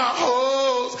smacking my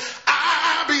hoes.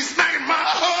 I be smacking my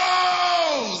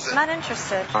hoes. I'm not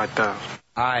interested. 5,000.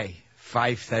 Aye,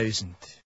 5,000.